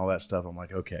and all that stuff. I'm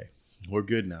like, okay, we're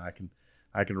good now.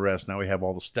 I can rest. Now we have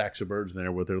all the stacks of birds in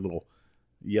there with their little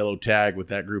yellow tag with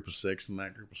that group of 6 and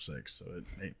that group of 6. So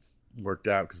it worked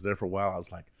out, because there for a while I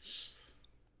was like,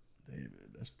 David,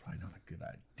 that's probably not a good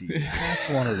idea. That's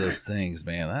one of those things,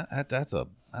 man. That's a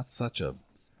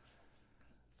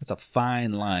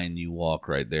fine line you walk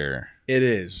right there. It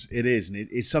is, and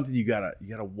it's something you gotta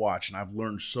watch. And I've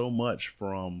learned so much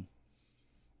from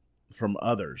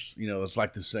others. It's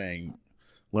like the saying,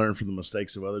 learn from the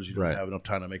mistakes of others. You don't have enough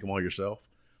time to make them all yourself.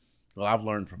 Well, I've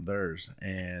learned from theirs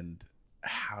and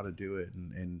how to do it,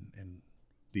 and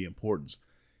the importance.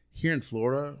 Here in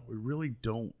Florida, we really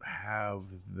don't have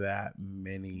that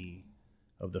many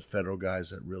of the federal guys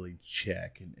that really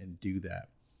check and do that.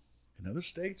 In other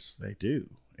states, they do.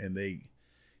 And they,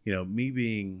 me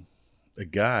being a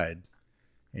guide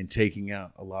and taking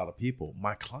out a lot of people,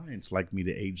 my clients like me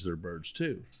to age their birds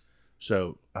too.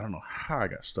 So I don't know how I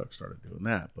got started doing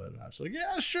that, but I was like,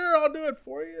 yeah, sure, I'll do it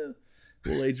for you.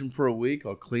 We'll age them for a week.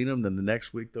 I'll clean them. Then the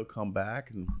next week they'll come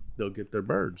back and they'll get their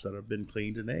birds that have been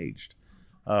cleaned and aged.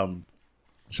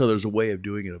 So there's a way of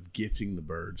doing it, of gifting the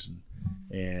birds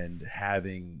and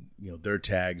having, their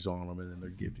tags on them, and then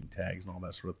their gifting tags and all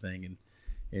that sort of thing.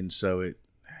 And so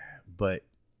but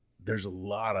there's a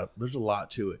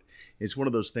lot to it. It's one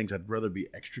of those things I'd rather be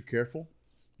extra careful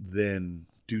than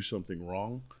do something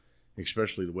wrong,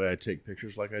 especially the way I take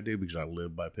pictures like I do, because I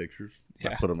live by pictures.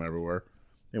 I put them everywhere.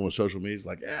 And with social media, it's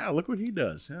like, yeah, look what he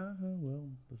does. Yeah, well,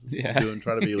 this is what I'm doing,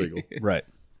 try to be legal. Right.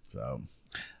 So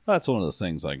that's one of those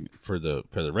things, like for the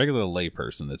regular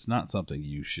layperson, it's not something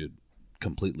you should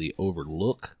completely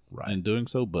overlook in doing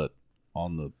so, but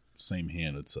on the same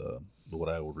hand, it's what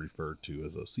I would refer to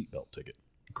as a seatbelt ticket.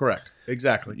 Correct.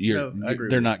 Exactly. I agree.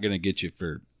 They're not going to get you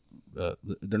for.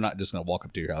 They're not just going to walk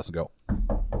up to your house and go,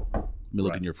 "Let me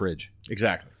look in your fridge."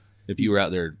 Exactly. If you were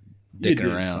out there dicking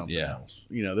around, else.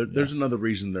 There's another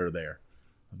reason they're there.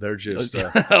 They're just.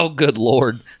 Oh, good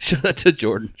Lord! Show that to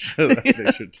Jordan.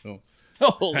 They should tell.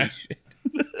 Holy shit!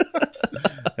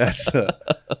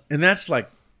 That's like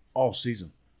all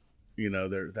season.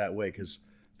 They're that way because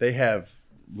they have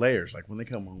layers. Like when they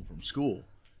come home from school,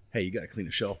 hey, you got to clean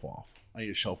a shelf off. I need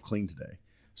a shelf cleaned today.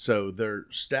 So they're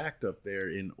stacked up there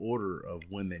in order of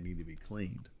when they need to be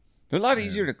cleaned. They're a lot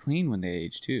easier to clean when they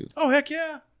age too. Oh heck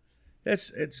yeah,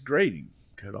 it's great. You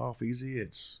cut off easy.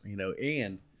 It's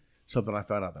and something I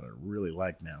found out that I really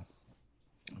like now.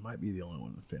 I might be the only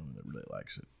one in the family that really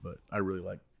likes it, but I really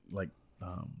like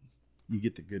you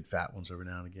get the good fat ones every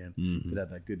now and again. Mm-hmm.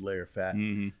 That good layer of fat,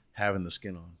 having the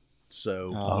skin on.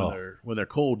 So when they're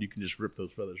cold, you can just rip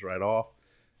those feathers right off,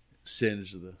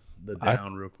 singe the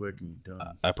down real quick, and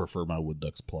done. I prefer my wood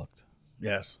ducks plucked.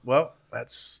 Yes. Well,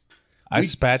 I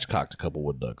spatchcocked a couple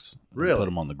wood ducks. Really? Put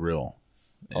them on the grill.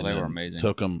 Oh, they were amazing.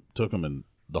 Took them, and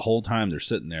the whole time they're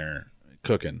sitting there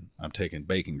cooking, I'm taking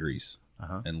bacon grease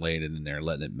and laying it in there,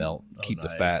 letting it melt, keep the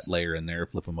fat layer in there,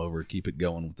 flip them over, keep it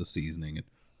going with the seasoning. And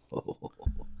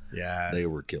yeah, they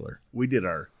were killer. We did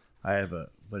I have a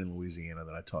buddy in Louisiana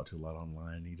that I talk to a lot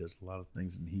online. He does a lot of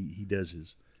things, and he does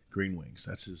his green wings.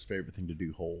 That's his favorite thing to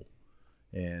do whole,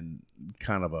 and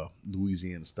kind of a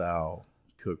Louisiana style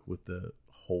cook with the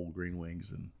whole green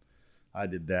wings. And I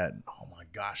did that, and oh my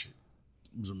gosh, it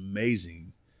was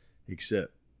amazing,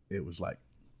 except it was like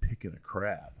picking a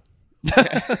crab.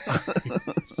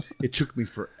 It took me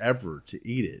forever to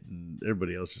eat it, and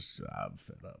everybody else just, I'm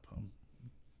fed up. I'm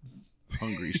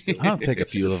hungry still. I'll take a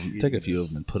few of them. Take a few of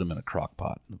them and put them in a crock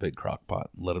pot, a big crock pot.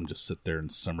 Let them just sit there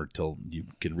and simmer till you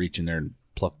can reach in there and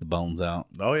pluck the bones out.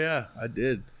 Oh yeah, I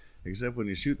did. Except when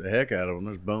you shoot the heck out of them,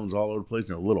 there's bones all over the place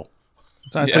and they're little.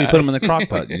 So that's why you put them in the crock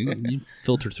pot. You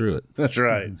filter through it. That's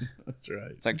right. That's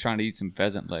right. It's like trying to eat some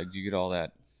pheasant legs. You get all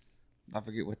that. I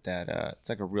forget what that. It's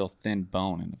like a real thin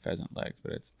bone in the pheasant legs,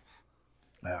 but it's.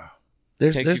 Yeah.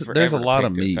 There's a lot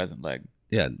of meat. meat. Pheasant leg.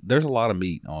 Yeah, there's a lot of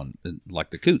meat on, like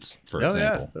the coots, for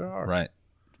example. Yeah, there are. Right.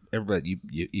 Everybody,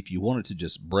 if you wanted to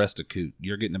just breast a coot,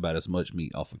 you're getting about as much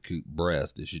meat off a coot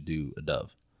breast as you do a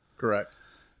dove. Correct.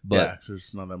 But yeah,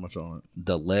 there's not that much on it.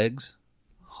 The legs,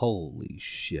 holy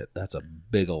shit, that's a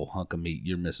big old hunk of meat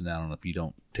you're missing out on if you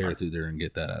don't tear through there and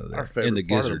get that out of there. Our favorite in the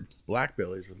part gizzard. of black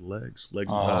bellies are the legs and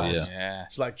Oh thighs. yeah.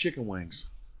 It's like chicken wings.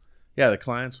 Yeah, the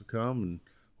clients will come and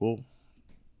we'll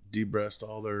debreast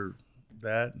all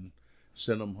that and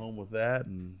send them home with that.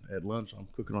 And at lunch, I'm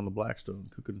cooking on the Blackstone,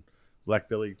 cooking black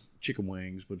belly chicken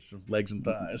wings with some legs and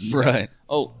thighs. Right.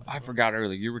 Oh, I forgot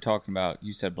earlier. You were talking about.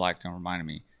 You said Blackstone reminded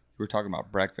me. You were talking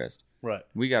about breakfast. Right.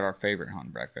 We got our favorite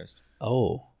hunting breakfast.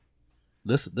 Oh,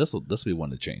 this will be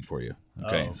one to change for you.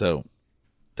 Okay, Oh. so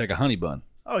take a honey bun.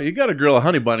 Oh, you got to grill a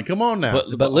honey bun. Come on now.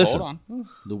 But listen, hold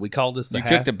on. we call this the You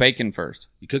half. cook the bacon first.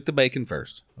 You cook the bacon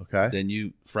first. Okay. Then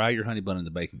you fry your honey bun in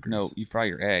the bacon grease. No, you fry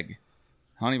your egg.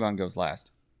 Honey bun goes last.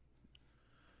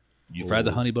 You fry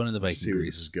the honey bun in the Let's bacon see where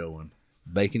this grease. is going.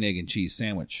 Bacon, egg, and cheese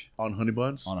sandwich On honey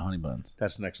buns? on a honey buns.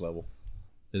 That's next level.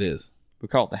 It is. We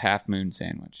call it the half moon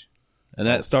sandwich. And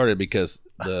that started because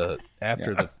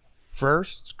after the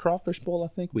first crawfish bowl, I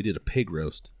think, we did a pig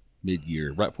roast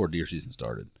mid-year, right before deer season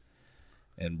started.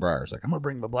 And Briar's like, I'm going to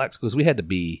bring my blacks, because we had to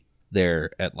be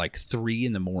there at like 3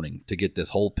 a.m. to get this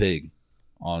whole pig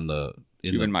on the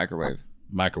Cuban microwave.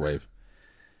 microwave.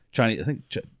 Chinese, I think,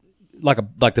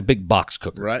 like the big box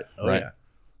cooker. Right? Oh, Right.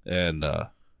 yeah. And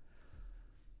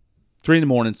 3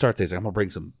 a.m. start days. Like, I'm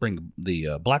gonna bring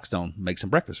the Blackstone, make some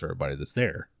breakfast for everybody that's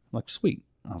there. I'm like, sweet.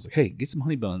 I was like, hey, get some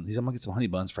honey buns. He's, I'm gonna get some honey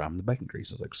buns, fry them in the bacon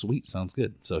grease. I was like, sweet, sounds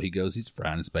good. So he goes, he's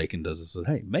frying his bacon, does this. Said,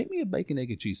 hey, make me a bacon, egg,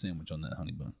 and cheese sandwich on that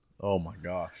honey bun. Oh, my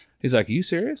gosh. He's like, are you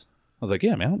serious? was like,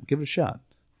 yeah, man, I'll give it a shot.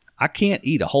 I can't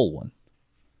eat a whole one.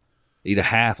 Eat a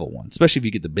half of one, especially if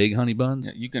you get the big honey buns.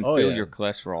 Yeah, you can Oh, feel yeah. your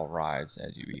cholesterol rise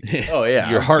as you eat. Oh yeah,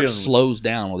 Your I'm heart feeling- slows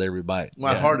down with every bite.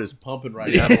 My heart is pumping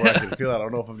right now to where I can feel it. I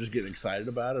don't know if I'm just getting excited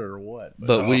about it or what.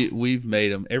 But we've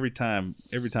made them every time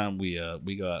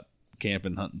we got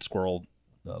camping, hunting squirrel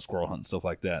hunting, stuff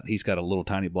like that. He's got a little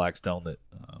tiny Blackstone that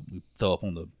we throw up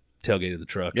on the tailgate of the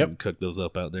truck Yep. and cook those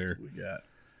up out there. we got.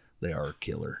 They are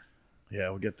killer.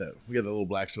 Yeah, we get that. We got the little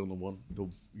Blackstone,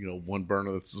 one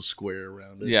burner that's a square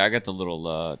around it. Yeah, I got the little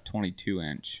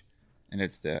 22-inch, and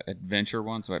it's the adventure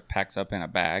one, so it packs up in a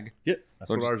bag. Yep, that's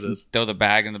So what just ours is. Throw the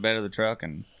bag in the bed of the truck,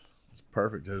 and It's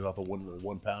perfect. There's off the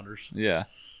one pounders. yeah.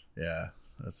 Yeah,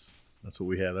 that's what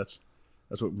we have. That's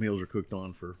what meals are cooked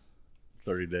on for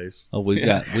 30 days. Oh, we've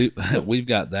we've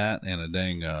got that and a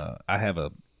dang. I have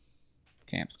a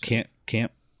Camp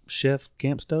stove.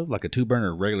 camp stove, like a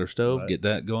 2-burner regular stove. Right. Get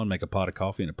that going. Make a pot of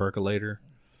coffee and a percolator.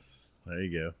 There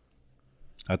you go.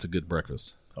 That's a good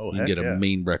breakfast. Oh, you can heck get yeah. a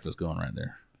mean breakfast going right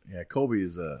there. Yeah, Colby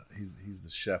is he's the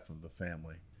chef of the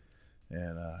family,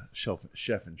 and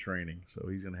chef in training. So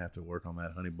he's gonna have to work on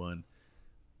that honey bun,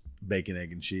 bacon,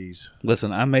 egg, and cheese.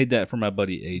 Listen, I made that for my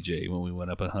buddy AJ when we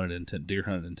went up and deer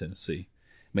hunted in Tennessee.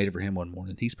 Made it for him one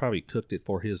morning. He's probably cooked it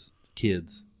for his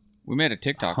kids We made a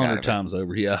TikTok out 100 of times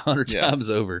over. Yeah, 100 Yeah. times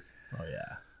over. Oh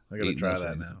yeah, I gotta Eating try those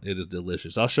that things. now. It is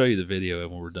delicious. I'll show you the video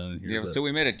when we're done it. here. Yeah, but- so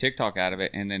we made a TikTok out of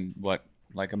it, and then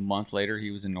like a month later, he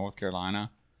was in North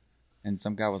Carolina, and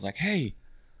some guy was like, "Hey,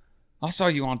 I saw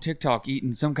you on TikTok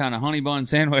eating some kind of honey bun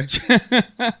sandwich."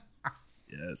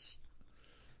 Yes.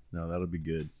 No, that'll be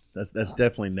good. That's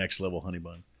definitely next level honey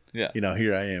bun. Yeah.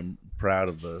 Here I am proud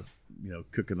of the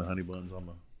cooking the honey buns on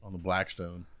the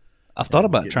Blackstone. I've thought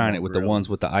about getting trying on it with grill. the ones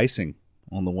with the icing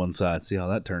on the one side. See how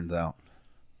that turns out.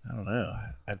 I don't know.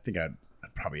 I think I'd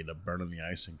probably end up burning the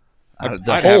icing. The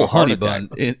I'd have whole a heart honey attack.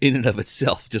 bun in and of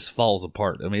itself just falls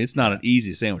apart. I mean, it's not an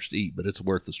easy sandwich to eat, but it's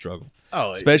worth the struggle.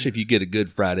 Oh, Especially if you get a good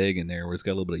fried egg in there where it's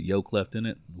got a little bit of yolk left in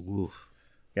it. Woof.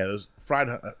 yeah, those fried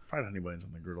honey buns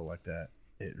on the griddle like that.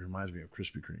 It reminds me of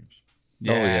Krispy Kremes.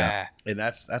 yeah. And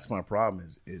that's my problem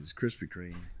is Krispy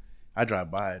Kreme. I drive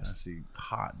by it and I see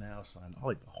hot now sign.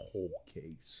 I'll eat the whole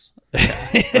case.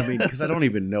 I mean, because I don't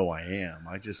even know I am.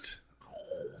 I just,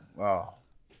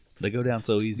 They go down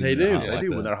so easy. they when they're do. hot They like do.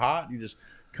 that. When they're hot, you just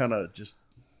kind of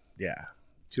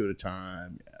two at a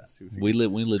time. Yeah. See what you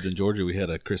We lived in Georgia. We had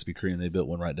a Krispy Kreme. They built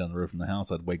one right down the road from the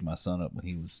house. I'd wake my son up when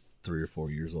he was 3 or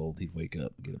 4 years old. He'd wake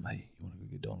up and get him, hey, you want to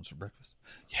go get donuts for breakfast?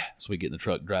 Yeah. So we get in the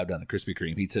truck, drive down to Krispy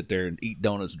Kreme. He'd sit there and eat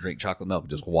donuts and drink chocolate milk and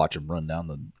just watch him run down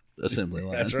the assembly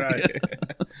line. That's right.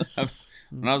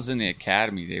 When I was in the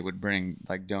academy, they would bring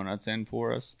like donuts in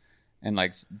for us, and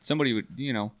like somebody would,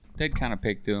 they'd kind of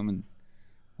pick through them, and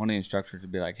one of the instructors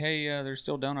would be like, "Hey, there's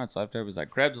still donuts left." I was like,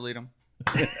 "Krebs will eat them."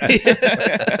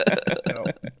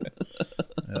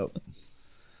 Yep.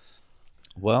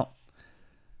 Well,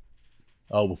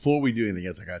 Oh, before we do anything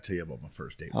else, I got to tell you about my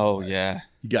first date. with my Oh wife. yeah,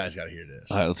 You guys got to hear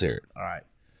this. all right, let's hear it. All right.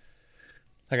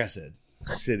 Like I said,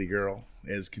 city girl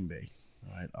as can be.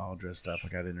 All right, all dressed up. I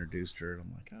got introduced her, and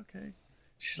I'm like, okay.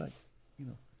 She's like,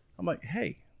 I'm like,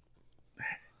 hey,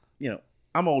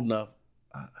 I'm old enough.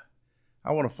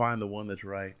 I want to find the one that's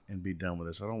right and be done with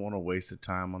this. I don't want to waste the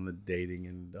time on the dating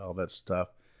and all that stuff.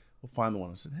 We'll find the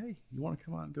one. I said, hey, you want to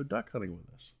come out and go duck hunting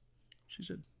with us? She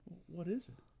said, what is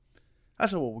it? I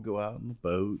said, well, we'll go out on the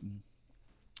boat.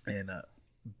 And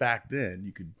back then,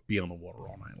 you could be on the water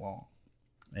all night long.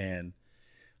 And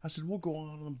I said, we'll go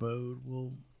on the boat.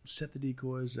 We'll set the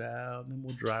decoys out. And then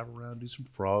we'll drive around, do some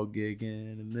frog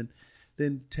gigging. And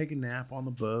then take a nap on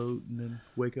the boat. And then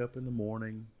wake up in the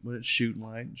morning when it's shooting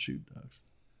light and shoot ducks.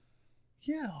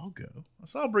 Yeah, I'll go. I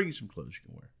said, I'll bring you some clothes you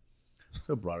can wear.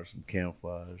 So I brought her some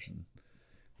camouflage and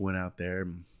went out there.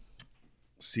 And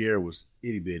Sierra was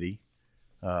itty bitty.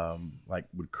 Like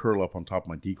would curl up on top of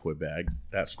my decoy bag,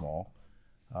 that small.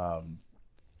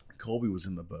 Colby was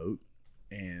in the boat,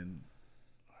 and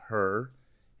her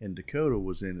and Dakota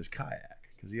was in his kayak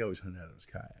because he always hunted out of his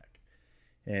kayak.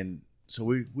 And so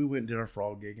we went and did our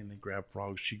frog gig, and they grabbed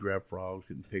frogs. She grabbed frogs,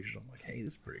 getting pictures. I'm like, hey,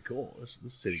 this is pretty cool. This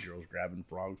city girl's grabbing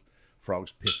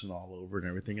frogs pissing all over and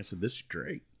everything. I said, this is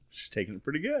great. She's taking it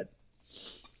pretty good.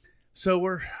 So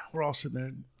we're all sitting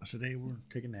there. I said, hey, we're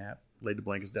taking a nap. Laid the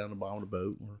blankets down on the bottom of the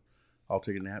boat. We're all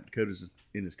taking a nap. Dakota's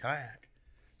in his kayak,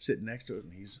 sitting next to it,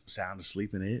 and he's sound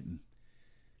asleep in it. And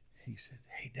he said,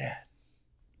 hey, Dad,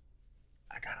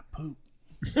 I gotta poop.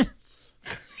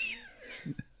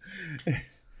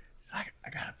 I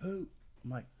gotta poop. I'm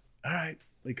like, all right.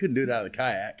 He couldn't do it out of the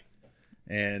kayak.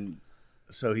 And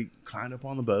so he climbed up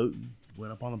on the boat and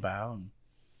went up on the bow and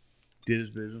did his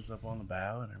business up on the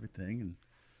bow and everything,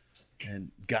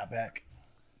 and got back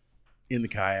in the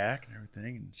kayak and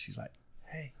everything. And she's like,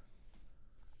 "Hey,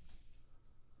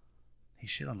 he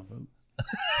shit on the boat."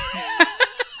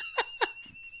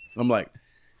 I'm like,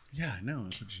 "Yeah, I know.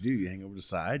 That's what you do. You hang over the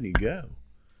side and you go."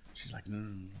 She's like,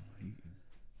 No.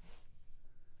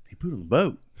 He pooped on the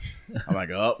boat. I'm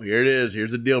like, "Oh, here it is.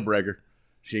 Here's the deal breaker.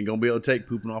 She ain't gonna be able to take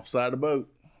pooping off the side of the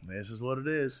boat. This is what it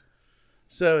is."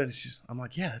 So and I'm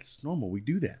like, "Yeah, it's normal. We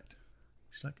do that."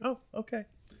 She's like, "Oh, okay.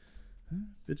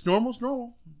 If it's normal, it's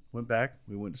normal." Went back.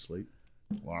 We went to sleep.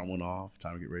 Alarm went off.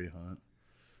 Time to get ready to hunt.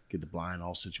 Get the blind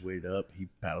all situated up. He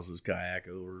paddles his kayak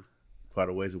over quite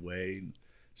a ways away and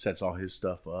sets all his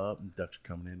stuff up. And ducks are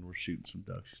coming in. We're shooting some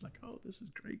ducks. She's like, "Oh, this is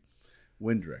great."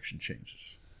 Wind direction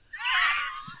changes.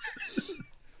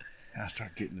 I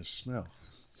start getting this smell.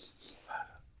 What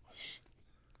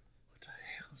the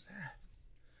hell is that?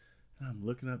 And I'm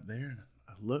looking up there and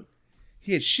I look.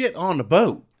 He had shit on the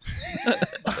boat.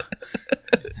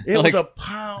 It was a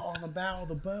pile on the bow of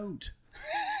the boat.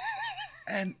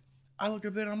 And I looked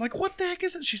up there and I'm like, "What the heck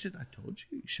is it?" She said, "I told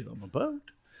you he shit on the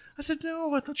boat." I said,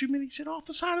 "No, I thought you meant he shit off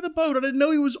the side of the boat. I didn't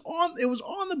know it was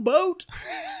on the boat."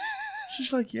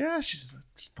 She's like, "Yeah." She said, "I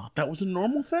just thought that was a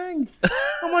normal thing."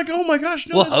 I'm like, "Oh my gosh,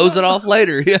 no." We'll hose it off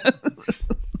later. Yeah.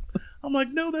 I'm like,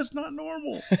 "No, that's not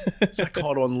normal." So I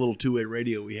called on the little two-way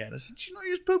radio we had. I said, "You know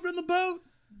you was pooping in the boat?"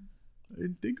 "I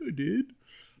didn't think I did."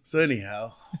 So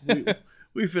anyhow,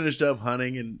 we finished up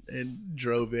hunting and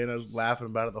drove in. I was laughing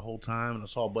about it the whole time, and I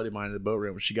saw a buddy of mine in the boat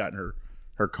ramp when she got in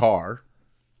her car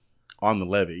on the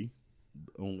levee.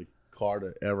 The only car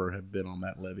to ever have been on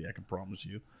that levee, I can promise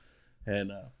you.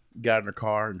 And got in her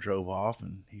car and drove off,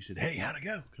 and he said, "Hey, how'd it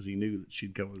go?" Because he knew that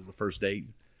she'd come as the first date.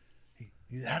 He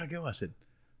said, "How'd it go?" I said,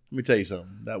 "Let me tell you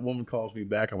something. That woman calls me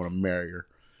back. I'm going to marry her."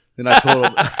 Then I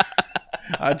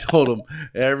told him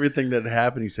everything that had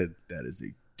happened. He said, "That is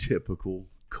a typical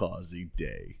Causey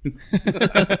day." So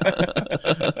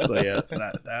yeah,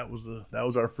 that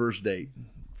was our first date.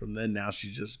 From then, now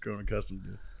she's just grown accustomed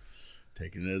to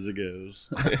taking it as it goes.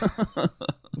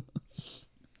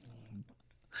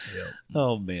 Yep.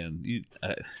 Oh man,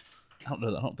 I don't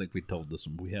know. I don't think we told this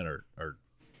one. We had our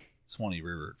Swanee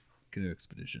River canoe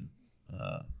expedition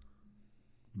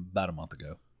about a month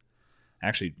ago.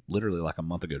 Actually, literally like a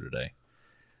month ago today.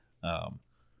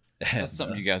 That's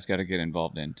something you guys got to get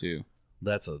involved in too.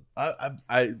 That's a. I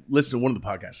listened to one of the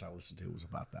podcasts I listened to was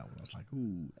about that one. I was like,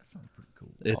 "Ooh, that sounds pretty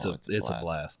cool." It's Oh, a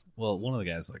blast. Well, one of the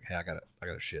guys was like, "Hey, I got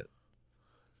a shit."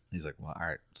 He's like, "Well, all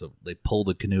right." So they pull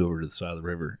the canoe over to the side of the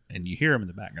river, and you hear him in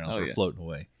the background, sort of floating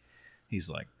away. He's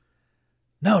like,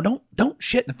 "No, don't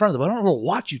shit in front of the boat. I don't want to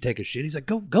watch you take a shit." He's like,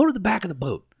 "Go to the back of the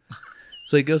boat."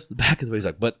 So he goes to the back of the boat. He's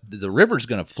like, "But the river's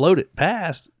gonna float it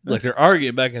past." Like they're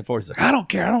arguing back and forth. He's like, "I don't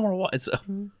care. I don't want to watch." And so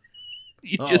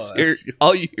you just hear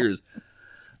all you hear is,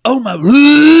 "Oh my!"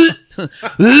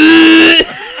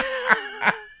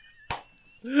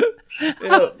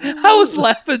 I was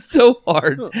laughing so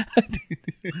hard.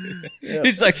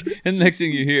 He's like, and next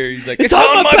thing you hear, he's like, It's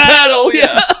on my paddle.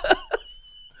 Yeah.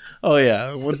 Oh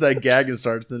yeah, once that gagging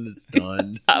starts, then it's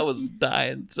done. I was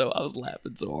dying, so I was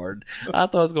laughing so hard. I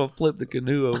thought I was going to flip the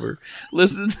canoe over.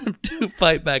 Listening to them two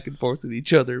fight back and forth with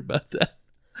each other about that.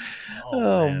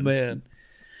 Oh man.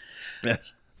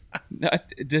 Yes.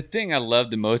 The thing I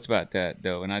love the most about that,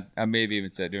 though, and I maybe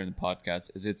even said during the podcast,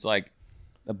 is it's like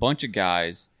a bunch of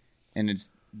guys, and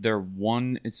it's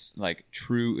like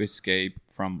true escape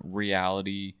from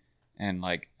reality and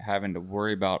like having to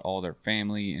worry about all their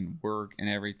family and work and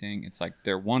everything. It's like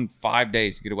they're 5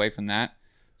 days to get away from that.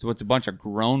 So it's a bunch of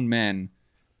grown men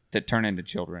that turn into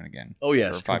children again. Oh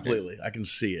yes, for 5 days. completely. I can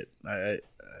see it. I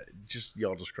just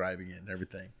y'all describing it and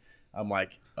everything. I'm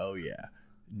like, oh yeah,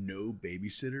 no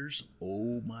babysitters.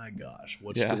 Oh my gosh,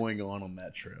 what's going on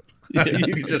that trip?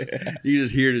 you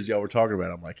just hear it as y'all were talking about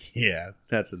it. I'm like, yeah,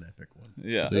 that's an epic one.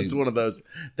 Yeah, that's one of those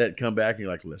that come back and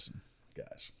you're like, listen,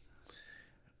 guys,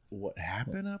 what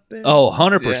happened up there? Oh,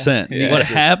 100%. Yeah. What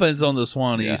happens on the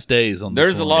Swanee stays on the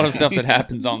There's Swanee. a lot of stuff that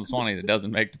happens on the Swanee that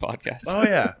doesn't make the podcast. Oh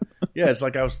yeah, yeah. It's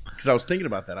like I was thinking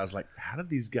about that. I was like, how did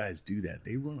these guys do that?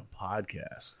 They run a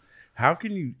podcast. How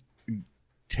can you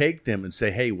take them and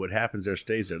say, hey, what happens there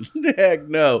stays there? Heck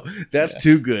no, that's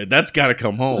too good. That's got to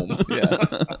come home.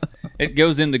 Yeah, it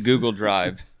goes in the Google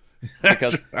Drive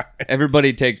because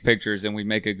everybody takes pictures, and we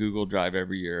make a Google Drive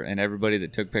every year, and everybody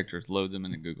that took pictures loads them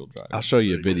in the Google Drive. I'll show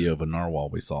you a video of a narwhal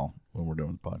we saw when we're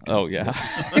doing the podcast. Oh yeah.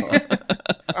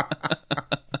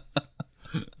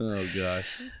 Oh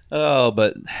gosh. Oh,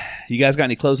 but you guys got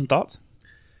any closing thoughts?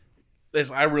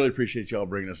 Listen, I really appreciate y'all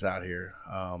bringing us out here.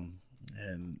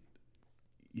 And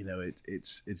you know,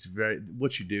 it's very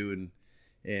what you do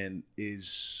and is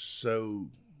so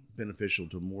beneficial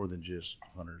to more than just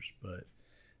hunters, but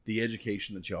the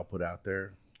education that y'all put out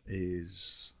there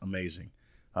is amazing.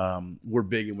 We're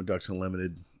big in with Ducks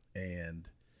Unlimited, and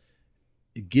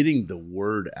getting the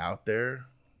word out there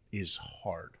is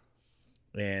hard.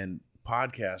 And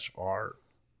podcasts are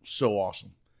so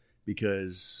awesome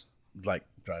because, like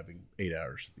driving 8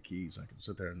 hours to the Keys, I can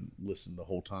sit there and listen the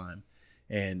whole time,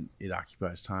 and it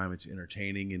occupies time. It's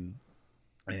entertaining,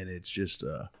 and it's just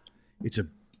it's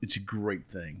a great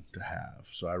thing to have.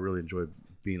 So I really enjoy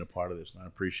being a part of this, and I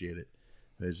appreciate it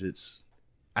because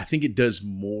I think it does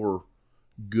more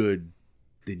good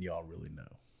than y'all really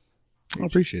know. I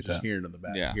appreciate Just that. hearing on the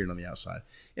back, Yeah. hearing on the outside,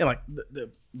 and like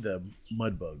the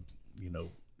mud bug, you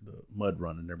know, the mud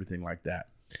run and everything like that.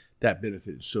 That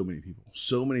benefited so many people.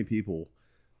 So many people's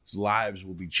lives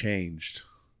will be changed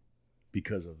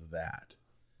because of that,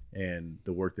 and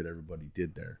the work that everybody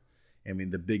did there. I mean,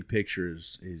 the big picture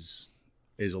is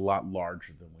a lot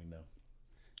larger than we know.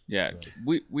 Yeah,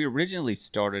 we originally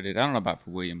started it. I don't know about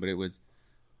for William, but it was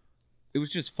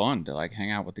just fun to like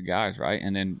hang out with the guys, right?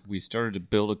 And then we started to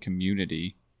build a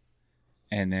community,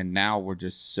 and then now we're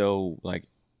just so like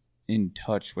in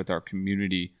touch with our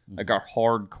community, like our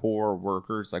hardcore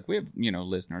workers. Like we have, you know,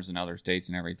 listeners in other states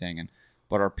and everything,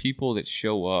 but our people that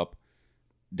show up,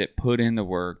 that put in the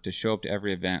work to show up to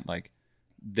every event, like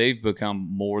they've become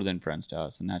more than friends to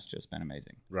us, and that's just been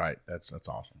amazing. Right. That's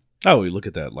awesome. Oh, we look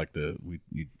at that like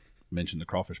you mentioned the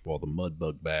crawfish boil, the mud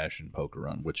bug bash, and poker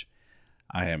run, which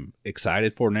I am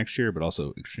excited for next year, but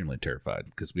also extremely terrified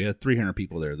because we had 300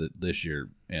 people there this year,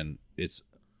 and it's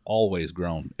always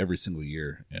grown every single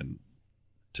year, and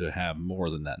to have more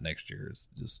than that next year is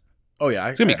just Oh yeah,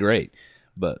 it's gonna be great.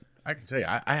 But I can tell you,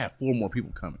 I have 4 more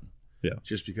people coming. Yeah.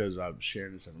 Just because I'm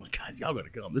sharing this, I'm like, guys, y'all got to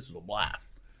come. This is a blast.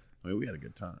 I mean, we had a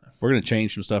good time. we're gonna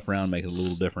change some stuff around, make it a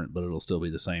little different, but it'll still be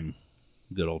the same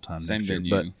good old time Same next year.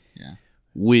 venue, But yeah.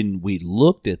 when we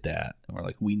looked at that, and we're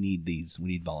like, we need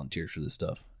volunteers for this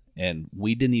stuff. And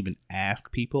we didn't even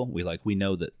ask people. We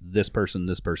know that this person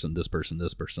are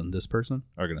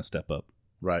going to step up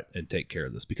Right. and take care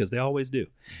of this because they always do.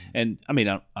 And I mean,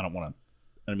 I don't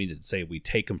mean to say we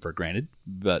take them for granted,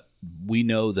 but we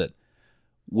know that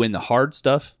when the hard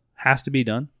stuff has to be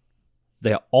done,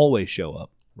 they always show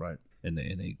up Right. and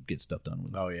they get stuff done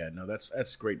with us. Oh yeah, no,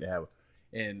 that's great to have.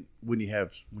 And when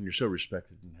you're so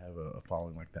respected and have a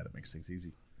following like that, it makes things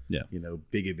easy. Yeah. You know,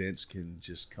 big events can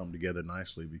just come together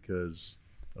nicely because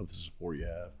of the support you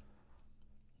have.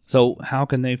 So how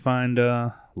can they find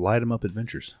Light 'em Up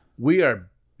Adventures? We are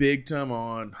big time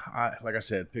on, like I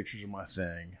said, pictures are my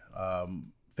thing.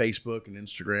 Facebook and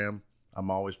Instagram, I'm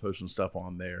always posting stuff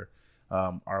on there.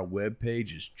 Our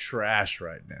webpage is trash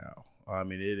right now. I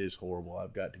mean, it is horrible.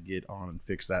 I've got to get on and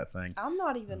fix that thing. I'm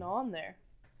not even on there.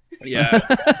 Yeah.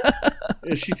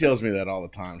 She tells me that all the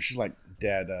time. She's like,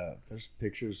 Dad, there's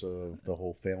pictures of the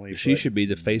whole family. She but- should be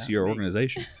the face of your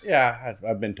organization. Yeah,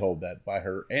 I've been told that by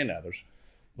her and others.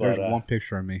 There's But, one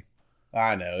picture of me.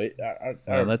 I know.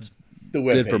 That's the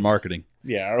webpage. good for marketing.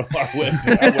 Yeah, our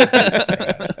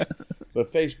webpage.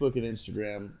 But Facebook and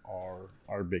Instagram are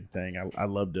our big thing. I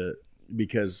love to,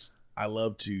 because I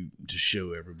love to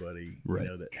show everybody, Right. you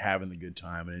know, that having the good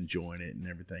time and enjoying it and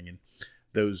everything. And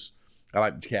those, I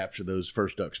like to capture those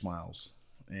first duck smiles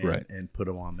and, Right. and put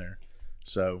them on there.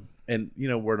 So, and you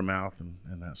know, word of mouth and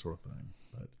that sort of thing.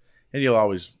 But, and you'll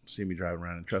always see me driving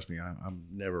around, and trust me, I'm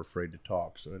never afraid to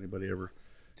talk. So anybody ever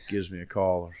gives me a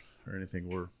call or anything,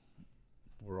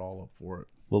 we're all up for it.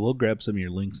 Well, we'll grab some of your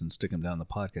links and stick them down in the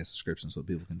podcast description so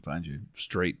people can find you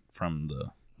straight from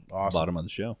the Awesome. bottom of the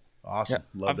show. Awesome.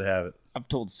 Yeah, Love to have it. I've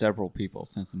told several people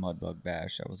since the Mudbug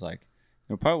Bash, I was like,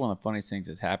 you know, probably one of the funniest things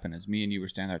that's happened is me and you were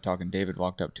standing there talking. David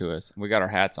walked up to us, and we got our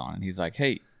hats on, and he's like,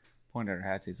 hey, pointed at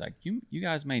our hats. He's like, you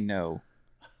guys may know.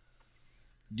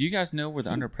 Do you guys know where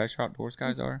the Under Pressure Outdoors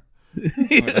guys are?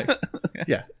 And we're like,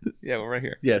 Yeah. yeah, we're right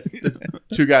here. Yeah. The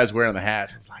 2 guys wearing the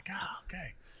hats. I was like, oh,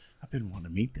 okay. I've been wanting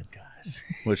to meet them guys.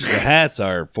 Which the hats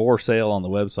are for sale on the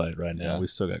website right now. Yeah. We've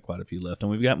still got quite a few left,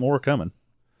 and we've got more coming.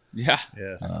 Yeah.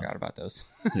 Yes. I forgot about those.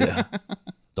 Yeah.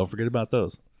 Don't forget about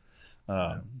those.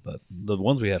 But the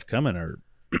ones we have coming are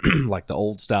like the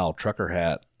old style trucker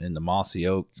hat in the mossy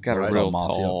oak. It's got a Right. real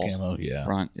mossy tall oak camo. Yeah.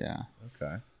 front. Yeah.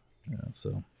 Okay. Yeah.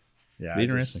 So Yeah. Be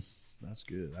interesting. That's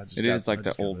good. I just It got, is like I the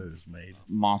just got old- those made.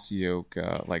 Mossy oak,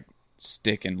 like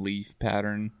stick and leaf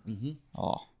pattern. Mm-hmm.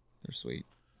 Oh, they're sweet.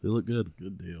 they look good.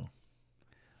 Good deal.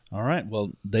 All right.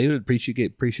 Well, David,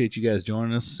 appreciate you guys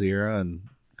joining us, Sierra and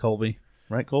Colby.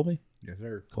 Right, Colby? Yes,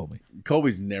 sir. Colby.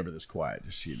 Colby's never this quiet,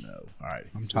 just so you know. All right.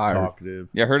 He's tired. talkative.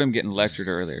 Yeah, I heard him getting lectured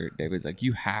earlier. David's like,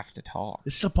 you have to talk.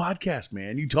 This is a podcast,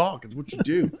 man. You talk. It's what you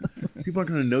do. People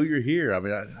aren't going to know you're here. I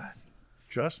mean,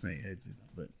 trust me.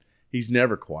 But he's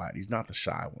never quiet. He's not the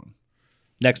shy one.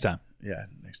 Next time. Yeah,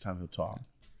 next time he'll talk.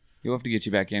 He'll have to get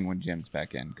you back in when Jim's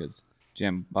back in because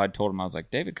Jim, I told him, I was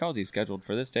like, David Causey's scheduled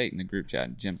for this date in the group chat.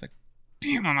 And Jim's like,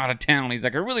 damn, I'm out of town. He's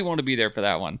like, I really want to be there for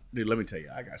that one. Dude, let me tell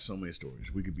you, I got so many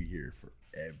stories. We could be here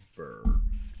forever.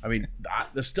 I mean,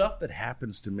 the stuff that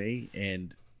happens to me,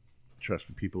 and trust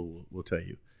me, people will tell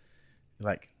you,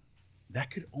 like,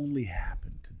 that could only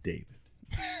happen to David.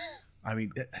 I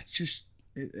mean, that's just,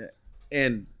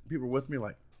 and people are with me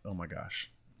like, oh my gosh,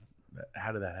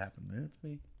 how did that happen? Man, it's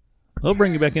me. We'll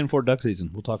bring you back in for duck season.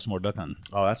 We'll talk some more duck hunting.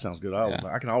 Oh, that sounds good.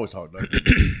 I can always talk duck.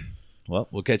 Well,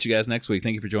 we'll catch you guys next week.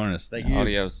 Thank you for joining us. Thank you.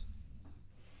 Adios.